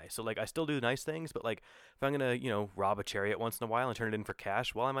bad guy. So like I still do nice things, but like if I'm going to, you know, rob a chariot once in a while and turn it in for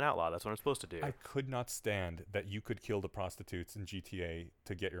cash, well, I'm an outlaw. That's what I'm supposed to do. I could not stand that you could kill the prostitutes in GTA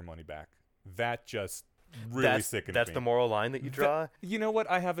to get your money back. That just really sickened me. That's the moral line that you draw? You know what?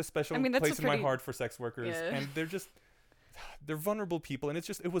 I have a special place in my heart for sex workers, and they're vulnerable people, and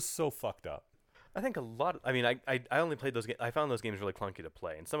it was so fucked up. I think I only played those games. I found those games really clunky to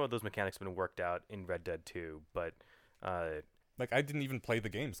play, and some of those mechanics have been worked out in Red Dead 2, but like I didn't even play the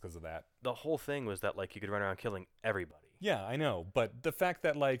games because of that. The whole thing was that like you could run around killing everybody. Yeah, I know, but the fact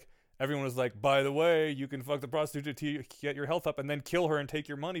that like everyone was like, by the way, you can fuck the prostitute to get your health up and then kill her and take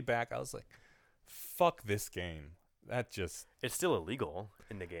your money back. I was like, fuck this game. It's still illegal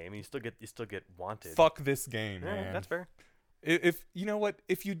in the game. You still get wanted. Fuck this game, man. That's fair. If you know what,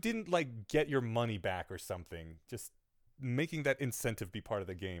 if you didn't like get your money back or something, just making that incentive be part of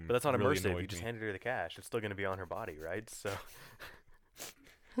the game. But that's not really immersive. You just handed her the cash. It's still going to be on her body, right? So.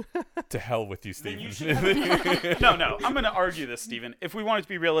 To hell with you, Steven. No, I'm going to argue this, Steven. If we want it to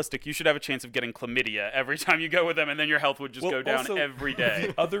be realistic, you should have a chance of getting chlamydia every time you go with them, and then your health would just go down also, every day.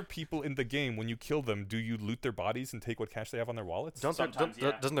 The other people in the game, when you kill them, do you loot their bodies and take what cash they have on their wallets?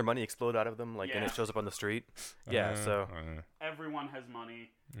 Doesn't their money explode out of them, like, and it shows up on the street? Yeah, so... Everyone has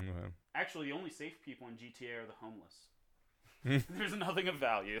money. Actually, the only safe people in GTA are the homeless. There's nothing of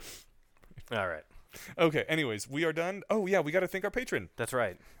value. All right. Okay, anyways, we are done. Oh, yeah, we got to thank our patron. That's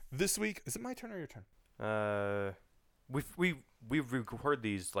right. This week, is it my turn or your turn? We record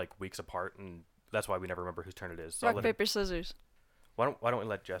these like weeks apart, and that's why we never remember whose turn it is. So Rock, paper, scissors. why don't we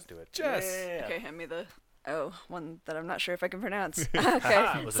let Jess do it? Jess! Yeah. Okay, hand me the... Oh, one that I'm not sure if I can pronounce.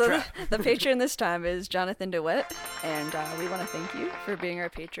 Okay, It was a so trap. the patron this time is Jonathan DeWitt, and we want to thank you for being our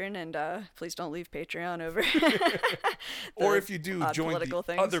patron, and please don't leave Patreon over. Or if you do, odd join political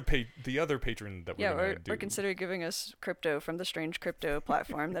the things. other patron that we're Yeah, going to do. or consider giving us crypto from the strange crypto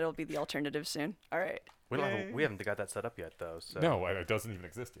platform. That'll be the alternative soon. All right. We haven't got that set up yet, though. So. No, it doesn't even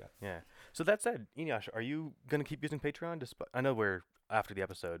exist yet. Yeah. So that said, Eneasz, are you gonna keep using Patreon? I know we're after the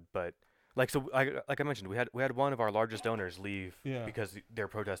episode, but like I mentioned, we had one of our largest donors leave because they're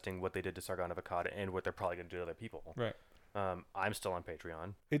protesting what they did to Sargon of Akkad and what they're probably gonna do to other people. Right. I'm still on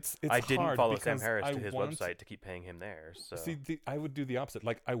Patreon. It's I didn't hard follow Sam because Harris I to his want- website to keep paying him there. So See, I would do the opposite.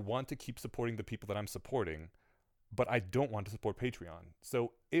 Like, I want to keep supporting the people that I'm supporting, but I don't want to support Patreon.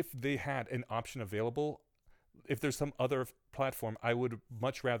 So if they had an option available, if there's some other platform, I would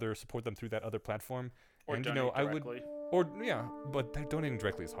much rather support them through that other platform. Or and donate I would, directly. but donating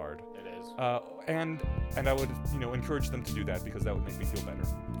directly is hard. It is. And I would encourage them to do that because that would make me feel better.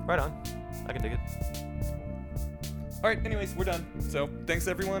 right on. I can dig it. All right. Anyways, we're done. So thanks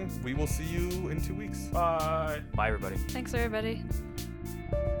everyone. We will see you in 2 weeks. Bye. Bye, everybody. Thanks, everybody.